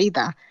people say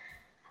that.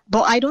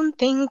 But I don't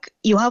think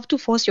you have to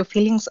force your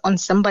feelings on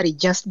somebody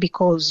just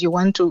because you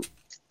want to.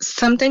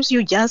 Sometimes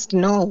you just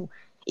know,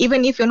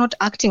 even if you're not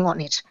acting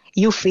on it,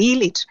 you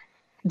feel it.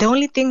 The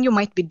only thing you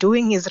might be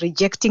doing is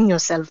rejecting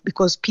yourself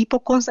because people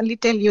constantly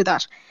tell you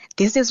that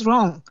this is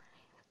wrong.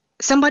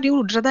 Somebody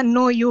would rather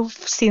know you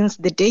since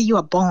the day you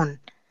are born.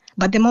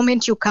 But the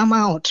moment you come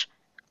out,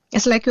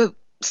 it's like you're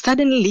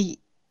suddenly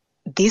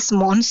this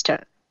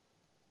monster.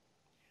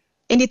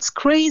 And it's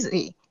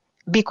crazy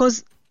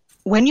because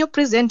when you're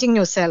presenting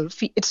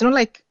yourself, it's not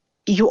like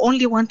you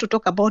only want to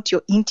talk about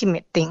your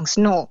intimate things.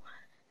 No.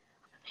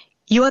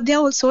 You are there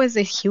also as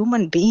a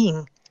human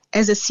being,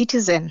 as a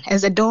citizen,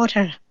 as a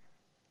daughter,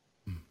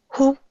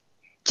 who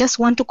just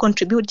want to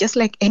contribute just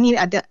like any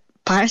other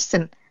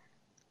person.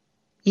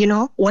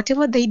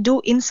 Whatever they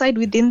do inside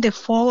within the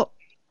four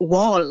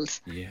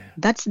walls,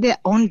 that's their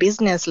own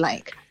business.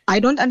 Like, I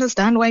don't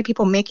understand why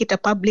people make it a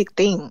public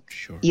thing,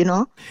 Sure.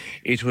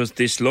 It was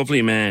this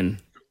lovely man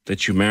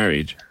that you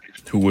married,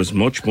 who was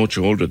much, much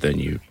older than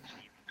you,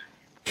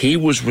 he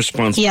was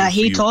responsible Yeah, for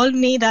he you. told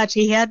me that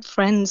he had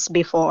friends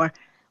before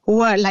who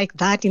were like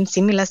that in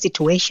similar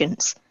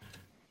situations.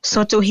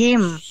 So to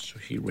him... So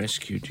he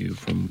rescued you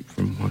from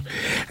what?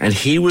 And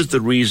he was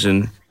the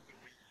reason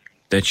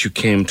that you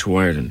came to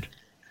Ireland.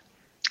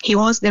 He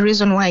was the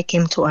reason why I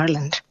came to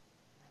Ireland.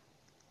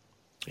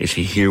 Is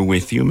he here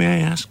with you,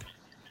 may I ask?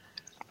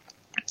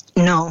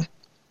 No.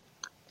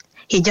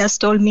 He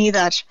just told me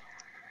that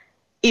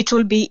it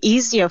will be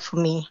easier for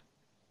me.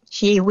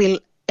 He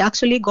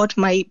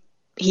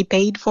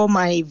paid for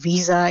my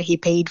visa, he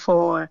paid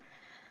for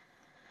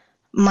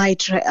my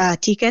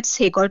tickets.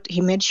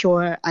 He made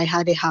sure I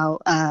had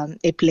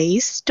a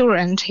place to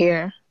rent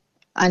here,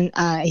 and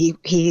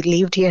he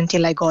lived here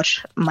until I got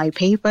my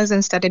papers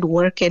and started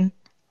working,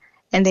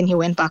 and then he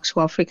went back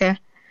to Africa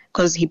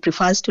because he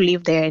prefers to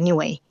live there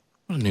anyway.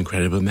 What an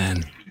incredible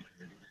man.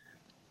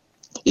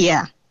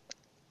 Yeah,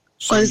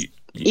 because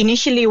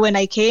initially when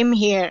I came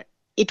here,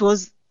 it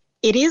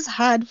is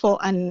hard for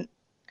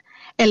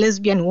a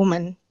lesbian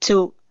woman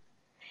to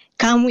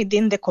come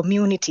within the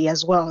community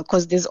as well,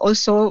 because there's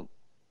also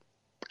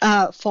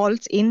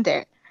faults in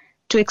there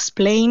to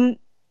explain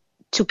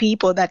to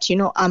people that,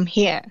 I'm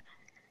here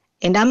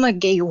and I'm a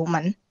gay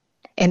woman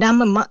and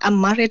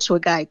I'm married to a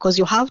guy, because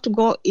you have to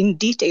go in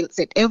details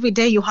that every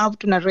day you have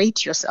to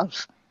narrate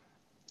yourself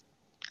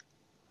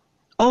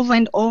over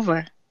and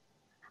over.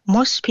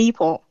 Most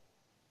people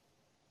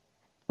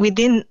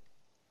within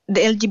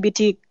the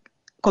LGBT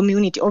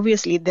community,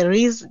 obviously there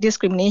is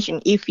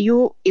discrimination. If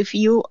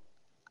you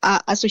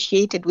are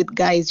associated with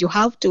guys, you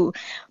have to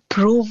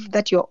prove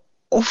that you're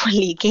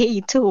overly gay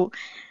too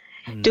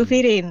to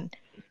fit in.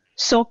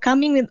 So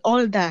coming with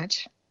all that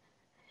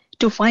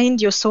to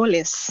find your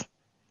solace,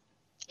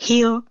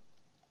 heal,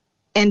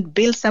 and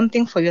build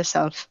something for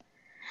yourself,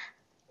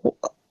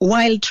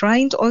 while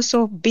trying to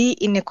also be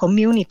in a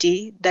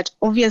community that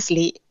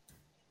obviously,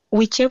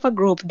 whichever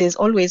group, there's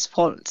always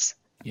faults.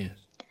 Yes.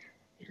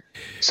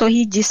 So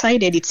he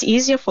decided it's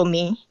easier for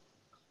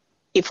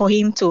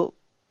him to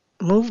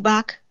move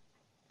back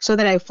so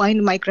that I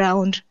find my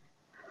ground,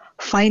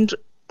 find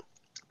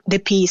the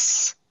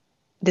peace,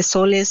 the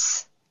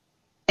solace,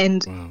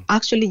 and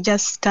actually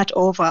just start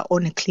over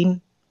on a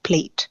clean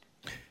plate.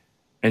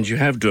 And you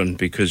have done,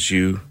 because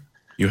you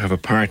have a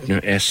partner,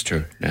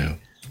 Esther, now.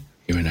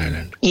 You're in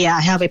Ireland. Yeah,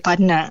 I have a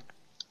partner.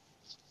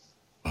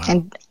 Wow.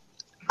 And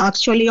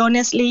actually,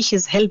 honestly,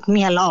 she's helped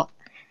me a lot.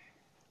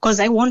 Because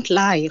I won't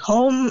lie,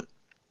 home,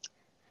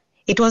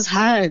 it was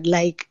hard.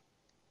 Like,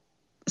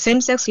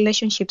 same-sex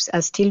relationships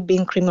are still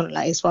being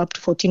criminalized for up to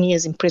 14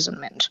 years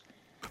imprisonment.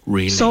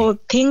 Really? So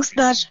things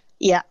that,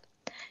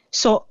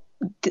 So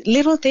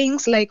little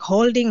things like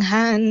holding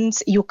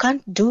hands, you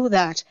can't do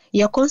that.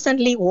 You're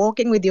constantly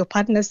walking with your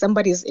partner.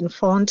 Somebody's in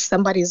front,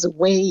 somebody's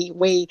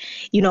way,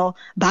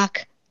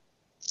 back,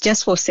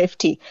 just for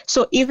safety.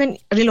 So even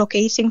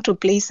relocating to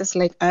places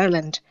like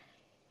Ireland,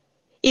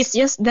 it's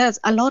just there's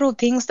a lot of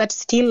things that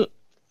still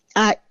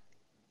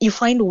you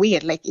find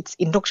weird, like it's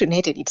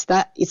indoctrinated. It's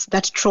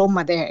that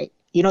trauma there.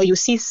 You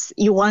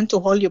want to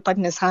hold your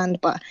partner's hand,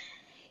 but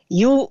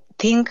you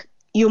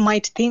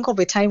might think of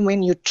a time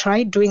when you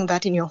tried doing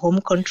that in your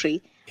home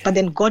country, but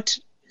then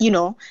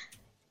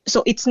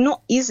so it's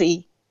not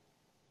easy.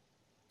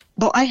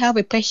 But I have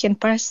a patient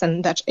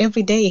person that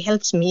every day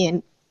helps me,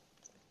 and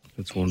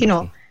that's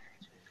wonderful.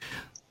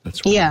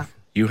 That's wonderful. Yeah.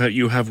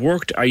 You have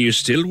worked. Are you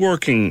still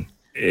working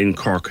in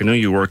Cork? I know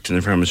you worked in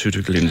the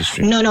pharmaceutical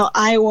industry. No,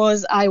 I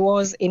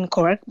was in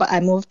Cork, but I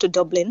moved to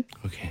Dublin.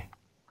 Okay.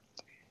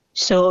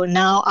 So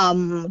now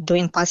I'm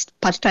doing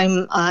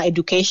part-time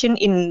education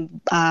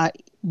in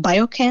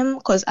biochem,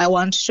 because I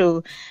want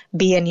to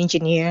be an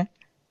engineer.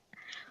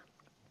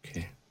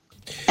 Okay.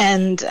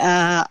 And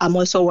I'm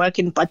also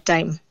working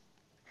part-time.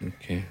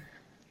 Okay.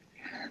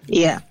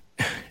 Yeah.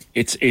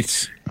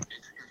 It's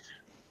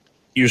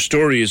your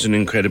story is an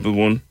incredible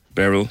one,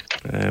 Beryl.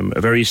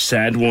 A very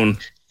sad one,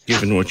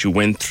 given what you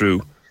went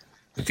through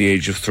at the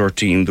age of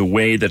 13. The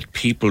way that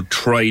people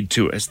tried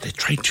to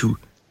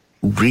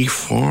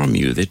reform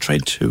you. They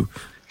tried to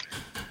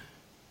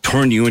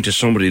turn you into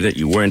somebody that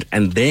you weren't,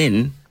 and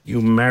then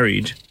you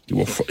married.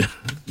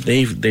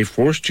 They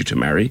forced you to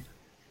marry,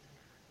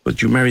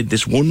 but you married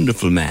this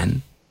wonderful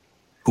man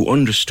who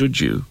understood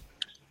you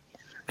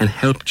and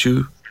helped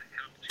you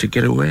to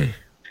get away.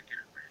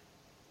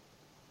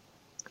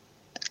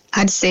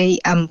 I'd say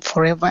I'm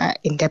forever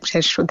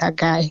indebted to that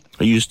guy.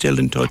 Are you still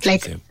in touch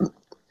with him?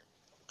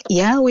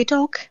 Yeah, we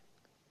talk.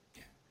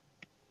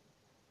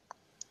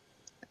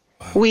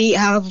 Wow. We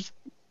have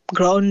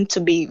grown to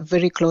be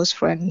very close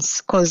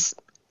friends, because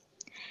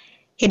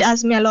he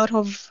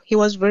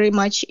was very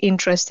much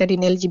interested in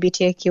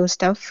LGBTQ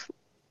stuff.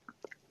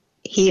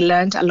 He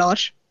learned a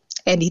lot,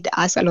 and he'd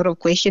asked a lot of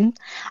questions.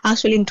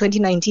 Actually, in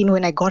 2019,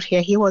 when I got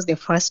here, he was the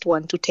first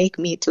one to take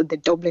me to the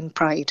Dublin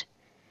Pride.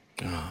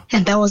 Oh.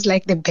 And that was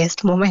like the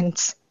best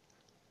moments.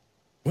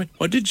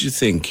 What did you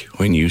think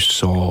when you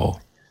saw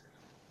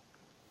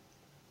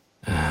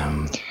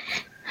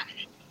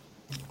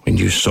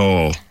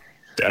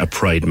a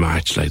Pride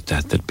March like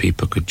that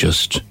people could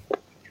just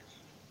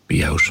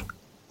be out?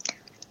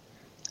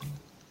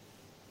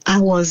 I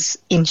was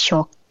in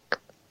shock.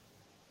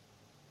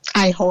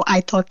 I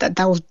thought that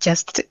was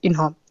just,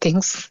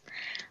 things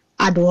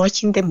I'd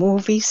watch in the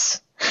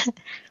movies.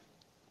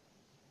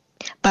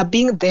 But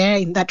being there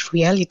in that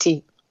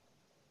reality,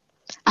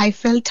 I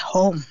felt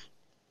home,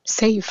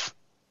 safe.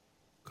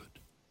 Good.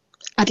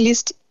 At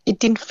least it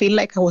didn't feel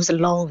like I was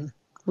alone,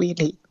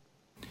 really.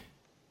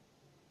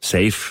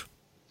 Safe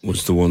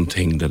was the one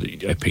thing that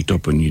I picked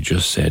up when you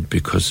just said,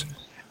 because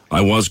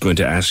I was going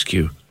to ask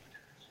you,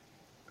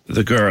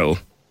 the girl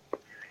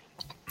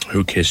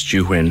who kissed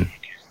you when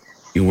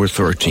you were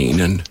 13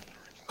 and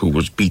who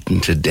was beaten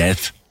to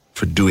death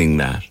for doing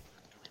that,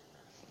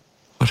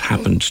 what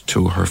happened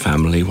to her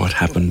family? What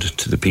happened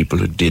to the people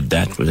who did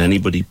that? Was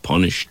anybody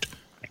punished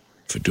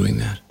for doing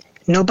that?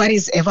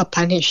 Nobody's ever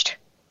punished.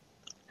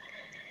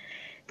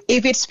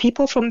 If it's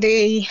people from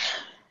the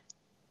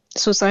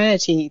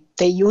society,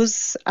 they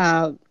use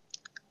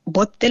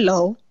both the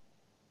law,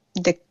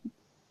 the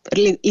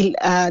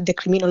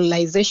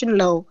criminalization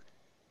law,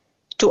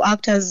 to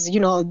act as,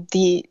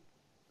 the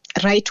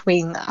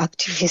right-wing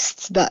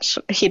activists that,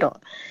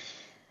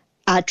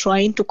 are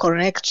trying to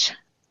correct,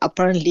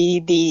 apparently,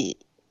 the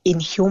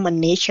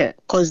inhuman nature,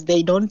 because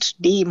they don't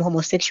deem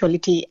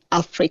homosexuality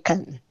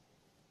African.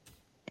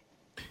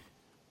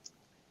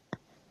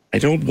 I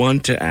don't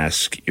want to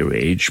ask your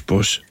age,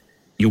 but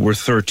you were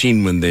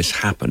 13 when this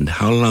happened.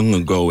 How long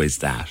ago is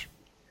that?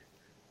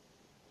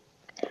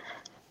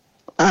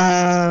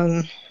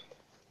 That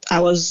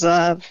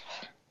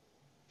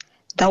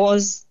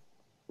was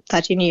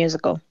 13 years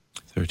ago.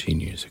 13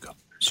 years ago.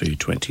 So you're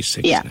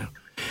 26 now.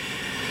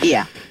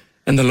 Yeah.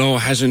 And the law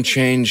hasn't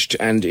changed,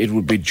 and it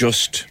would be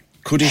just...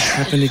 Could it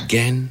happen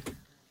again?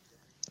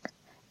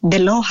 The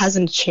law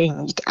hasn't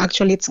changed.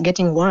 Actually, it's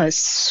getting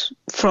worse.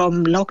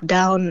 From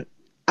lockdown,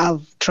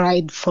 I've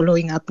tried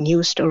following up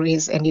news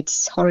stories, and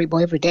it's horrible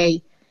every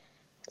day.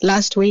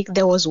 Last week,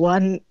 there was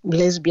one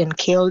lesbian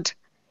killed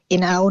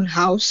in our own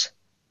house.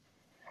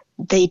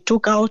 They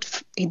took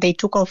off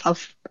both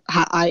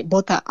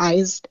her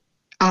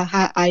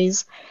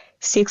eyes.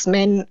 6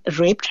 men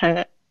raped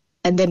her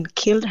and then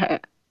killed her,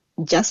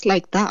 just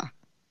like that.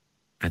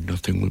 And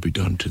nothing will be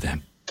done to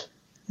them.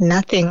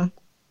 Nothing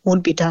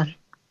would be done.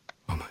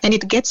 And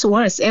it gets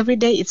worse. Every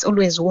day it's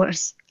always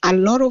worse. A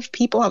lot of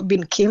people have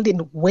been killed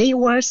in way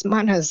worse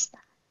manners.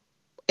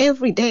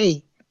 Every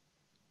day.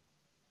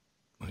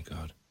 My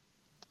God.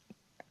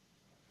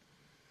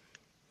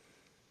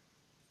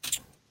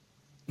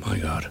 My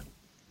God.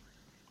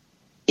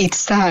 It's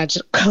sad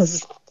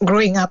because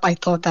growing up, I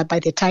thought that by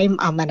the time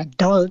I'm an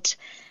adult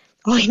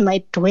or in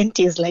my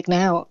 20s, like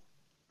now,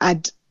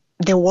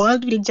 the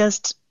world will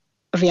just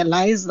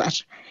realize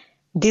that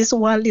this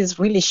world is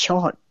really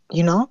short,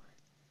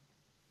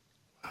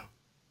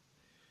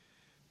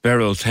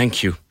 Beryl,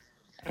 thank you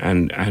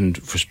and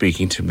for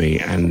speaking to me.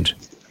 And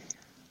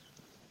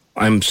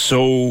I'm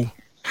so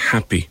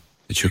happy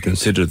that you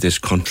consider this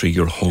country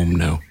your home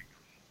now.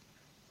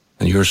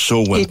 And you're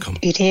so welcome.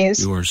 It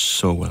is. You are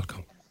so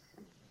welcome.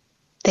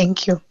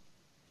 Thank you.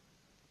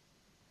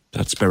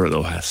 That's Beryl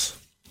Ohas.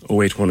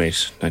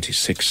 0818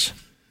 96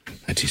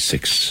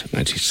 96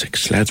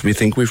 96. Lads, we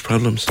think we've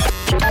problems.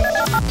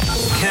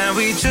 Can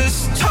we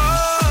just talk?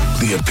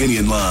 The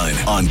Opinion Line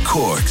on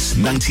Cork's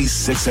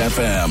 96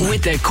 FM.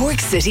 With the Cork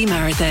City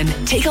Marathon.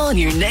 Take on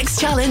your next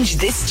challenge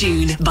this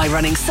June by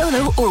running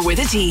solo or with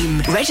a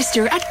team.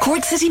 Register at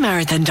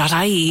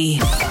corkcitymarathon.ie.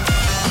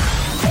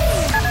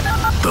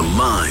 The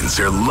lines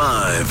are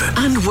live.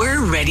 And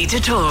we're ready to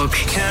talk.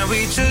 Can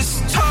we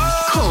just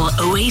talk? Call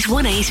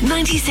 0818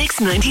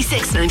 96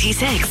 96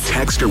 96.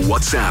 Text or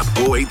WhatsApp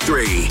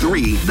 083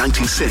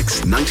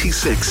 396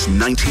 96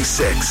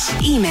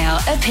 96. Email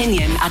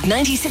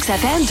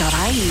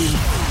opinion@96fm.ie.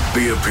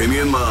 The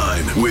Opinion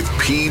Line with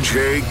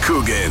PJ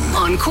Coogan.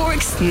 On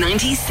Cork's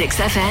 96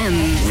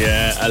 FM.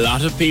 Yeah, a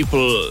lot of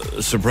people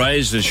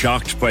surprised and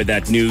shocked by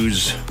that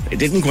news. It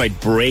didn't quite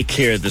break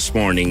here this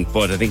morning,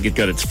 but I think it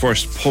got its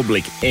first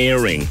public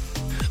airing.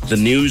 The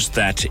news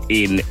that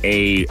in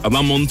a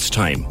month's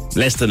time,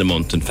 less than a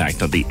month in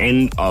fact, at the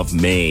end of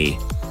May,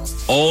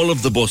 all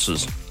of the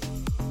buses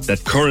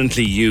that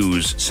currently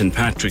use St.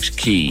 Patrick's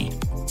Quay,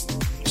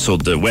 so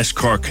the West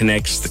Cork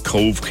Connects, the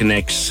Cove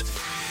Connects,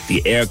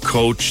 the Air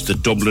Coach, the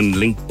Dublin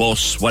Link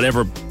bus,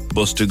 whatever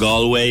bus to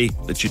Galway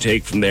that you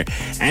take from there,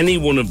 any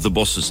one of the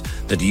buses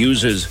that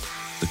uses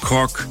the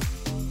Cork,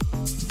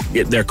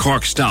 their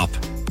Cork stop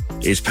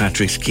is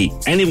Patrick's Quay.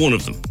 Any one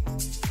of them.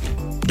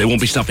 They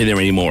won't be stopping there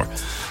anymore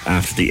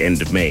after the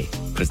end of May,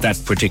 because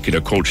that particular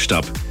coach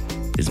stop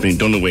is being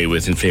done away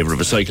with in favour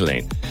of a cycle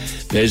lane.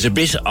 There's a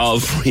bit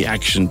of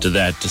reaction to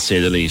that, to say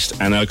the least,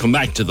 and I'll come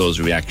back to those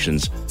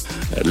reactions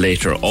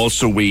later.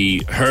 Also,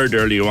 we heard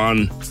earlier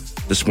on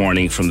this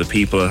morning from the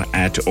people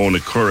at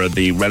Onacurra,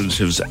 the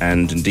relatives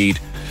and indeed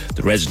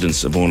the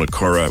residents of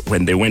Onacurra,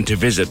 when they went to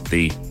visit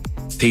the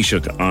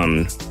Taoiseach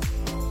on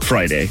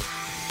Friday,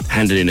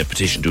 handed in a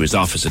petition to his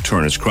office at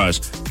Turner's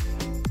Cross.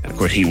 And of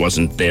course, he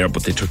wasn't there,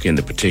 but they took in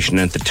the petition.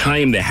 And at the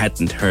time, they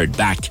hadn't heard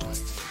back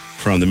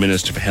from the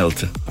Minister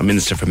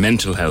for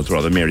Mental Health,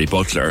 Mary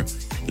Butler.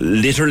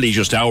 Literally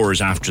just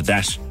hours after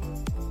that,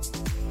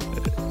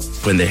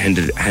 when they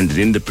handed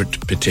in the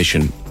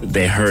petition,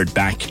 they heard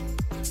back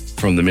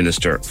from the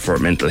Minister for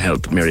Mental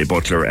Health, Mary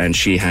Butler, and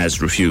she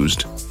has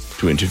refused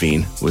to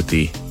intervene with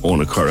the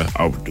Ona Curra,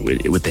 or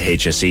with the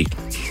HSE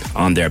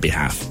on their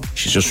behalf.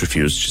 She's just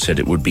refused. She said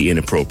it would be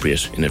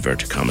inappropriate, in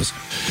inverted commas.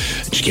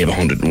 She gave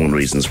 101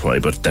 reasons why,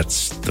 but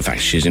that's the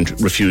fact. She's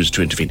refused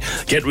to intervene.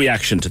 Get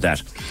reaction to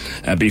that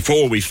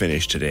before we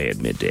finish today at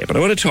midday. But I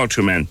want to talk to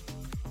a man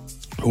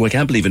who I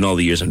can't believe in all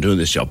the years I'm doing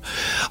this job,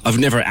 I've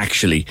never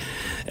actually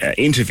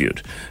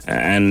interviewed.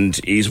 And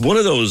he's one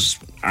of those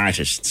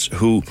artists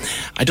who,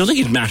 I don't think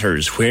it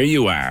matters where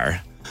you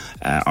are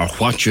or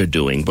what you're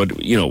doing,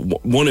 but, you know,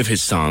 one of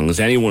his songs,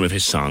 any one of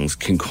his songs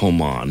can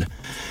come on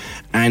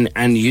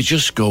and you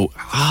just go,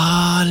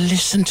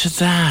 listen to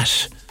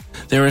that.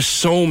 There are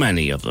so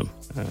many of them.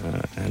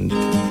 And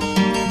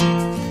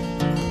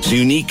it's a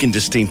unique and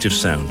distinctive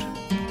sound.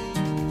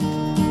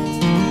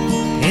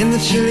 In the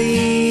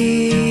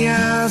chilly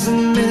hours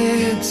and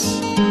minutes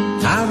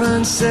of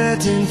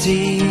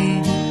uncertainty,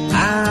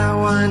 I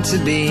want to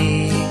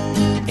be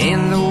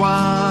in the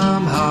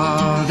warm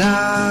heart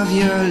of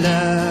your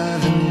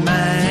love and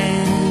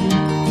mine,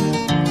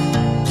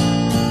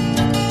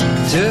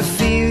 to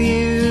feel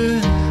you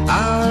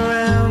all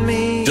around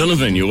me.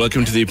 Donovan, you're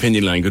welcome to the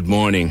Opinion Line. Good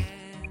morning.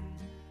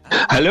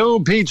 Hello,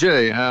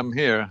 PJ. I'm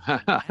here.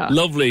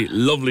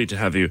 Lovely to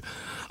have you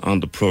on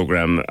the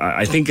programme.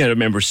 I think I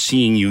remember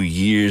seeing you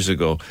years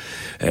ago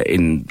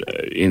in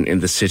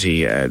the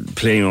city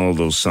playing all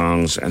those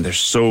songs, and they're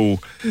so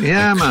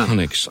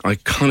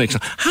iconic.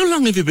 How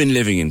long have you been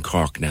living in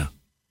Cork now?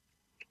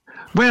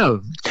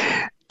 Well,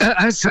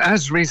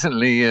 as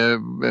recently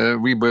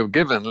we were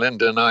given,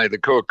 Linda and I, the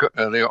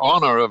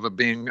honour of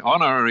being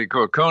honorary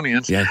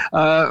Corkonians. Yeah.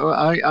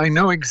 I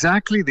know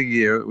exactly the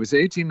year. It was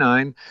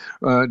 89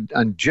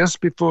 and just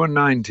before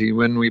 90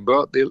 when we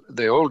bought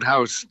the old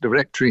house, the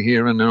rectory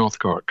here in North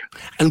Cork.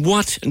 And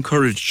what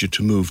encouraged you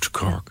to move to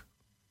Cork?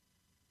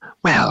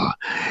 Well,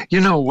 you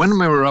know, when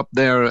we were up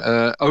there,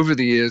 over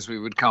the years, we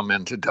would come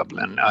into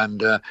Dublin,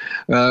 and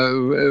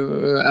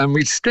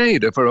we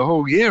stayed for a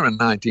whole year in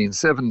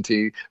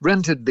 1970,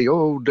 rented the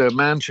old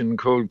mansion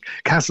called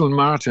Castle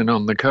Martin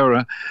on the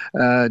Curra,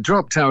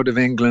 dropped out of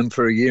England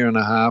for a year and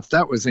a half.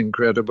 That was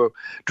incredible.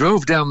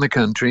 Drove down the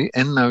country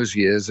in those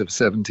years of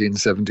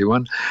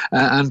 1771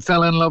 and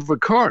fell in love with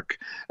Cork.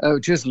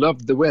 Just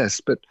loved the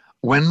West, but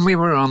when we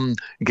were on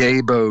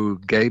Gay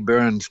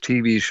Byrne's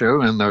TV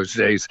show in those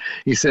days,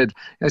 he said,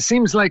 "It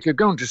seems like you're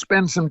going to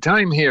spend some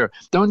time here.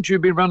 Don't you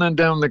be running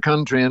down the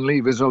country and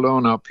leave us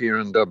alone up here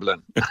in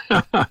Dublin."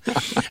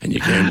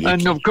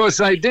 And of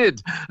course I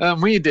did.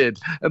 We did.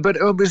 But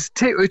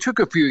it took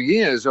a few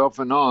years off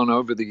and on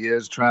over the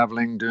years,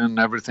 travelling, doing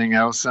everything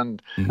else.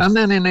 And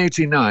then in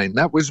 89,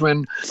 that was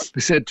when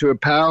we said to a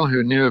pal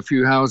who knew a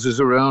few houses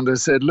around, I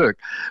said, "Look,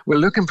 we're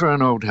looking for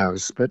an old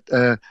house, but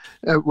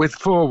with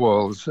 4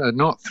 walls,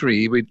 not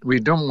 3. We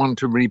don't want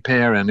to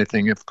repair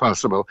anything if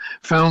possible."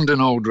 Found an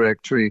old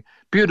rectory,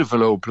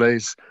 beautiful old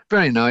place,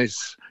 very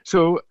nice.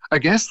 So I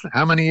guess,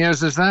 how many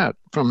years is that?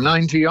 From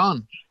 90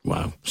 on.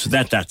 Wow. So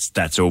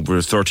that's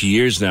over 30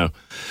 years now.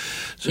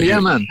 So yeah,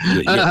 man.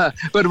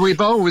 But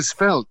we've always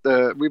felt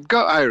we've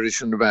got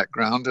Irish in the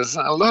background. There's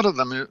a lot of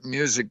the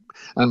music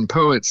and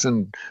poets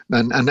and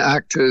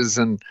actors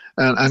and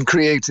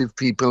creative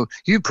people.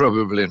 You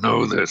probably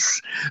know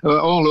this.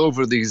 All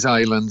over these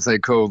islands they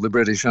call the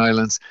British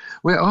Islands,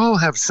 we all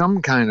have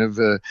some kind of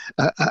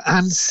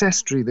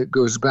ancestry that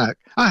goes back.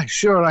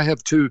 Sure, I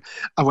have 2.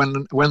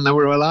 When they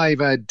were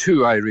alive, I had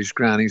 2 Irish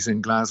grannies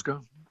in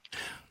Glasgow.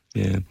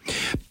 Yeah.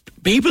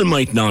 People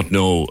might not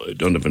know,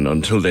 Donovan,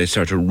 until they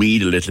start to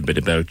read a little bit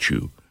about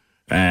you.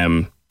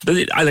 But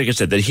like I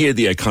said, they'd hear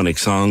the iconic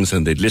songs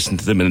and they'd listen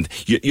to them. And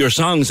your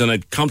songs, and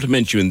I'd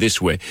compliment you in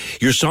this way,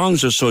 your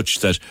songs are such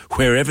that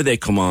wherever they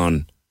come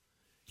on,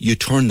 you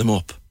turn them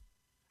up.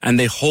 And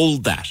they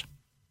hold that.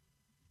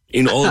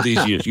 In all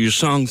these years, your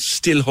songs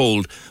still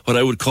hold what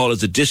I would call,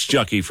 as a disc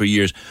jockey for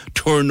years,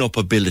 turn-up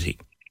ability.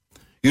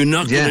 You're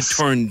not going to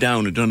turn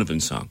down a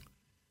Donovan song.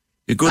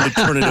 You're going to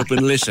turn it up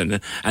and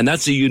listen. And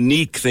that's a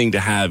unique thing to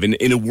have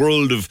in a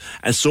world of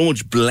so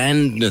much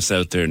blandness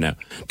out there now.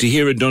 To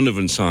hear a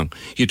Donovan song,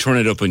 you turn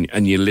it up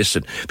and you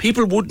listen.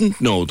 People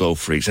wouldn't know, though,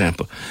 for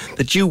example,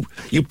 that you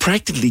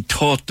practically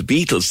taught the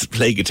Beatles to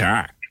play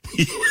guitar.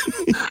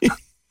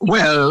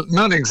 Well,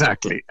 not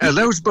exactly.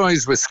 Those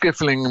boys were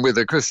skiffling with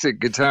acoustic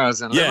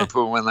guitars in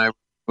Liverpool when they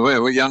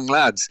were young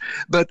lads.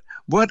 But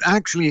what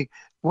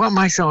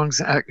my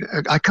songs,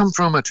 I come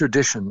from a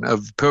tradition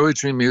of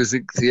poetry,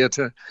 music,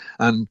 theatre,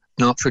 and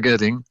not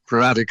forgetting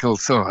radical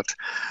thought.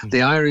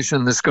 The Irish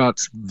and the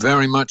Scots,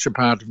 very much a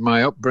part of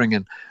my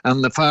upbringing.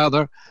 And the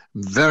father,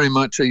 very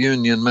much a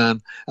union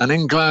man. And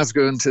in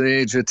Glasgow until the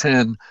age of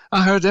 10,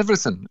 I heard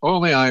everything.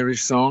 All the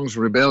Irish songs,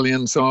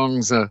 rebellion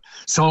songs,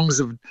 songs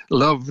of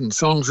love and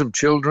songs of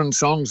children,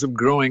 songs of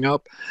growing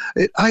up.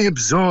 I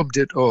absorbed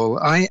it all.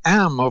 I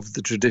am of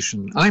the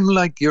tradition. I'm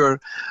like your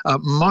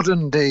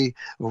modern day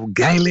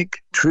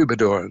Gaelic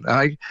troubadour.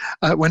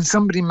 When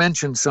somebody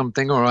mentions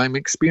something or I'm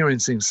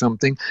experiencing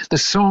something, the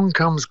song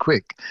comes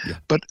quick. Yeah.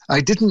 But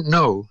I didn't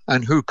know,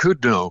 and who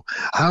could know,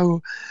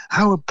 how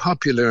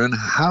popular and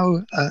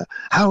how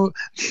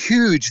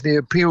huge the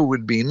appeal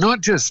would be,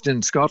 not just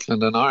in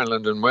Scotland and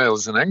Ireland and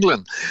Wales and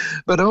England,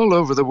 but all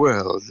over the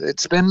world.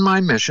 It's been my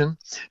mission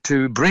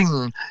to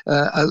bring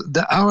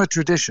our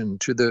tradition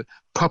to the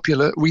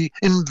popular. We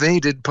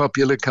invaded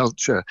popular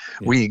culture.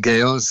 Yeah. We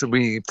Gaels,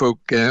 we folk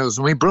Gaels,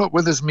 and we brought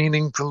with us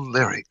meaningful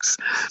lyrics.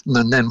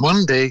 And then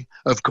one day,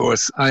 of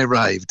course, I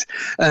arrived,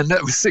 and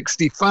I was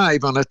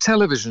 65 on a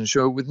television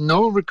show with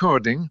no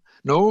recording.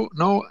 No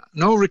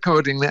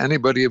recording that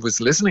anybody was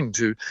listening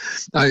to.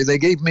 They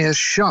gave me a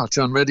shot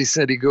on Ready,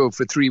 Steady, Go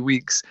for 3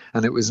 weeks,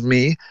 and it was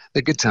me,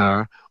 the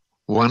guitar,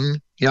 one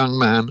young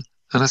man,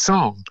 and a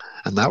song,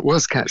 and that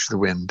was Catch the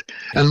Wind.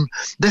 And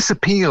this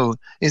appeal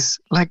is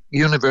like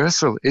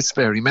universal. It's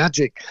very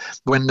magic.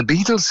 When the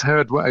Beatles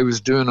heard what I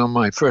was doing on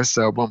my first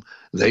album,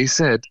 they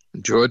said,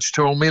 George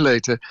told me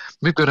later,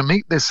 we've got to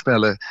meet this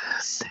fella.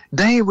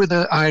 They were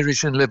the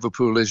Irish in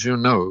Liverpool, as you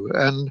know,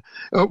 and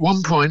at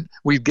one point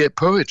we'd get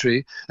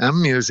poetry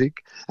and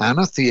music and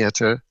a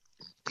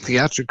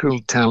theatrical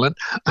talent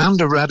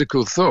and a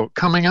radical thought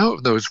coming out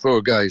of those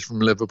four guys from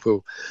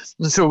Liverpool.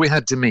 And so we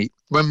had to meet.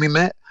 When we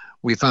met,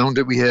 we found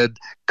that we had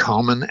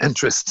common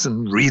interests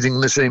in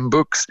reading the same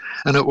books.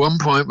 And at one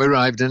point we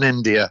arrived in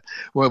India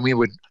where we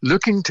were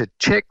looking to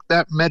check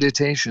that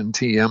meditation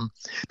TM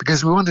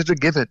because we wanted to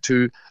give it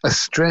to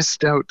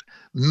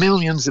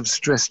millions of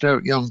stressed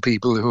out young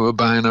people who were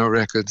buying our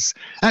records.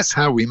 That's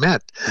how we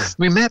met.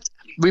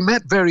 We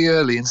met very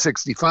early in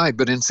 65,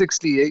 but in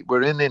 68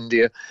 we're in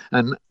India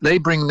and they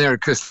bring their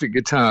acoustic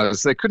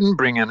guitars. They couldn't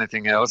bring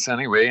anything else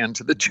anyway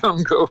into the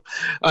jungle.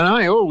 And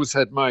I always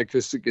had my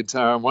acoustic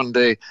guitar. And one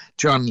day,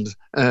 John,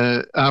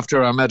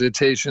 after our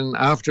meditation,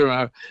 after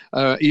our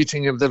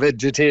eating of the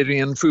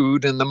vegetarian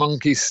food and the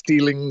monkeys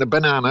stealing the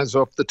bananas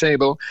off the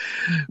table,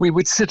 we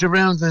would sit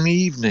around in the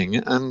evening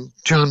and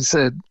John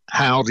said,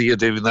 how do you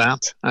do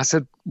that? I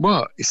said,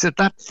 what? He said,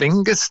 that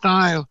finger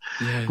style.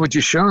 Yeah. Would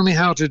you show me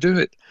how to do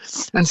it?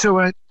 And so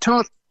I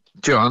taught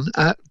John.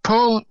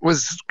 Paul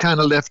was kind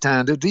of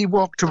left-handed. He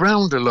walked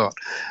around a lot.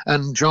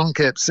 And John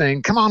kept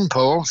saying, come on,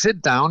 Paul,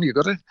 sit down. You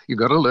got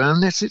to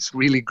learn this. It's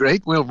really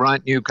great. We'll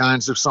write new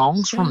kinds of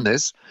songs from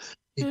this.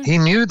 He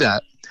knew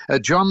that.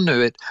 John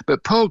knew it,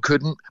 but Paul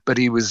couldn't. But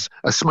he was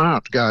a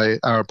smart guy,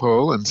 our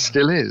Paul, and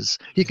still is.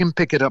 He can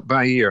pick it up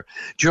by ear.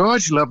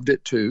 George loved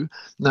it too,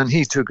 and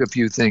he took a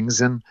few things.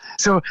 And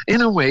so,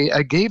 in a way,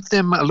 I gave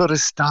them a lot of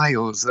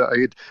styles that I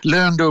had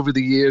learned over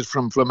the years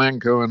from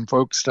flamenco and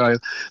folk style,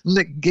 and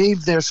that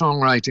gave their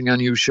songwriting a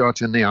new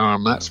shot in the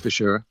arm, that's for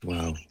sure.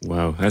 Wow.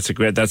 That's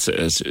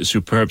a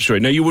superb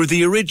story. Now, you were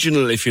the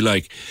original, if you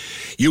like,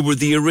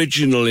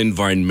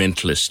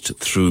 environmentalist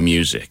through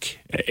music.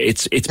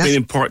 It's been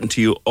important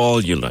to you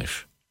all your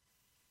life.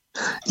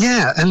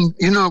 Yeah, and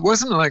it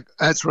wasn't like,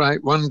 that's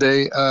right, one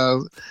day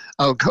I'll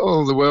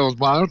call the World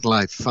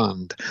Wildlife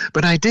Fund.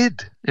 But I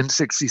did in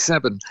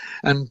 67.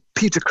 And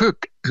Peter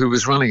Cook, who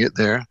was running it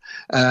there,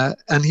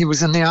 and he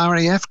was in the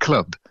RAF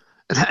club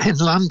in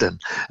London.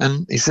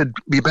 And he said,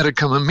 you better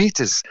come and meet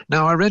us.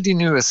 Now, I already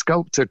knew a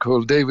sculptor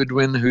called David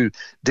Wynne who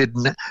did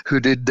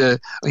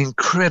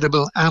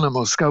incredible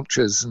animal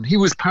sculptures. And he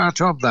was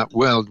part of that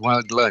World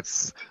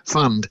Wildlife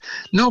Fund.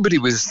 Nobody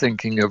was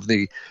thinking of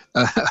the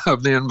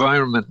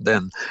environment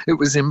then. It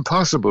was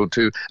impossible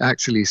to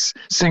actually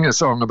sing a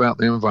song about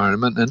the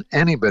environment and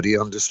anybody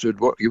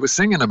understood what you were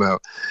singing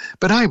about.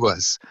 But I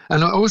was.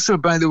 And also,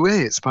 by the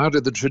way, it's part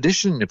of the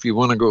tradition, if you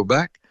want to go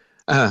back,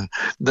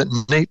 that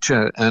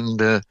nature and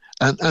the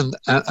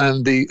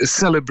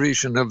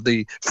celebration of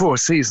the 4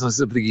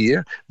 seasons of the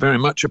year, very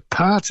much a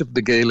part of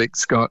the Gaelic,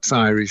 Scots,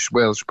 Irish,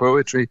 Welsh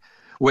poetry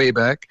way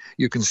back.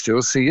 You can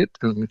still see it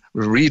and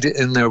read it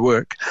in their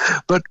work.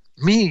 But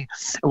me,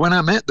 when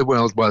I met the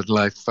World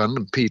Wildlife Fund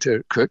and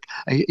Peter Cook,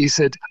 he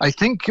said, I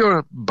think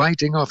you're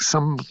biting off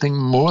something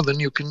more than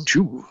you can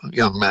chew,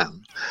 young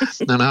man.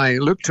 And I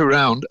looked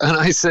around and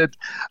I said,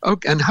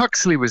 okay, and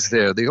Huxley was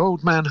there, the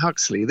old man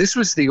Huxley. This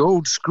was the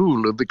old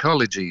school of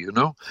ecology,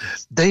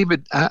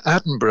 David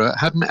Attenborough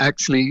hadn't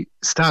actually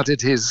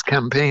started his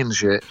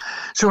campaigns yet.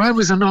 So I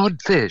was an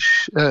odd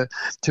fish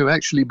to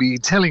actually be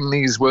telling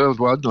these World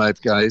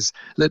Wildlife guys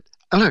that,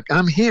 look,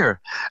 I'm here.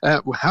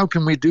 How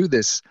can we do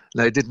this?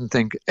 And I didn't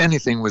think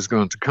anything was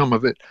going to come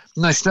of it.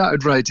 And I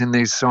started writing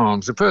these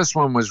songs. The first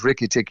one was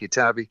Rikki Tikki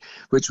Tavi,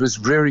 which was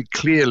very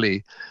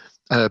clearly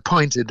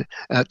pointed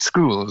at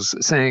schools,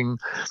 saying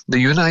the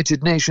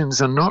United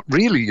Nations are not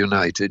really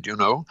united,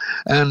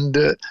 and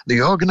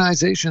the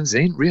organizations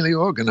ain't really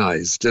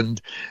organized.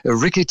 And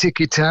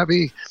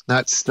Rikki-tikki-tavi,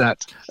 that's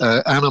that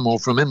animal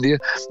from India,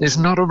 is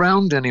not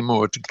around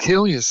anymore to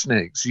kill your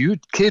snakes. You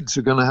kids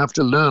are going to have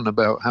to learn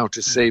about how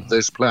to save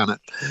this planet.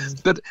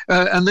 But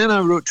and then I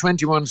wrote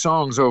 21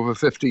 songs over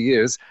 50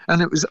 years,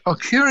 and it was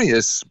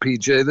curious,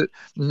 PJ, that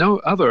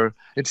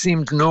it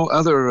seemed no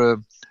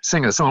other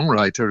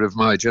singer-songwriter of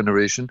my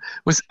generation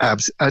was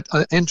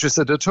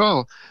interested at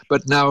all.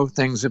 But now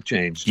things have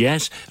changed.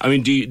 Yes. I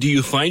mean, do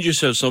you find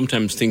yourself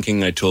sometimes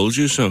thinking, I told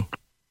you so?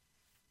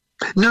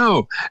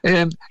 No.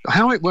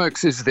 How it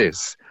works is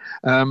this.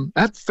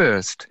 At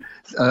first,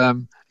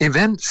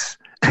 events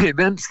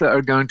that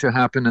are going to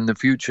happen in the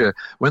future,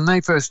 when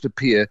they first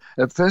appear,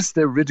 at first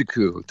they're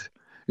ridiculed.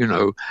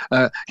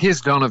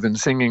 Here's Donovan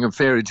singing of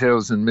fairy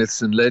tales and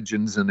myths and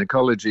legends and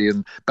ecology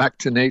and back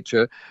to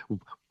nature.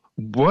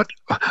 What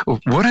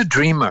a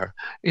dreamer.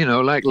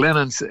 Like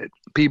Lennon said,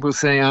 people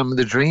say I'm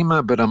the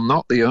dreamer, but I'm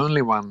not the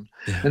only one.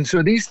 Yeah. And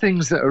so these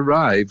things that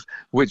arrive,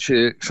 which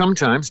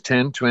sometimes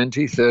 10,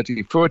 20,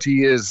 30, 40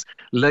 years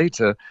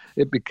later,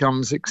 it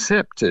becomes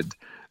accepted.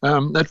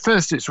 At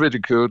first it's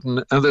ridiculed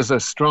and there's a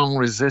strong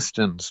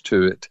resistance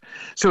to it.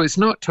 So it's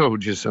not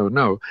told you so,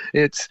 no.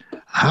 It's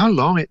how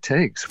long it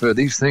takes for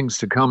these things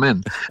to come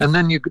in. And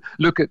then you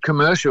look at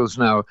commercials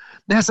now.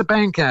 There's a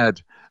bank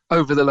ad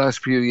over the last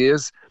few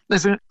years.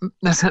 There's a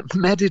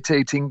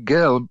meditating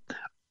girl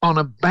on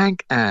a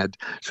bank ad.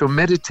 So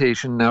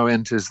meditation now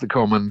enters the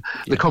common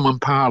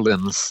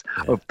parlance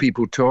of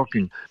people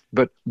talking.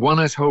 But one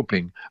is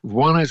hoping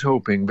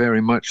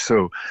very much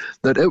so,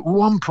 that at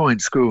one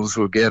point schools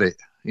will get it,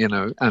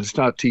 and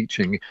start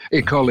teaching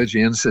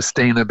ecology and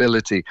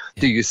sustainability.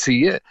 Yeah. Do you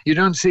see it? You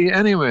don't see it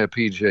anywhere,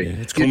 PJ.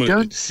 Yeah, you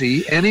don't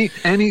see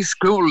any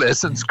school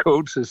lessons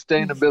called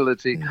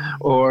sustainability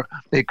or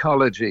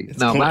ecology.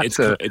 That's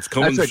a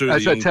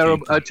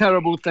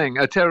terrible thing.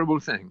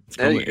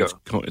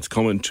 It's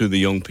coming to the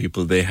young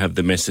people. They have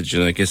the message,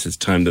 and I guess it's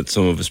time that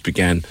some of us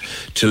began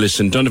to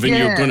listen. Donovan,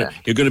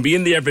 you're going to be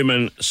in the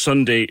Everyman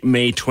Sunday,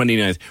 May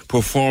 29th,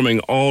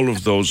 performing all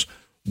of those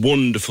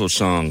wonderful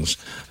songs.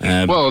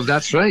 Well,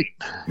 that's right.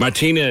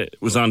 Martina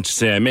was on to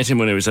say, I met him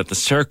when I was at the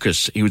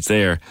circus. He was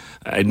there.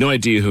 I had no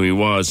idea who he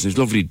was. He was a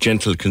lovely,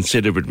 gentle,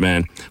 considerate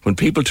man. When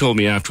people told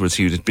me afterwards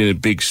he had been a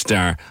big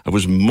star, I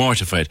was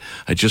mortified.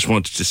 I just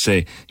wanted to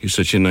say he was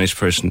such a nice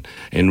person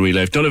in real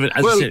life. Donovan,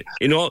 as I said,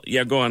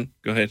 go on.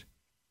 Go ahead.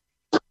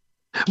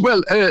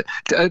 Well, the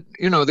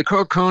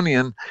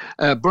Corkonian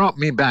brought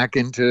me back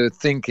into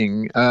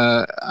thinking.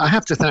 I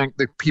have to thank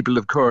the people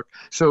of Cork.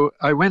 So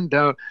I went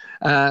down,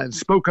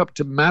 spoke up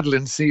to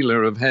Madeleine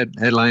Sealer of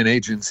Headline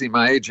Agency,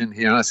 my agent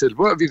here, and I said,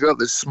 what have you got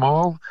that's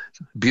small,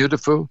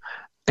 beautiful,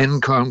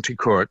 in County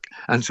Cork?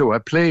 And so I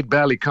played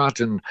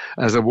Ballycotton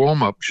as a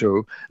warm-up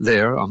show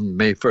there on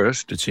May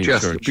 1st,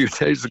 just a few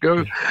days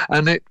ago,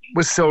 and it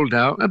was sold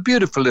out. A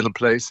beautiful little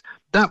place.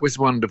 That was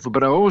wonderful,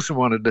 but I also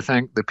wanted to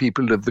thank the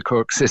people of the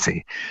Cork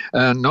City,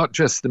 not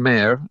just the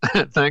mayor,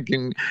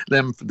 thanking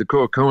them for the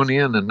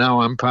Corkonian, and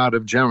now I'm part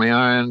of Jeremy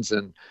Irons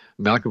and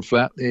Malcolm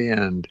Flatley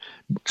and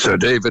Sir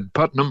David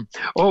Putnam,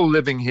 all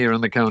living here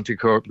in the County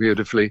Cork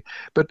beautifully.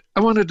 But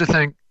I wanted to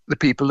thank the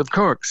people of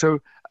Cork.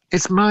 So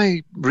it's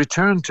my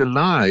return to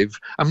live.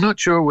 I'm not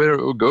sure where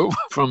it will go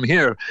from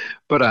here,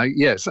 but I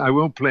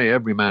will play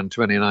Everyman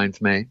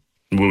 29th May.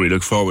 Well, we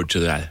look forward to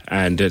that.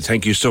 And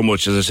thank you so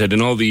much. As I said,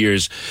 in all the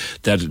years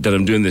that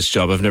I'm doing this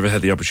job, I've never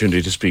had the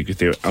opportunity to speak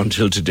with you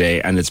until today,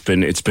 and it's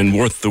been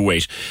worth the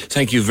wait.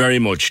 Thank you very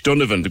much.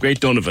 Donovan, the great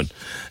Donovan,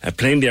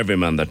 playing the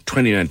Everyman, the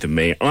 29th of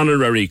May,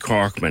 honorary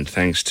Corkman,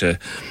 thanks to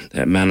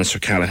Manus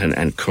O'Callaghan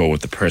and co.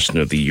 with the Person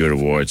of the Year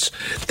Awards.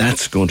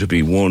 That's going to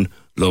be one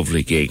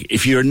lovely gig.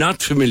 If you're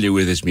not familiar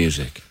with his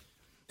music,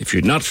 and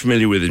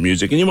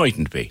you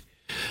mightn't be,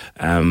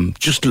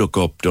 just look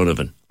up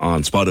Donovan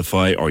on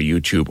Spotify or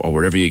YouTube or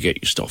wherever you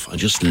get your stuff and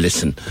just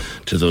listen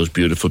to those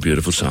beautiful,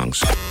 beautiful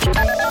songs.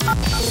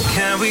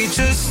 Can we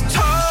just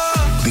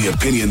talk? The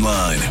Opinion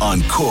Line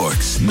on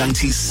Cork's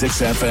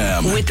 96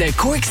 FM. With the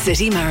Cork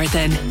City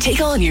Marathon. Take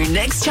on your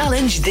next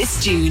challenge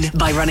this June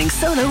by running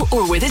solo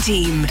or with a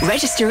team.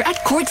 Register at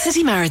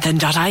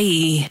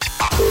corkcitymarathon.ie.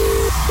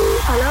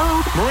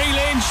 Hello? Marie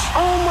Lynch.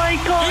 Oh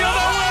my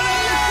God.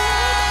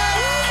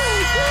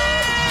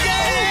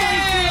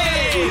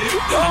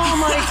 Oh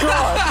my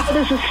God,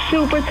 this is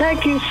super.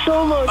 Thank you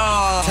so much.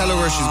 Tell her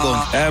where she's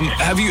going.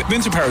 Have you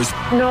been to Paris?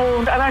 No,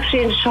 I'm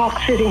actually in shock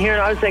sitting here,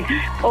 and I was like,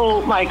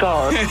 oh my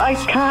God, I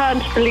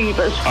can't believe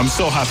it. I'm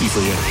so happy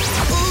for you.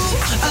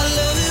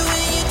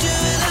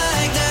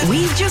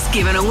 We've just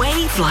given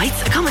away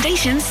flights,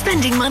 accommodation,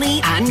 spending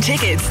money and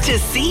tickets to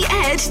see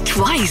Ed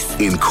twice.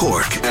 In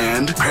Cork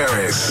and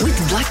Paris. With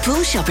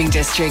Blackpool Shopping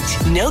District.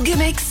 No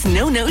gimmicks,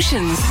 no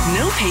notions,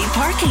 no paid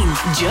parking.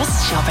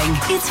 Just shopping.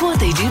 It's what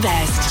they do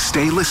best.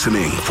 Stay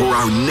listening for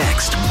our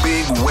next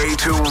big way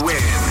to win.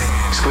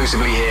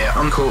 exclusively here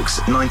on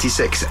Cork's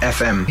 96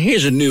 FM.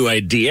 Here's a new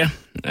idea,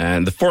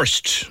 and the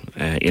first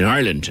in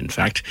Ireland, in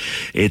fact.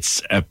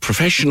 It's a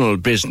professional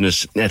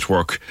business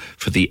network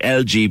for the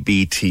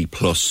LGBT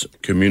plus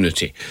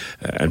community.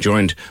 I'm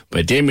joined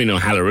by Damien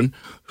O'Halloran,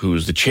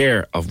 who's the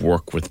chair of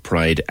Work with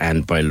Pride,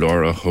 and by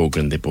Laura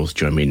Hogan. They both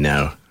join me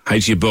now. Hi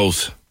to you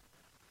both.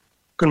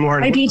 Good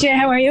morning. Hi, PJ.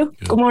 How are you?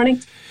 Good morning.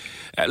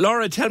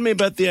 Laura, tell me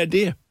about the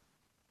idea.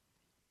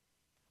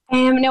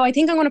 No, I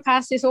think I'm going to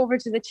pass this over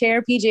to the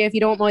chair, PJ, if you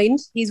don't mind.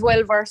 He's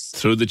well versed.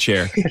 Through the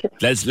chair.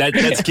 Let's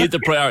keep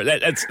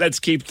the let's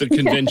keep the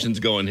conventions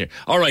going here.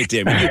 All right,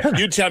 Damien,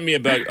 you tell me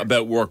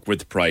about Work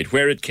with Pride,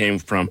 where it came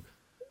from,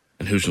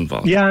 and who's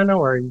involved. Yeah, no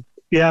worries.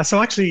 Yeah,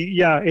 so actually,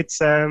 it's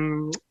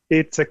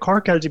a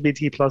Cork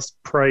LGBT plus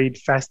Pride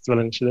Festival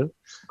initiative.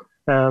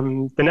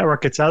 The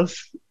network itself,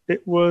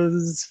 it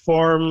was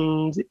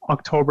formed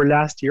October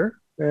last year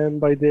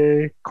by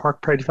the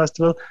Cork Pride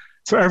Festival.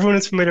 So everyone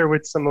is familiar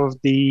with some of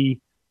the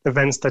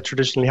events that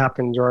traditionally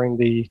happen during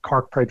the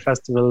Cork Pride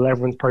Festival.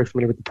 Everyone's probably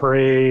familiar with the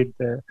parade,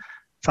 the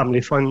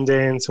family fun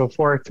day and so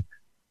forth.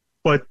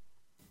 But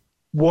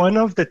one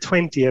of the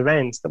 20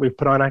 events that we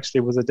put on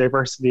actually was a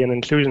diversity and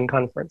inclusion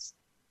conference.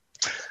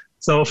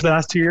 So for the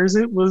last 2 years,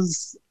 it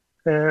was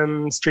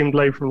streamed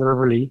live from the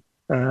River Lee.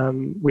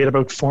 We had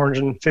about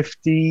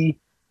 450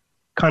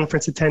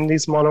 conference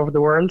attendees from all over the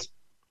world.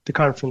 The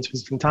conference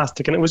was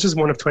fantastic, and it was just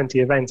one of 20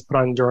 events put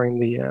on during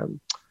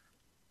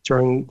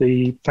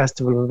the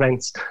festival of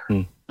events.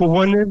 But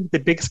one of the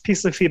biggest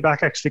pieces of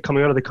feedback actually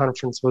coming out of the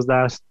conference was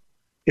that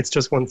it's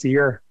just once a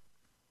year.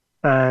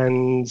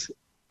 And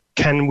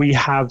can we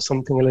have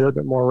something a little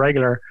bit more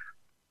regular?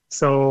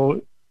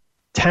 So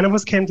 10 of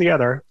us came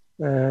together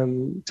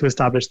to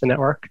establish the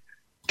network,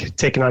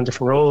 taking on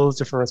different roles,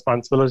 different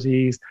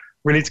responsibilities,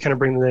 really to kind of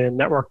bring the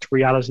network to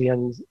reality.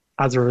 And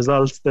as a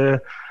result,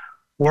 the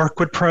Work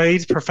with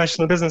Pride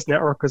Professional Business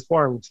Network was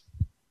formed.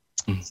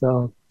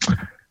 So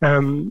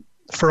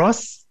for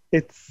us,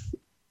 it's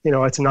a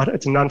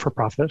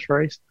non-for-profit,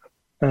 right?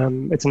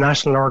 It's a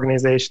national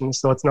organisation,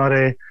 so it's not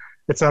a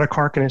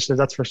Cork initiative,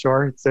 that's for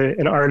sure. It's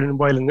an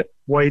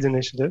Ireland-wide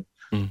initiative,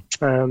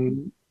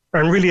 and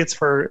really it's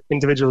for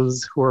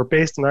individuals who are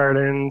based in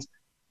Ireland,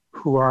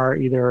 who are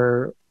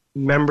either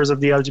members of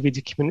the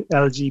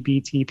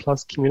LGBT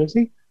plus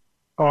community,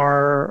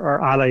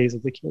 or allies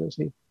of the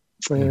community.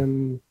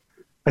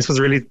 I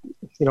suppose really,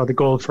 the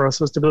goal for us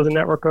was to build a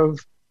network of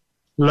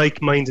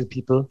like-minded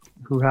people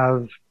who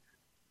have,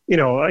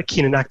 a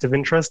keen and active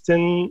interest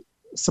in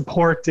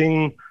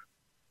supporting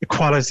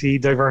equality,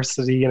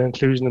 diversity, and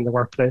inclusion in the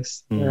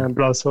workplace. But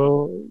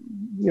also,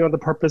 the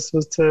purpose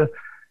was to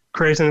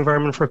create an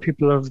environment for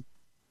people of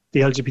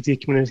the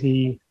LGBT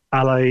community,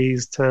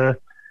 allies, to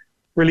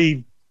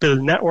really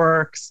build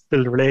networks,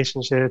 build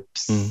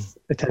relationships,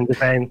 attend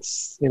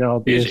events.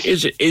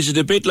 Is it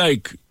a bit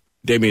like,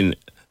 Damien,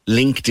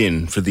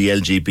 LinkedIn for the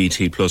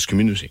LGBT plus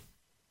community?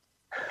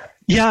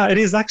 Yeah, it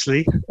is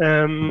actually.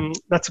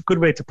 That's a good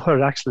way to put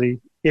it,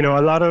 actually. A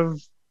lot of,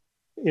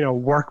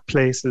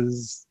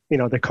 workplaces,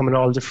 they come in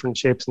all different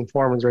shapes and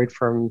forms, right?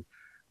 From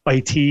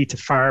IT to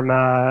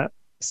pharma,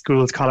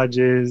 schools,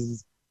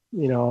 colleges,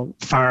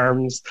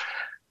 farms.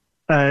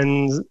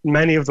 And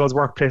many of those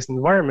workplace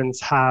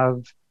environments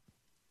have,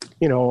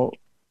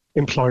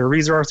 employer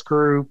resource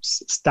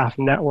groups, staff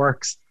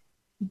networks,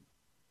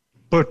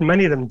 but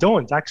many of them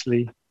don't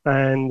actually.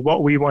 And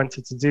what we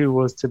wanted to do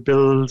was to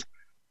build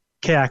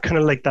kind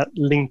of like that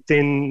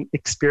LinkedIn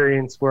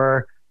experience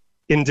where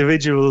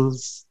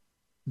individuals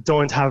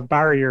don't have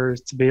barriers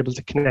to be able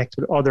to connect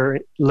with other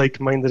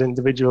like-minded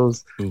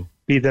individuals,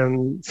 be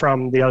them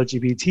from the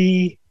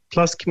LGBT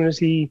plus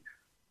community,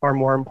 or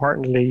more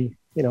importantly,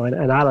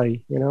 an ally,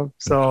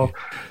 So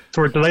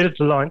we're delighted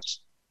to launch.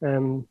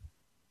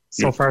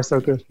 So far, so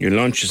good. Your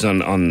launch is on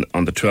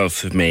the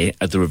 12th of May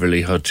at the River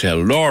Lee Hotel.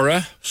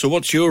 Laura, so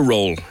what's your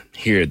role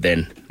here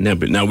then?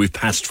 Now we've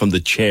passed from the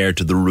chair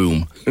to the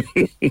room.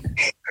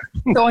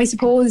 So I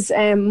suppose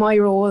my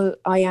role,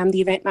 I am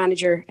the event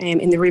manager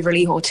in the River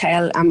Lee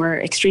Hotel, and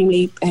we're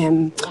extremely,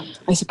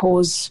 I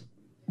suppose,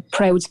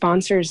 proud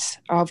sponsors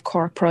of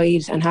Cork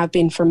Pride and have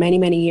been for many,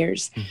 many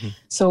years.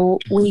 So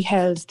we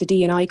held the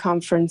D&I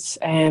conference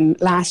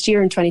last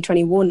year in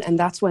 2021, and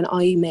that's when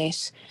I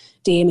met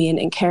Damien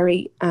and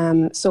Kerry.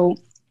 So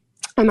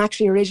I'm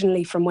actually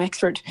originally from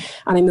Wexford,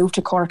 and I moved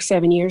to Cork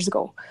 7 years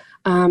ago.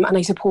 And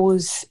I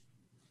suppose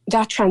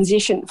that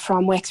transition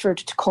from Wexford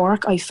to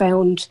Cork I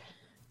found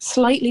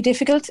slightly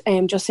difficult,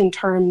 just in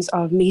terms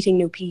of meeting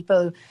new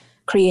people,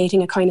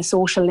 creating a kind of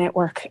social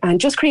network,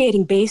 and just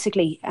creating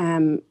basically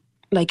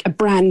like a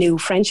brand new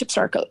friendship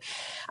circle.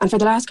 And for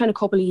the last kind of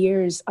couple of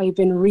years, I've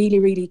been really,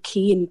 really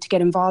keen to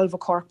get involved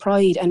with Cork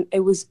Pride. And it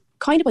was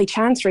kind of by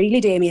chance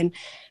really, Damien,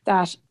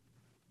 that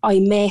I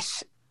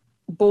met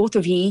both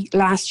of you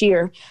last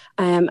year,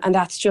 and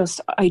that's just,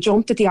 I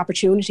jumped at the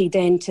opportunity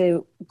then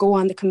to go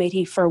on the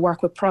committee for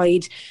Work with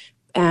Pride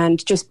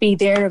and just be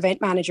their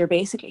event manager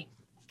basically.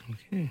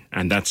 Okay.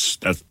 And that's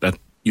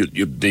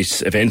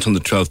this event on the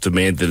 12th of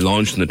May, the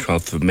launch on the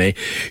 12th of May,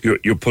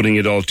 you're putting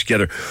it all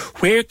together.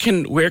 Where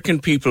can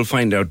people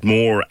find out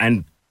more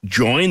and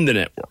join the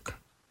network?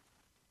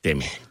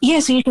 Damien.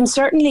 Yeah, so you can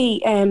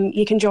certainly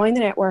you can join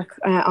the network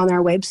on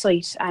our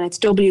website, and it's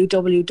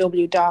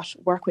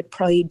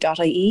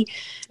www.workwithpride.ie.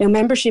 Now,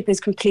 membership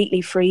is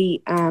completely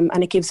free,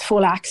 and it gives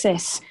full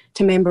access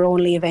to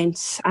member-only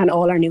events and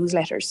all our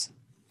newsletters.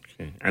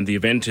 Okay. And the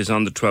event is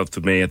on the 12th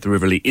of May at the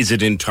Riverlea. Is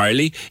it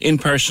entirely in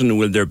person?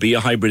 Will there be a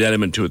hybrid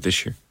element to it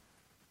this year?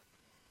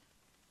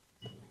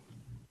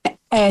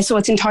 So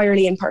it's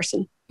entirely in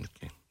person.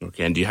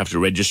 Okay, and do you have to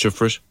register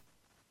for it?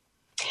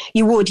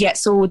 You would, yeah.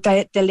 So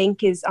the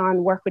link is on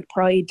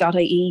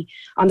workwithpride.ie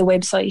on the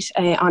website,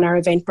 on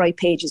our Eventbrite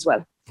page as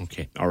well.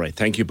 Okay, all right.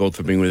 Thank you both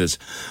for being with us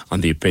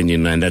on the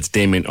Opinion Line. That's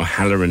Damien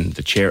O'Halloran,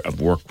 the Chair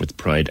of Work with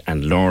Pride,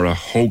 and Laura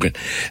Hogan.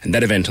 And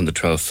that event on the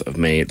 12th of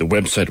May, the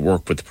website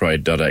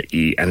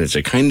workwithpride.ie, and it's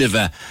a kind of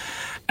a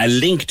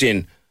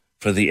LinkedIn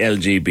for the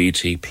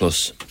LGBT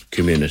plus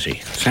community.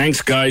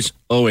 Thanks, guys.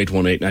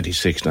 0818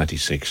 96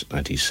 96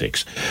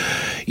 96.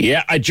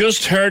 Yeah, I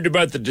just heard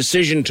about the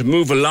decision to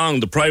move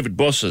along the private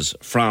buses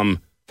from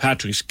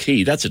Patrick's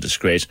Quay. That's a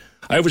disgrace.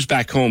 I was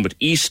back home at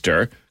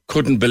Easter,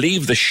 couldn't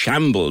believe the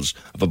shambles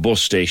of a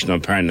bus station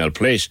on Parnell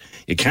Place.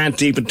 You can't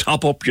even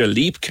top up your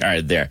Leap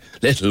card there,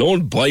 let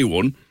alone buy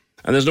one.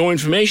 And there's no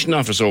information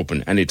office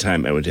open any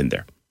time I went in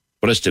there.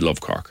 But I still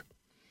love Cork.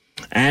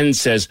 Anne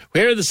says,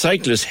 where are the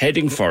cyclists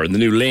heading for in the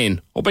new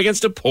lane? Up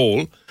against a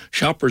pole?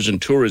 Shoppers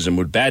and tourism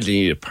would badly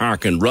need a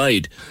park and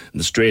ride in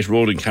the straight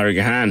road in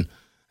Carrigahan.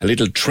 A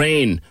little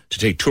train to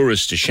take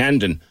tourists to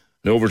Shandon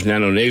and over to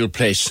Nano Nail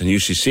Place and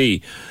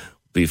UCC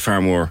would be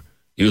far more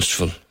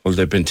useful. Well,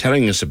 they've been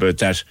telling us about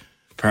that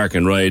park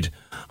and ride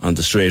on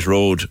the straight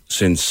road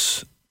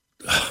since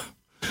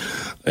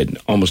I'm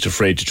almost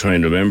afraid to try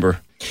and remember.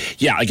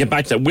 Yeah, I'll get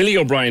back to that. Willie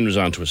O'Brien was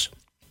on to us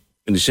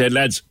and he said,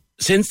 lads,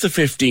 since the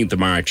 15th of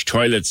March,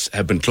 toilets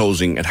have been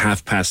closing at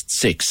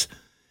 6:30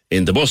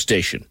 in the bus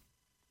station.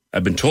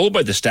 I've been told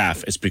by the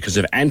staff it's because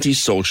of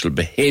antisocial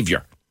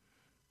behaviour.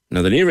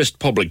 Now, the nearest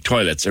public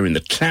toilets are in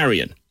the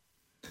Clarion.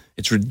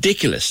 It's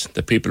ridiculous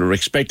that people are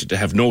expected to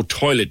have no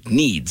toilet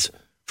needs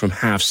from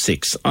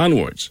 6:30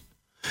 onwards.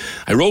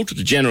 I wrote to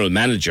the general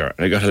manager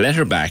and I got a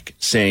letter back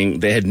saying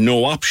they had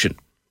no option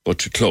but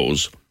to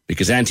close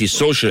because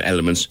antisocial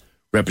elements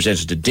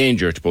represented a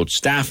danger to both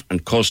staff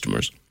and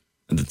customers,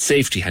 and that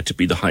safety had to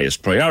be the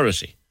highest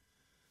priority.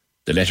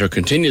 The letter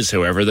continues,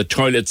 however, that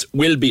toilets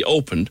will be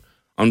opened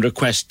on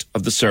request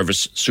of the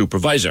service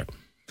supervisor.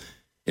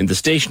 In the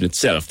station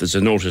itself, there's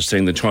a notice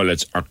saying the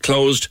toilets are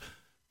closed,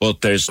 but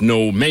there's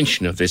no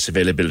mention of this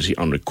availability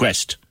on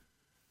request.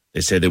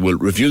 They say they will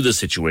review the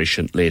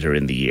situation later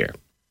in the year.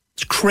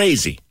 It's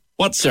crazy.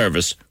 What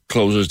service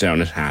closes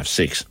down at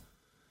 6:30?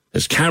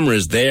 There's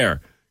cameras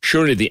there.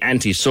 Surely the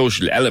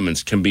antisocial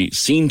elements can be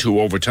seen to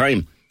over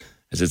time,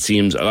 as it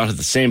seems a lot of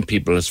the same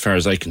people as far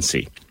as I can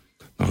see.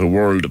 Not a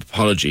word of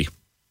apology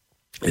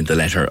in the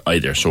letter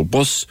either. So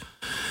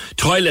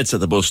toilets at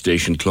the bus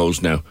station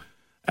closed now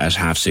at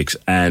 6:30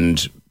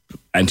 and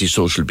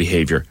antisocial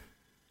behaviour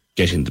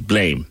getting the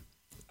blame.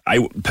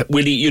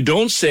 Willie, you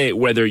don't say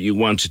whether you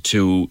wanted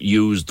to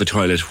use the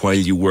toilet while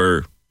you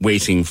were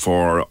waiting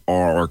for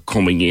or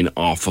coming in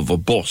off of a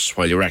bus,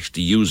 while you're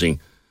actually using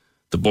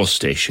the bus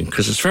station.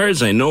 Because as far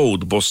as I know,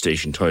 the bus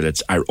station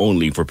toilets are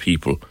only for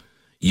people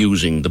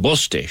using the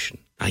bus station.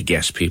 I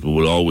guess people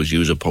will always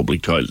use a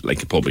public toilet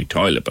like a public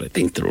toilet, but I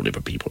think they're only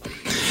for people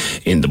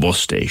in the bus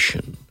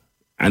station.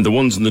 And the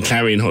ones in the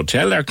Clarion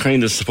Hotel are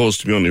kind of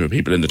supposed to be only for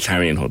people in the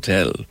Clarion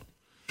Hotel.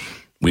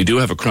 We do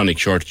have a chronic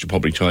shortage of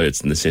public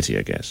toilets in the city,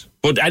 I guess.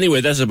 But anyway,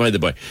 that's a by the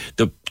by.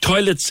 The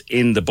toilets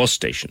in the bus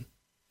station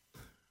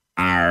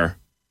are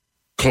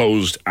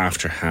closed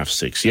after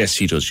 6:30. Yes,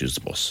 he does use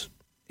the bus.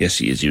 Yes,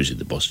 he is using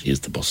the bus. He is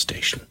the bus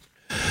station.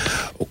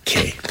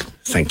 Okay,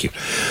 thank you.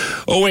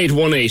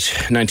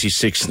 0818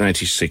 96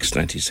 96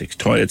 96.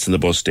 Toilets in the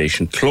bus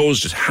station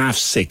closed at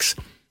 6:30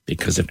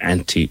 because of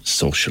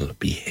antisocial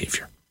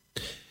behaviour.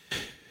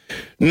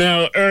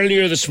 Now,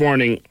 earlier this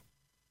morning,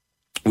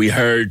 we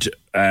heard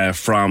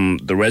from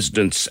the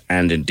residents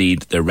and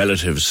indeed their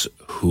relatives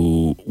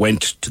who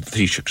went to the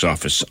Taoiseach's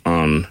office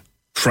on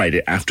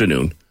Friday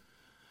afternoon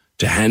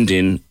to hand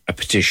in a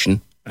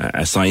petition,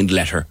 a signed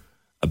letter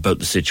about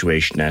the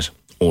situation at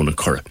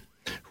Onacurra,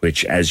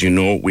 which, as you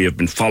know, we have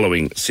been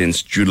following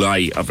since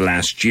July of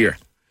last year,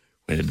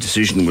 when a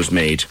decision was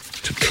made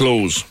to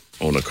close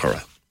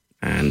Onacurra.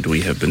 And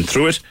we have been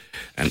through it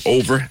and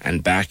over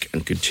and back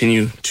and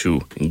continue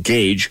to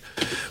engage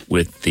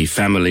with the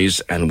families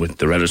and with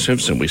the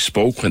relatives. And we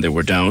spoke when they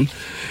were down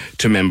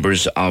to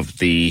members of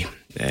the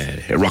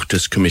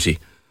Oireachtas Committee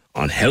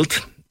on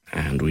Health,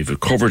 and we've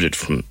covered it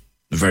from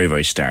the very,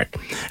 very start.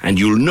 And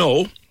you'll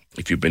know,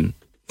 if you've been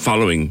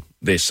following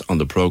this on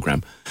the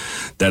programme,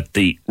 that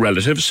the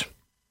relatives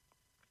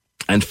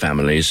and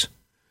families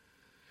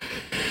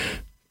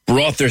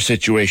brought their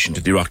situation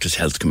to the Oireachtas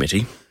Health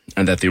Committee,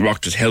 and that the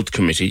Oireachtas Health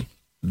Committee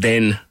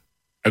then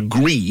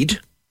agreed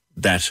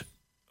that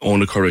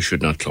Onacurra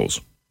should not close.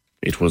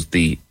 It was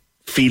the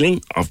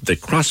feeling of the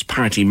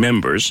cross-party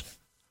members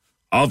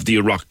of the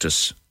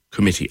Oireachtas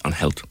Committee on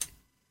Health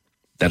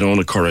that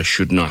Onacurra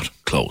should not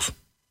close.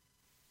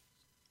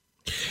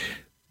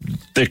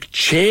 The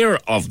chair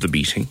of the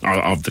meeting, or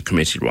of the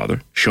committee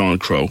rather, Sean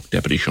Crowe,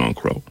 Deputy Sean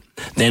Crowe,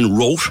 then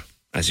wrote,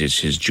 as is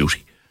his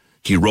duty,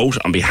 he wrote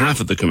on behalf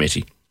of the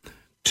committee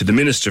to the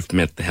Minister for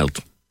Mental Health,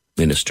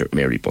 Minister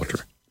Mary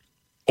Butler.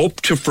 Up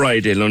to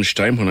Friday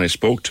lunchtime, when I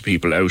spoke to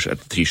people out at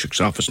the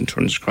Taoiseach's office in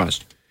Turner's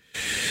Cross,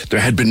 there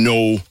had been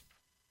no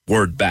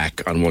word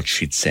back on what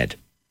she'd said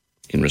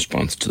in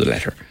response to the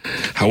letter.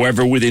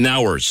 However, within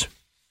hours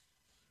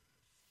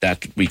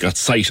that we got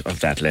sight of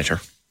that letter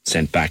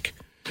sent back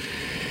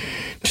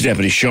to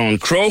Deputy Sean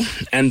Crowe,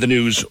 and the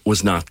news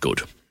was not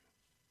good.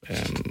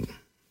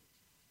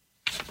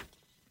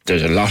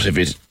 There's a lot of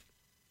it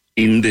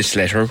in this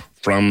letter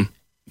from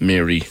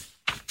Mary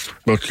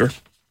Butler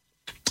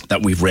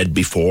that we've read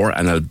before,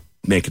 and I'll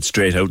make it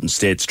straight out and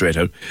state straight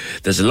out.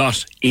 There's a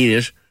lot in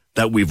it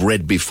that we've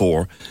read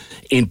before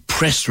in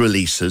press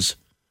releases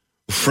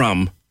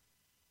from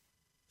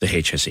the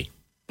HSE,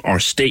 or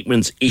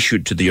statements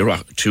issued to the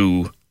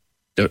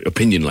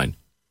opinion line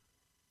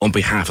on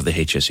behalf of the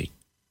HSE.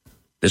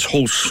 There's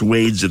whole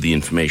swathes of the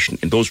information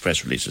in those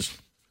press releases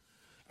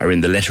are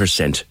in the letter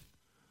sent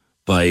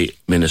by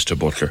Minister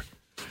Butler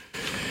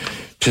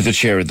to the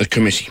chair of the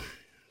committee.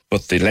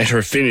 But the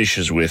letter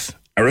finishes with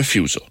a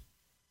refusal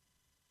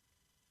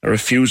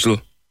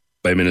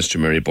by Minister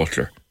Mary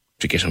Butler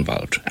to get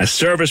involved. As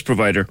service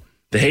provider,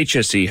 the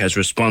HSE has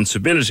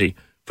responsibility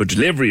for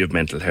delivery of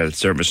mental health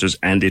services,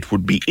 and it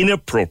would be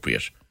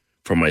inappropriate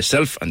for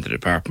myself and the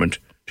department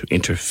to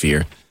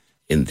interfere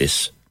in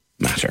this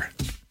matter.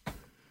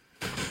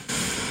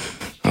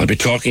 I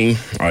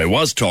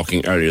was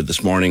talking earlier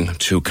this morning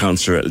to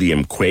Councillor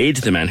Liam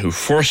Quaid, the man who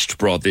first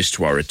brought this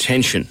to our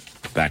attention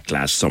back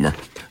last summer,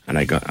 and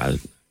I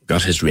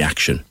got his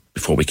reaction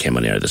before we came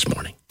on air this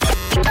morning.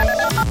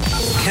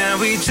 Can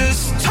we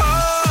just talk?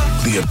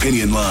 The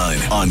Opinion Line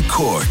on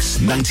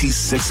Cork's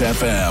 96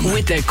 FM.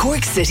 With the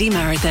Cork City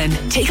Marathon.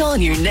 Take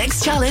on your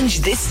next challenge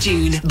this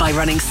June by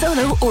running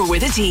solo or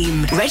with a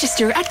team.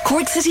 Register at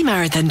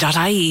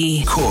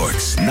corkcitymarathon.ie.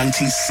 Cork's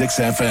 96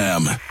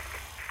 FM.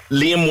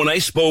 Liam, when I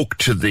spoke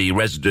to the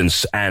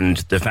residents and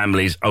the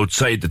families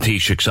outside the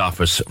Taoiseach's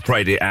office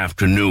Friday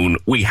afternoon,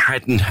 we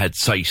hadn't had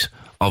sight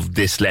of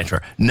this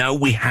letter. Now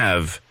we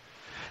have,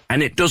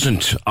 and it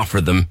doesn't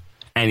offer them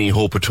any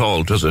hope at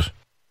all, does it?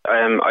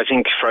 I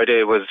think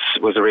Friday was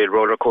a real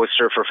roller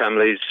coaster for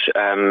families.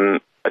 I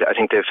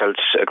think they felt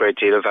a great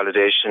deal of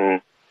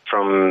validation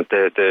from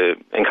the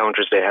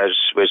encounters they had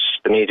with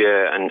the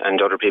media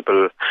and other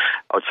people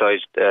outside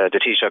the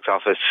Taoiseach's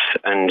office.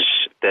 And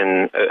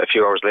then a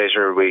few hours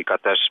later, we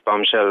got that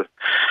bombshell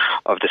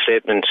of the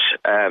statement.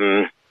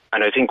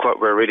 And I think what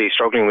we're really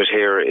struggling with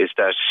here is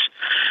that,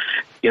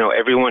 you know,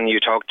 everyone you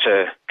talk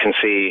to can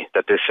see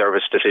that this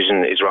service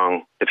decision is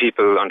wrong. The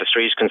people on the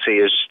street can see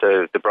it,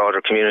 the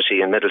broader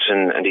community in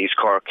Middleton and East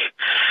Cork.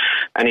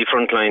 Any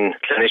frontline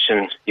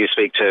clinician you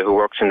speak to who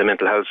works in the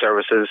mental health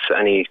services,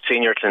 any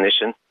senior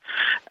clinician.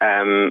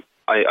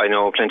 I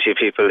know plenty of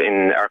people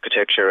in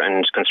architecture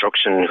and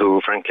construction who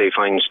frankly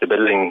find the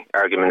building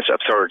arguments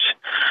absurd.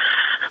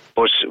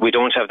 But we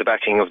don't have the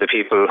backing of the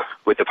people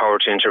with the power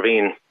to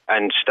intervene.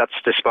 And that's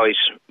despite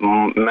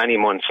many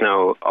months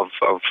now of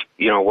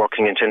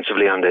working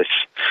intensively on this.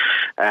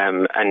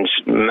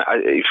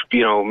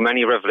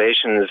 Many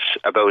revelations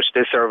about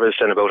this service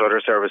and about other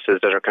services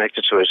that are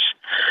connected to it.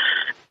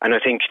 And I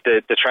think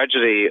the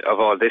tragedy of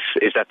all this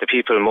is that the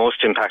people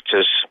most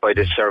impacted by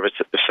this service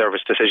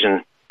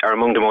decision are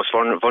among the most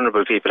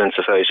vulnerable people in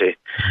society.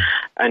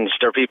 And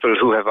they're people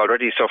who have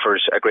already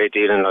suffered a great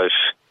deal in life.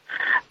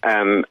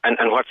 And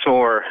what's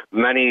more,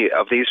 many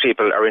of these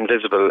people are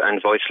invisible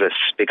and voiceless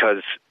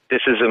because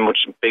this is a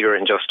much bigger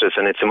injustice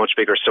and it's a much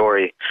bigger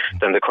story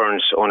than the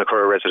current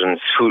Onacurra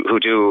residents who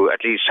do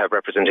at least have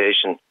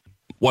representation.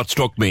 What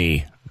struck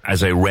me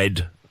as I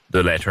read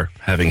the letter,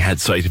 having had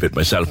sight of it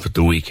myself at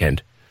the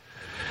weekend,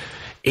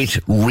 it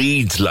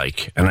reads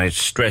like, and I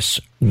stress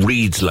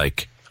reads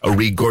like, a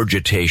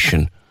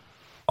regurgitation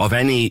of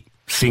any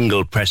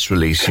single press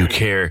release you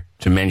care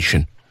to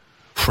mention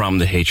from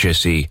the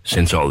HSE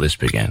since all this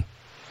began.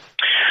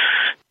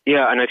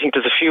 Yeah, and I think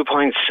there's a few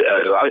points.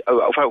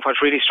 What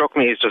really struck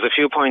me is there's a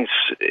few points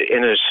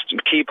in it,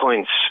 key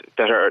points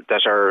that are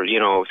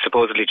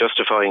supposedly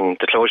justifying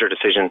the closure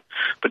decision,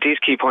 but these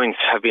key points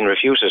have been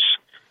refuted.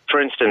 For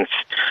instance,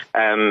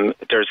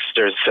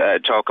 there's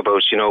talk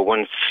about,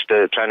 once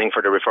the planning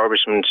for the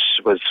refurbishment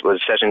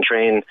was set in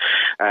train,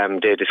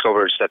 they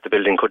discovered that the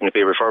building couldn't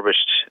be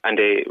refurbished. And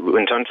they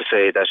went on to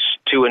say that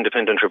 2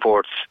 independent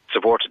reports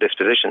supported this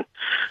position.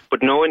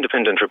 But no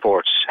independent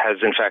report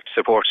has in fact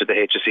supported the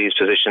HSE's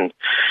position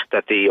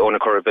that the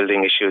Onacurra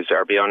building issues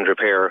are beyond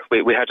repair.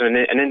 We had an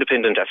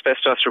independent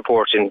asbestos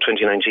report in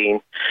 2019.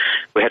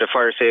 We had a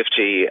fire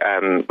safety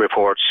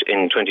report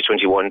in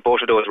 2021. Both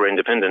of those were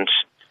independent.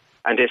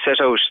 And they set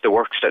out the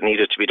works that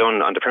needed to be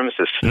done on the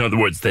premises. In other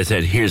words, they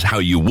said, here's how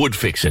you would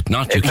fix it,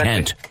 not you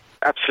can't.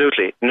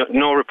 Absolutely.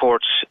 No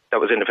report that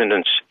was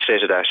independent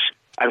stated that.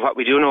 And what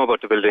we do know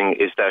about the building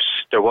is that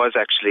there was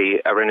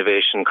actually a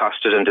renovation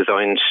costed and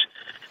designed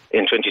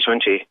in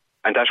 2020,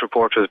 and that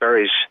report was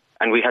buried,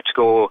 and we had to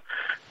go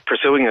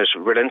pursuing it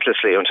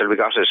relentlessly until we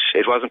got it.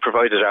 It wasn't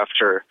provided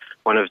after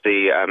one of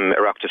the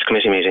Oireachtas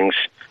committee meetings.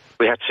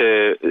 We had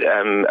to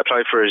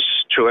apply for it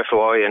through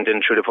FOI and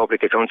then through the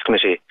Public Accounts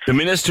Committee. The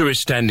Minister is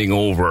standing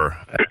over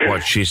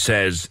what she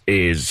says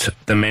is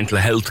the Mental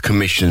Health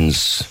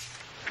Commission's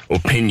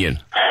opinion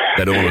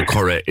that Ona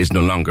Curra is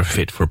no longer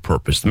fit for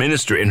purpose. The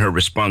Minister, in her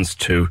response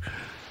to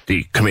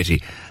the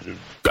committee,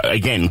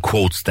 again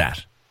quotes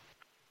that.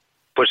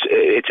 But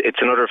it's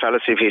another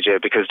fallacy,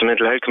 PJ, because the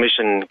Mental Health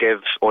Commission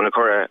gave Ona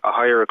Curra a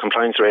higher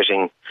compliance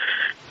rating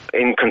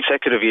in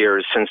consecutive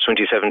years since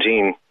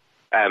 2017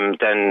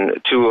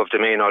 than two of the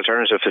main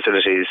alternative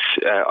facilities,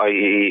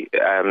 i.e.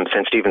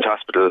 St. Stephen's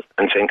Hospital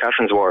and St.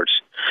 Catherine's Ward.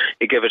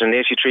 It gave it an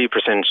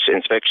 83%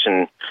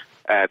 inspection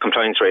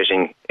compliance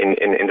rating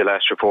in the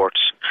last report.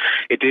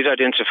 It did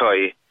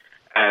identify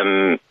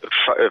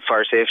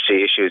fire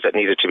safety issues that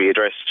needed to be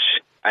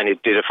addressed, and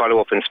it did a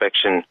follow-up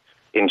inspection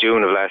in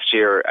June of last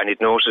year, and it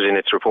noted in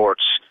its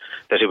reports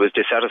that it was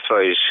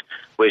dissatisfied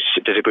with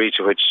the degree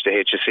to which the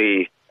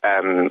HSE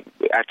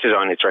acted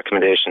on its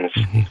recommendations.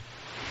 Mm-hmm.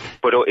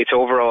 But its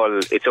overall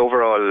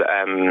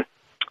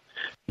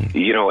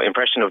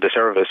impression of the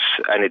service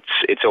and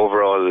its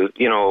overall,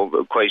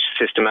 quite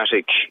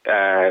systematic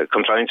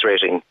compliance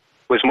rating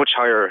was much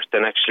higher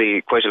than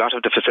actually quite a lot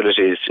of the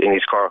facilities in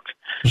East Cork.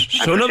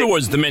 So in other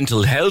words, the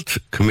Mental Health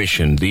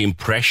Commission, the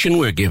impression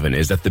we're given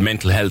is that the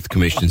Mental Health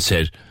Commission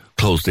said,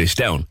 close this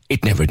down.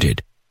 It never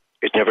did.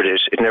 It never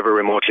did. It never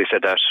remotely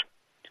said that.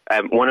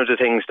 One of the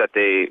things that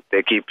they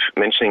keep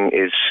mentioning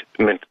is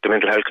the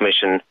Mental Health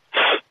Commission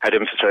had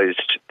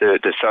emphasised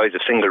the size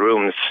of single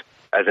rooms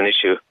as an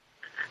issue.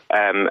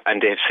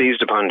 And they have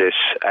seized upon this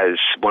as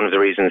one of the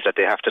reasons that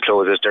they have to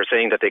close it. They're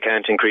saying that they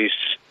can't increase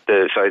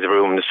the size of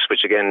rooms,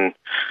 which again,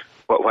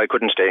 why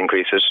couldn't they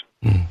increase it?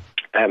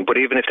 But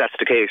even if that's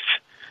the case,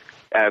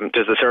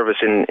 there's a service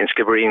in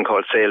Skibbereen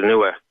called Sale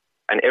Nua,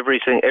 and every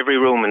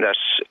room in that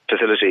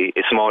facility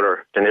is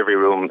smaller than every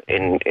room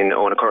in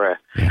Ona Curra.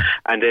 Yeah.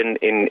 And then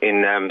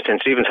in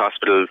St. Stephen's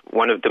Hospital,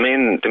 one of the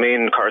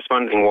main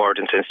corresponding ward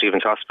in St.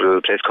 Stephen's Hospital,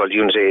 a place called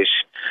Unit 8,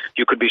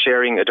 you could be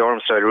sharing a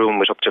dorm-style room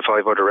with up to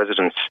 5 other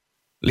residents.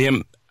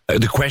 Liam,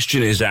 the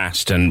question is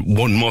asked, and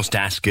one must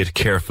ask it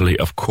carefully,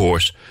 of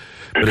course,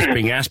 but it's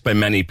being asked by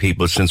many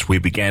people since we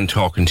began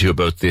talking to you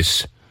about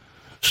this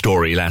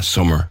story last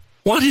summer.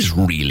 What is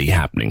really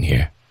happening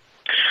here?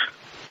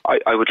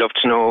 I would love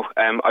to know.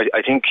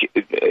 I think,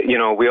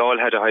 we all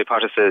had a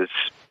hypothesis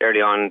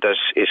early on that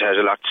it had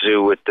a lot to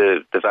do with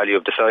the value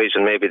of the site,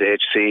 and maybe the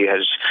HC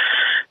has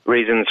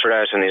reasons for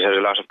that, and it had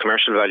a lot of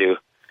commercial value.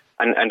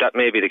 And that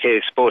may be the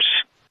case, but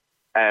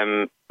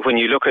when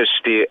you look at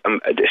the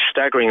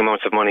staggering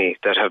amounts of money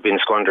that have been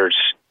squandered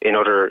in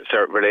other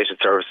related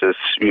services,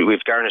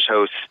 we've Garnish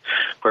House,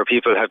 where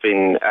people have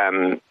been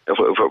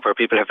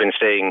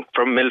staying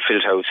from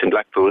Millfield House in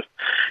Blackpool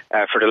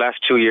for the last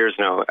 2 years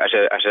now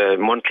at a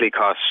monthly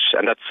cost,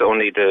 and that's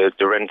only the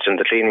rent and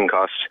the cleaning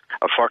cost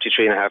of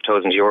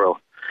 €43,500.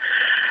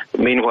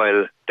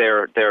 Meanwhile,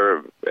 their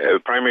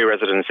primary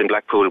residence in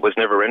Blackpool was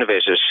never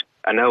renovated,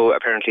 and now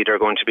apparently they're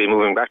going to be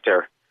moving back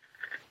there.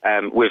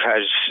 We've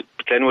had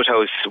Glenwood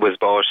House was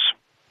bought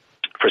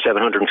for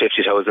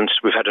 $750,000.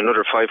 We've had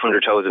another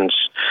 $500,000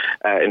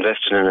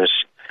 invested in it,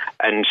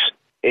 and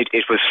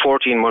it was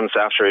 14 months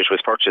after it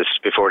was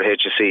purchased before the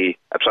HSE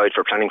applied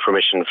for planning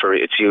permission for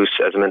its use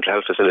as a mental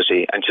health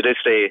facility, and to this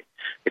day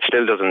it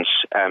still doesn't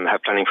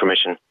have planning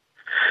permission.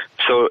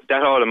 So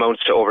that all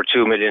amounts to over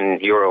 €2 million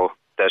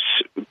that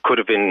could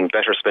have been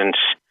better spent.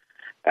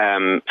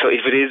 So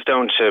if it is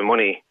down to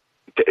money,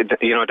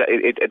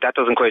 that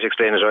doesn't quite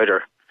explain it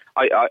either.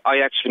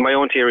 I actually, my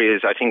own theory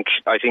is I think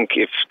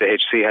if the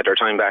HC had their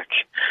time back,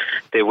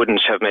 they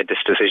wouldn't have made this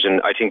decision.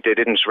 I think they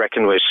didn't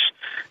reckon with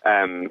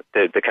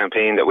the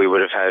campaign that we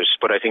would have had.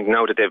 But I think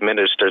now that they've made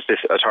it, there's this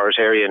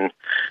authoritarian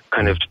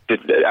kind of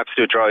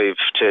absolute drive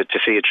to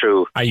see it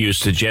through. Are you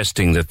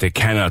suggesting that they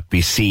cannot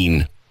be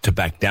seen to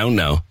back down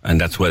now,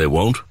 and that's why they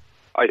won't?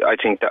 I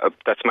think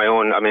that's my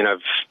own. I mean,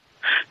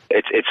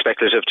 it's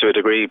speculative to a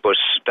degree, but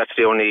that's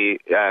the only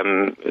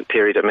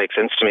theory that makes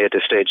sense to me at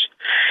this stage.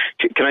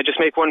 Can I just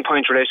make one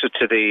point related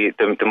to the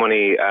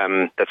money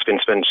that's been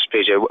spent,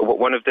 PJ?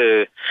 One of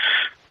the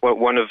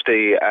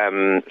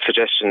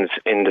suggestions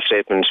in the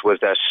statement was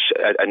that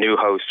a new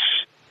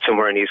house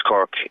somewhere in East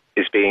Cork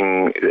is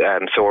being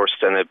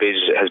sourced and a bid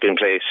has been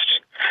placed.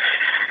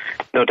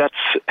 Now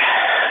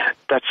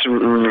that's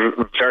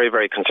very,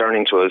 very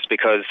concerning to us,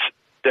 because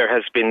there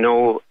has been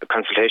no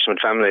consultation with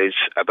families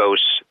about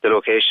the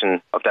location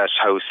of that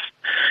house.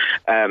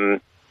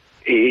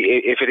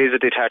 if it is a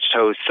detached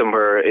house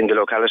somewhere in the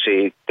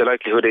locality, the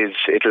likelihood is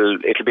it'll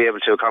be able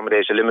to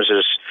accommodate a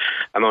limited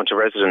amount of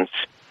residents.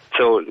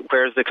 So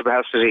where's the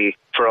capacity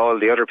for all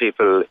the other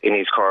people in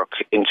East Cork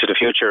into the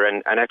future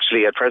and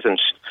actually at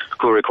present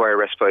who require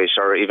respite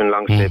or even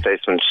long stay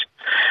placement?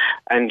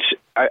 And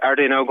are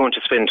they now going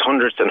to spend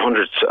hundreds and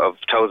hundreds of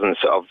thousands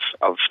of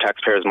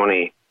taxpayers'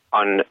 money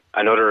on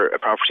another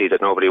property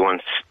that nobody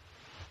wants?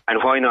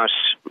 And why not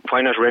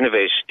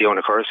renovate the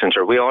Ona Curl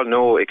Centre? We all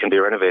know it can be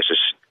renovated.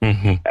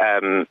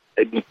 Mm-hmm.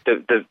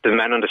 The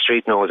man on the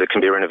street knows it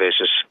can be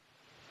renovated.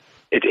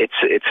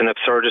 It's an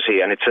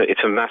absurdity, and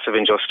it's a massive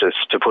injustice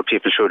to put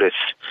people through this.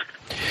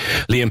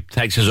 Liam,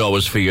 thanks as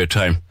always for your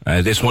time.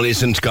 This one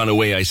isn't gone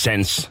away, I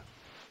sense,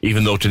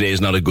 even though today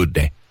is not a good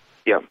day.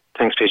 Yeah,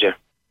 thanks, PJ.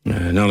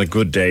 Not a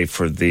good day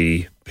for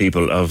the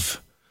people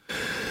of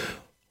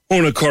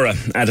Ona Curl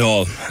at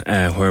all,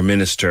 where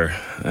Minister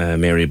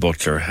Mary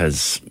Butler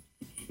has,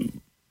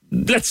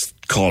 let's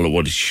call it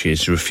what she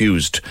has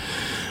refused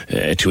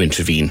to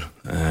intervene.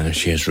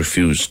 She has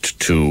refused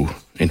to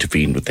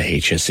intervene with the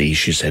HSE.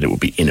 She said it would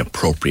be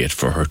inappropriate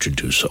for her to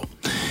do so.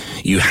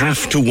 You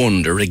have to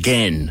wonder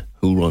again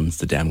who runs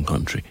the damn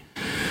country.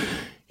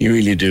 You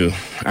really do.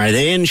 Are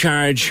they in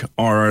charge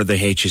or are the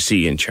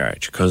HSE in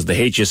charge? Because the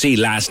HSE,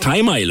 last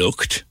time I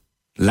looked,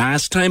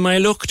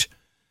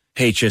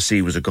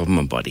 HSE was a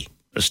government body,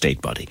 a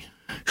state body,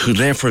 who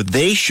therefore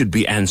they should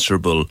be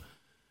answerable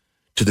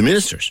to the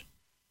ministers,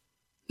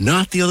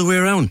 not the other way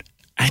around.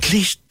 At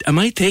least, am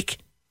I thick?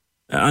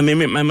 Am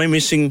I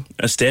missing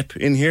a step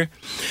in here?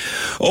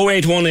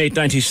 0818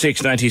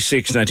 96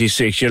 96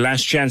 96. Your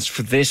last chance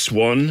for this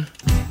one.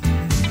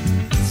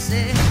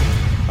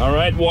 All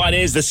right, what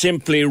is the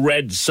Simply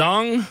Red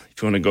song?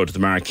 If you want to go to the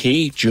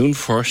marquee, June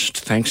 1st,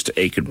 thanks to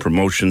Aiken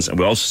Promotions. And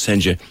we'll also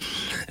send you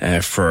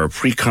for a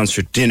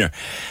pre-concert dinner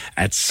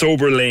at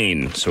Sober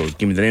Lane. So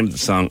give me the name of the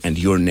song and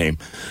your name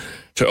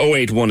to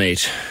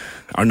 0818.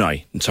 Or no,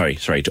 sorry,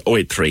 to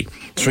 083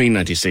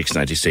 396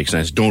 96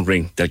 96. Don't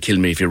ring, they'll kill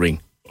me if you ring.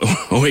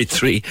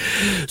 083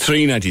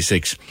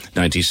 396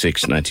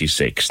 96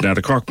 96. Now,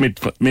 the Cork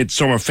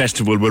Midsummer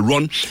Festival will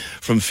run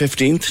from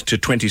 15th to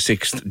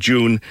 26th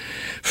June.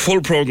 Full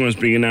programme is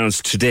being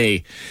announced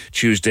today,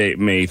 Tuesday,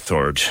 May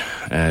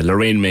 3rd.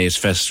 Lorraine May is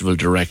Festival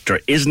Director.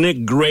 Isn't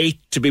it great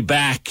to be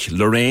back?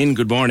 Lorraine,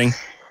 good morning.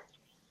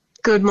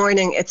 Good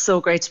morning. It's so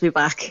great to be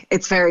back.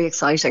 It's very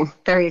exciting.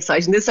 Very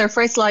exciting. This is our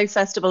first live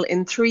festival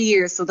in 3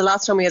 years. So the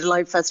last time we had a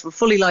live festival,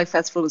 fully live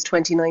festival, was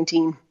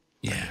 2019.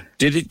 Yeah.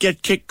 Did it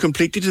get kicked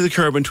completely to the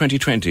curb in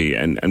 2020?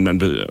 And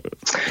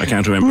I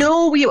can't remember.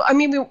 No,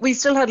 we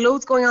still had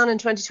loads going on in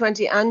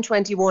 2020 and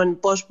 21,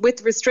 but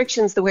with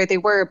restrictions the way they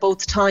were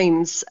both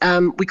times,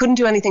 we couldn't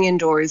do anything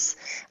indoors,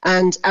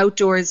 and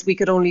outdoors we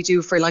could only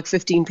do for like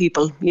 15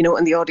 people,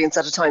 in the audience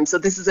at a time. So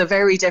this is a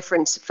very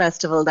different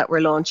festival that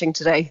we're launching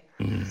today.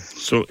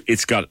 So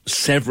it's got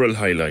several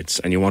highlights,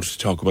 and you wanted to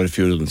talk about a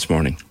few of them this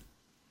morning.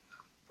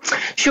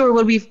 Sure.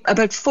 Well, we've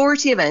about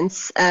 40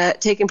 events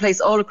taking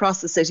place all across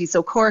the city.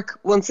 So Cork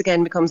once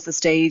again becomes the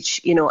stage,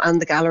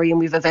 and the gallery, and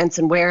we've events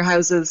in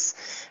warehouses,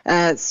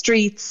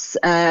 streets,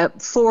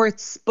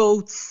 forts,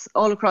 boats,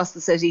 all across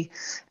the city.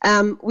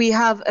 We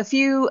have a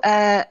few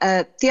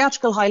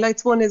theatrical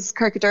highlights. One is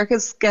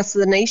Kirkadurka's Guests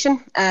of the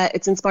Nation.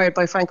 It's inspired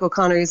by Frank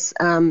O'Connor's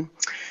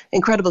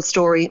incredible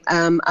story.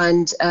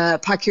 And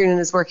Pat Kiernan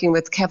is working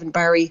with Kevin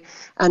Barry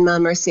and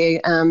Man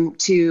Mercier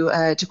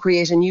to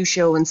create a new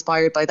show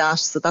inspired by that.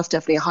 So that's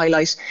definitely a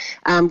highlight.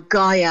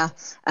 Gaia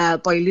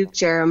by Luke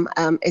Jerram.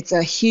 It's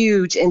a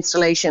huge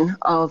installation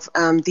of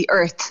the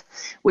Earth,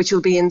 which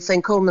will be in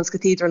St. Coleman's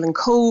Cathedral in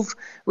Cove.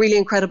 Really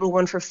incredible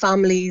one for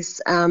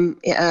families.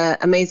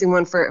 Amazing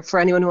one for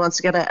anyone who wants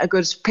to get a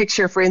good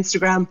picture for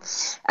Instagram.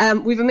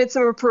 We've a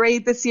Midsummer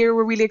Parade this year.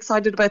 We're really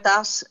excited about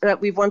that.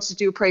 We've wanted to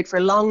do a parade for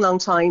a long, long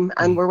time,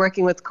 and we're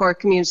working with Cork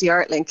Community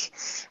Art Link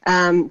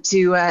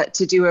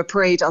to do a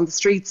parade on the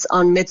streets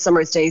on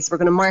Midsummer's Day. So we're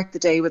going to mark the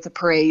day with a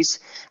parade,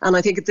 and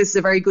I think this is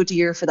a very good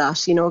year for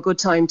that. A good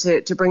time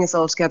to bring us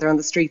all together on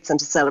the streets and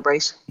to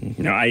celebrate.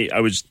 I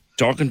was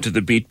talking to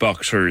the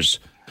beatboxers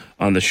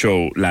on the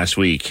show last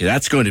week.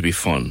 That's going to be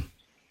fun.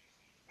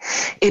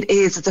 It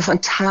is. It's a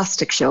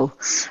fantastic show.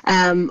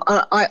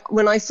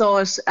 When I saw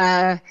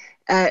it,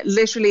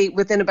 literally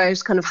within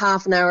about kind of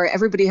half an hour,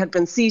 everybody had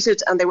been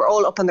seated and they were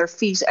all up on their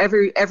feet.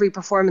 Every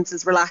performance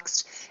is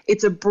relaxed.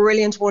 It's a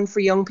brilliant one for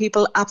young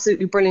people,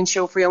 absolutely brilliant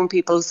show for young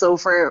people. So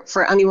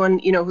for anyone,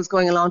 who's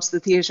going along to the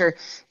theatre,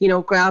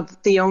 grab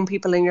the young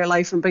people in your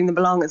life and bring them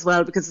along as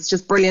well, because it's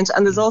just brilliant.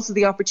 And there's also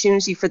the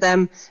opportunity for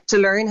them to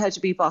learn how to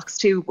beatbox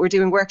too. We're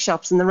doing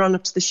workshops in the run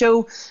up to the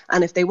show,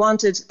 and if they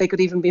wanted, they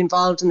could even be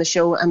involved in the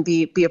show and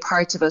be a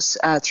part of it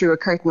through a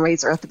curtain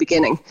raiser at the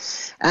beginning.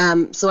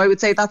 So I would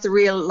say that's a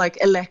real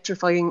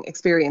electrifying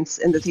experience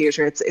in the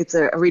theatre. It's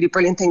a really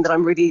brilliant thing that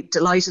I'm really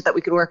delighted that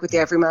we can work with the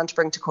Everyman to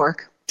bring to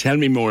Cork. Tell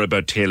me more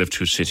about Tale of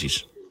Two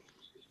Cities.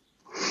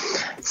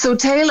 So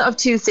Tale of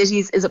Two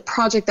Cities is a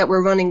project that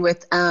we're running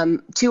with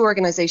two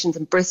organisations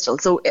in Bristol.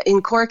 So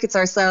in Cork, it's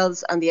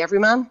ourselves and the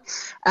Everyman.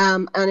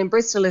 And in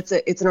Bristol, it's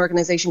an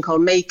organisation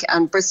called Make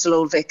and Bristol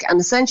Old Vic. And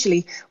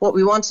essentially what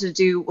we wanted to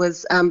do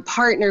was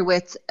partner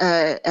with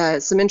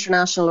some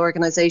international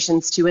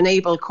organisations to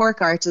enable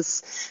Cork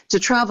artists to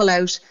travel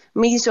out,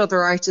 meet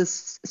other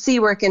artists, see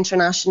work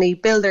internationally,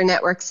 build their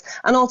networks,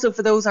 and also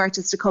for those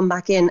artists to come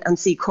back in and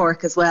see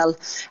Cork as well.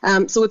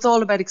 So it's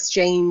all about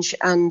exchange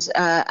and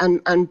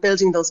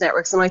building those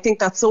networks. And I think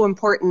that's so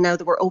important now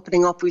that we're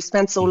opening up. We've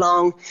spent so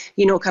long,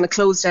 kind of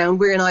closed down.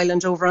 We're an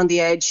island over on the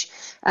edge,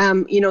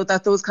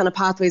 that those kind of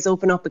pathways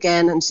open up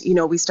again, and,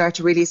 we start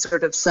to really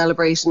sort of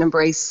celebrate and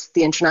embrace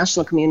the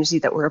international community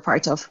that we're a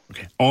part of.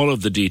 Okay. All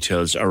of the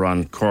details are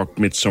on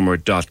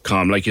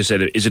corkmidsummer.com. Like you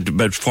said, is it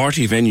about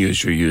 40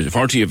 venues you're using?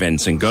 40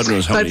 events, and God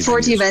knows how many. About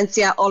 40 venues. events,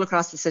 yeah, all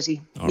across the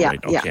city. All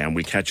right, okay, and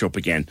we'll catch up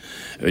again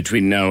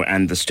between now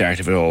and the start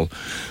of it all.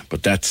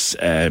 But that's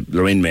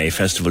Lorraine May,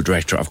 Festival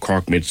Director of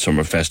Cork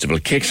Midsummer Festival.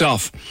 Kicks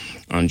off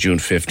on June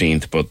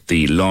 15th, but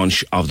the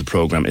launch of the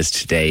programme is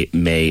today,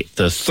 May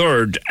the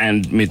 3rd,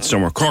 and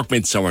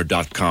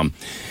corkmidsummer.com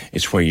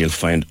is where you'll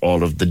find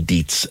all of the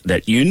deets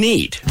that you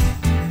need.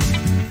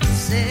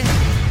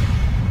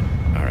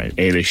 All right,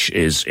 Ailish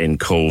is in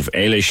Cove.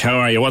 Ailish, how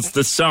are you? What's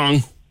the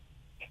song?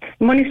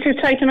 Money's too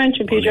tight to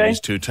mention, PJ.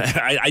 Money's too tight.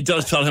 I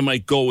just thought I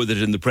might go with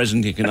it in the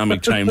present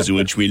economic times in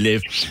which we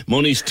live.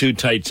 Money's too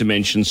tight to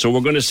mention. So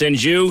we're going to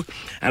send you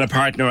and a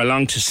partner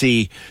along to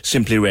see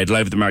Simply Red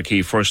live at the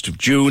Marquee 1st of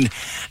June,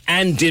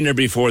 and dinner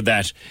before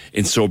that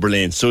in Sober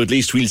Lane. So at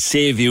least we'll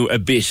save you a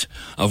bit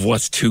of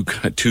what's too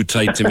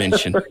tight to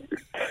mention.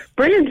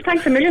 Brilliant,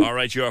 thanks a million. All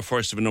right, you're our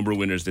first of a number of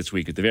winners this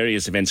week at the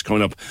various events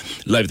coming up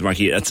live at the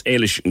Marquee. That's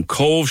Ailish in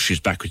Cove. She's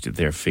back with you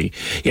there, Fee.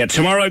 Yeah,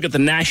 tomorrow I've got the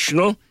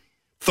National,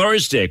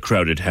 Thursday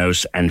Crowded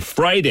House, and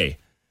Friday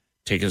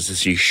take us to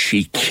see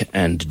Chic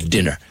and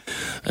dinner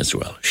as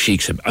well.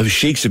 Chic's a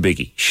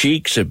biggie.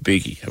 Chic's a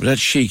biggie. I was at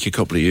Chic a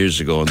couple of years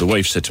ago, and the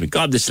wife said to me,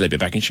 God, this will be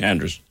back in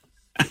Chandler's.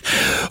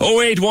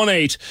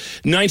 0818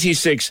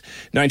 96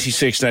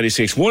 96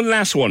 96. One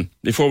last one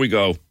before we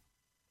go.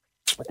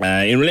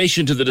 In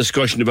relation to the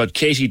discussion about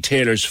Katie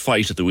Taylor's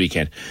fight at the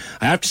weekend,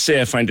 I have to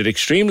say I find it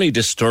extremely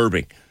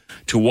disturbing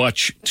to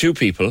watch two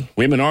people,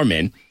 women or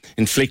men,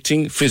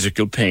 inflicting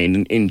physical pain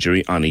and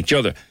injury on each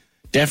other.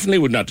 Definitely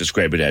would not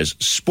describe it as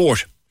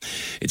sport.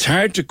 It's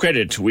hard to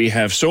credit we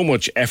have so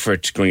much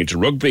effort going into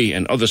rugby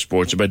and other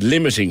sports about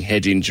limiting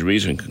head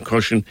injuries and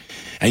concussion,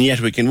 and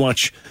yet we can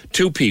watch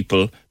two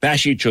people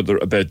bash each other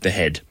about the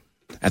head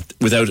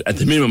without, at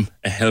the minimum,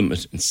 a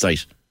helmet in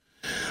sight.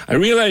 I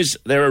realise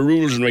there are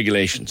rules and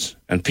regulations,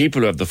 and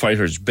people who have the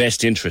fighter's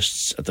best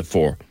interests at the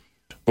fore.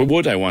 But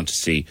would I want to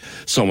see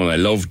someone I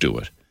love do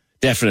it?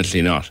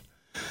 Definitely not.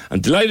 I'm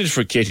delighted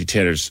for Katie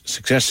Taylor's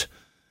success,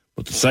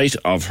 but the sight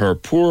of her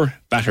poor,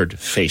 battered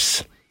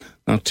face,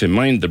 not to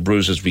mind the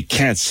bruises we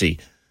can't see,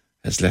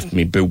 has left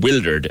me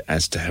bewildered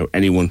as to how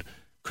anyone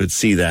could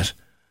see that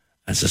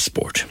as a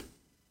sport.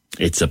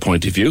 It's a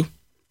point of view,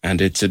 and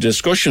it's a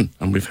discussion,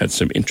 and we've had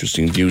some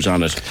interesting views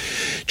on it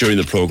during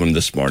the programme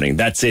this morning.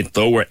 That's it,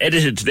 though. We're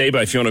edited today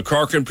by Fiona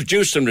Corcoran,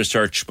 produced and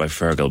researched by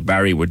Fergal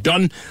Barry. We're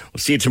done. We'll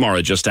see you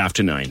tomorrow just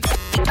after 9.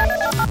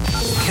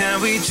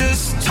 Can we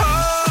just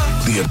talk?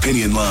 The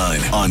Opinion Line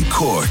on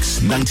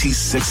Cork's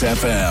 96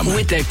 FM.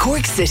 With the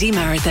Cork City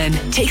Marathon.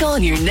 Take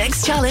on your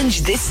next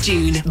challenge this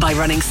June by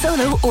running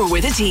solo or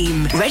with a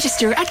team.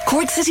 Register at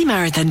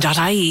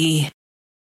corkcitymarathon.ie.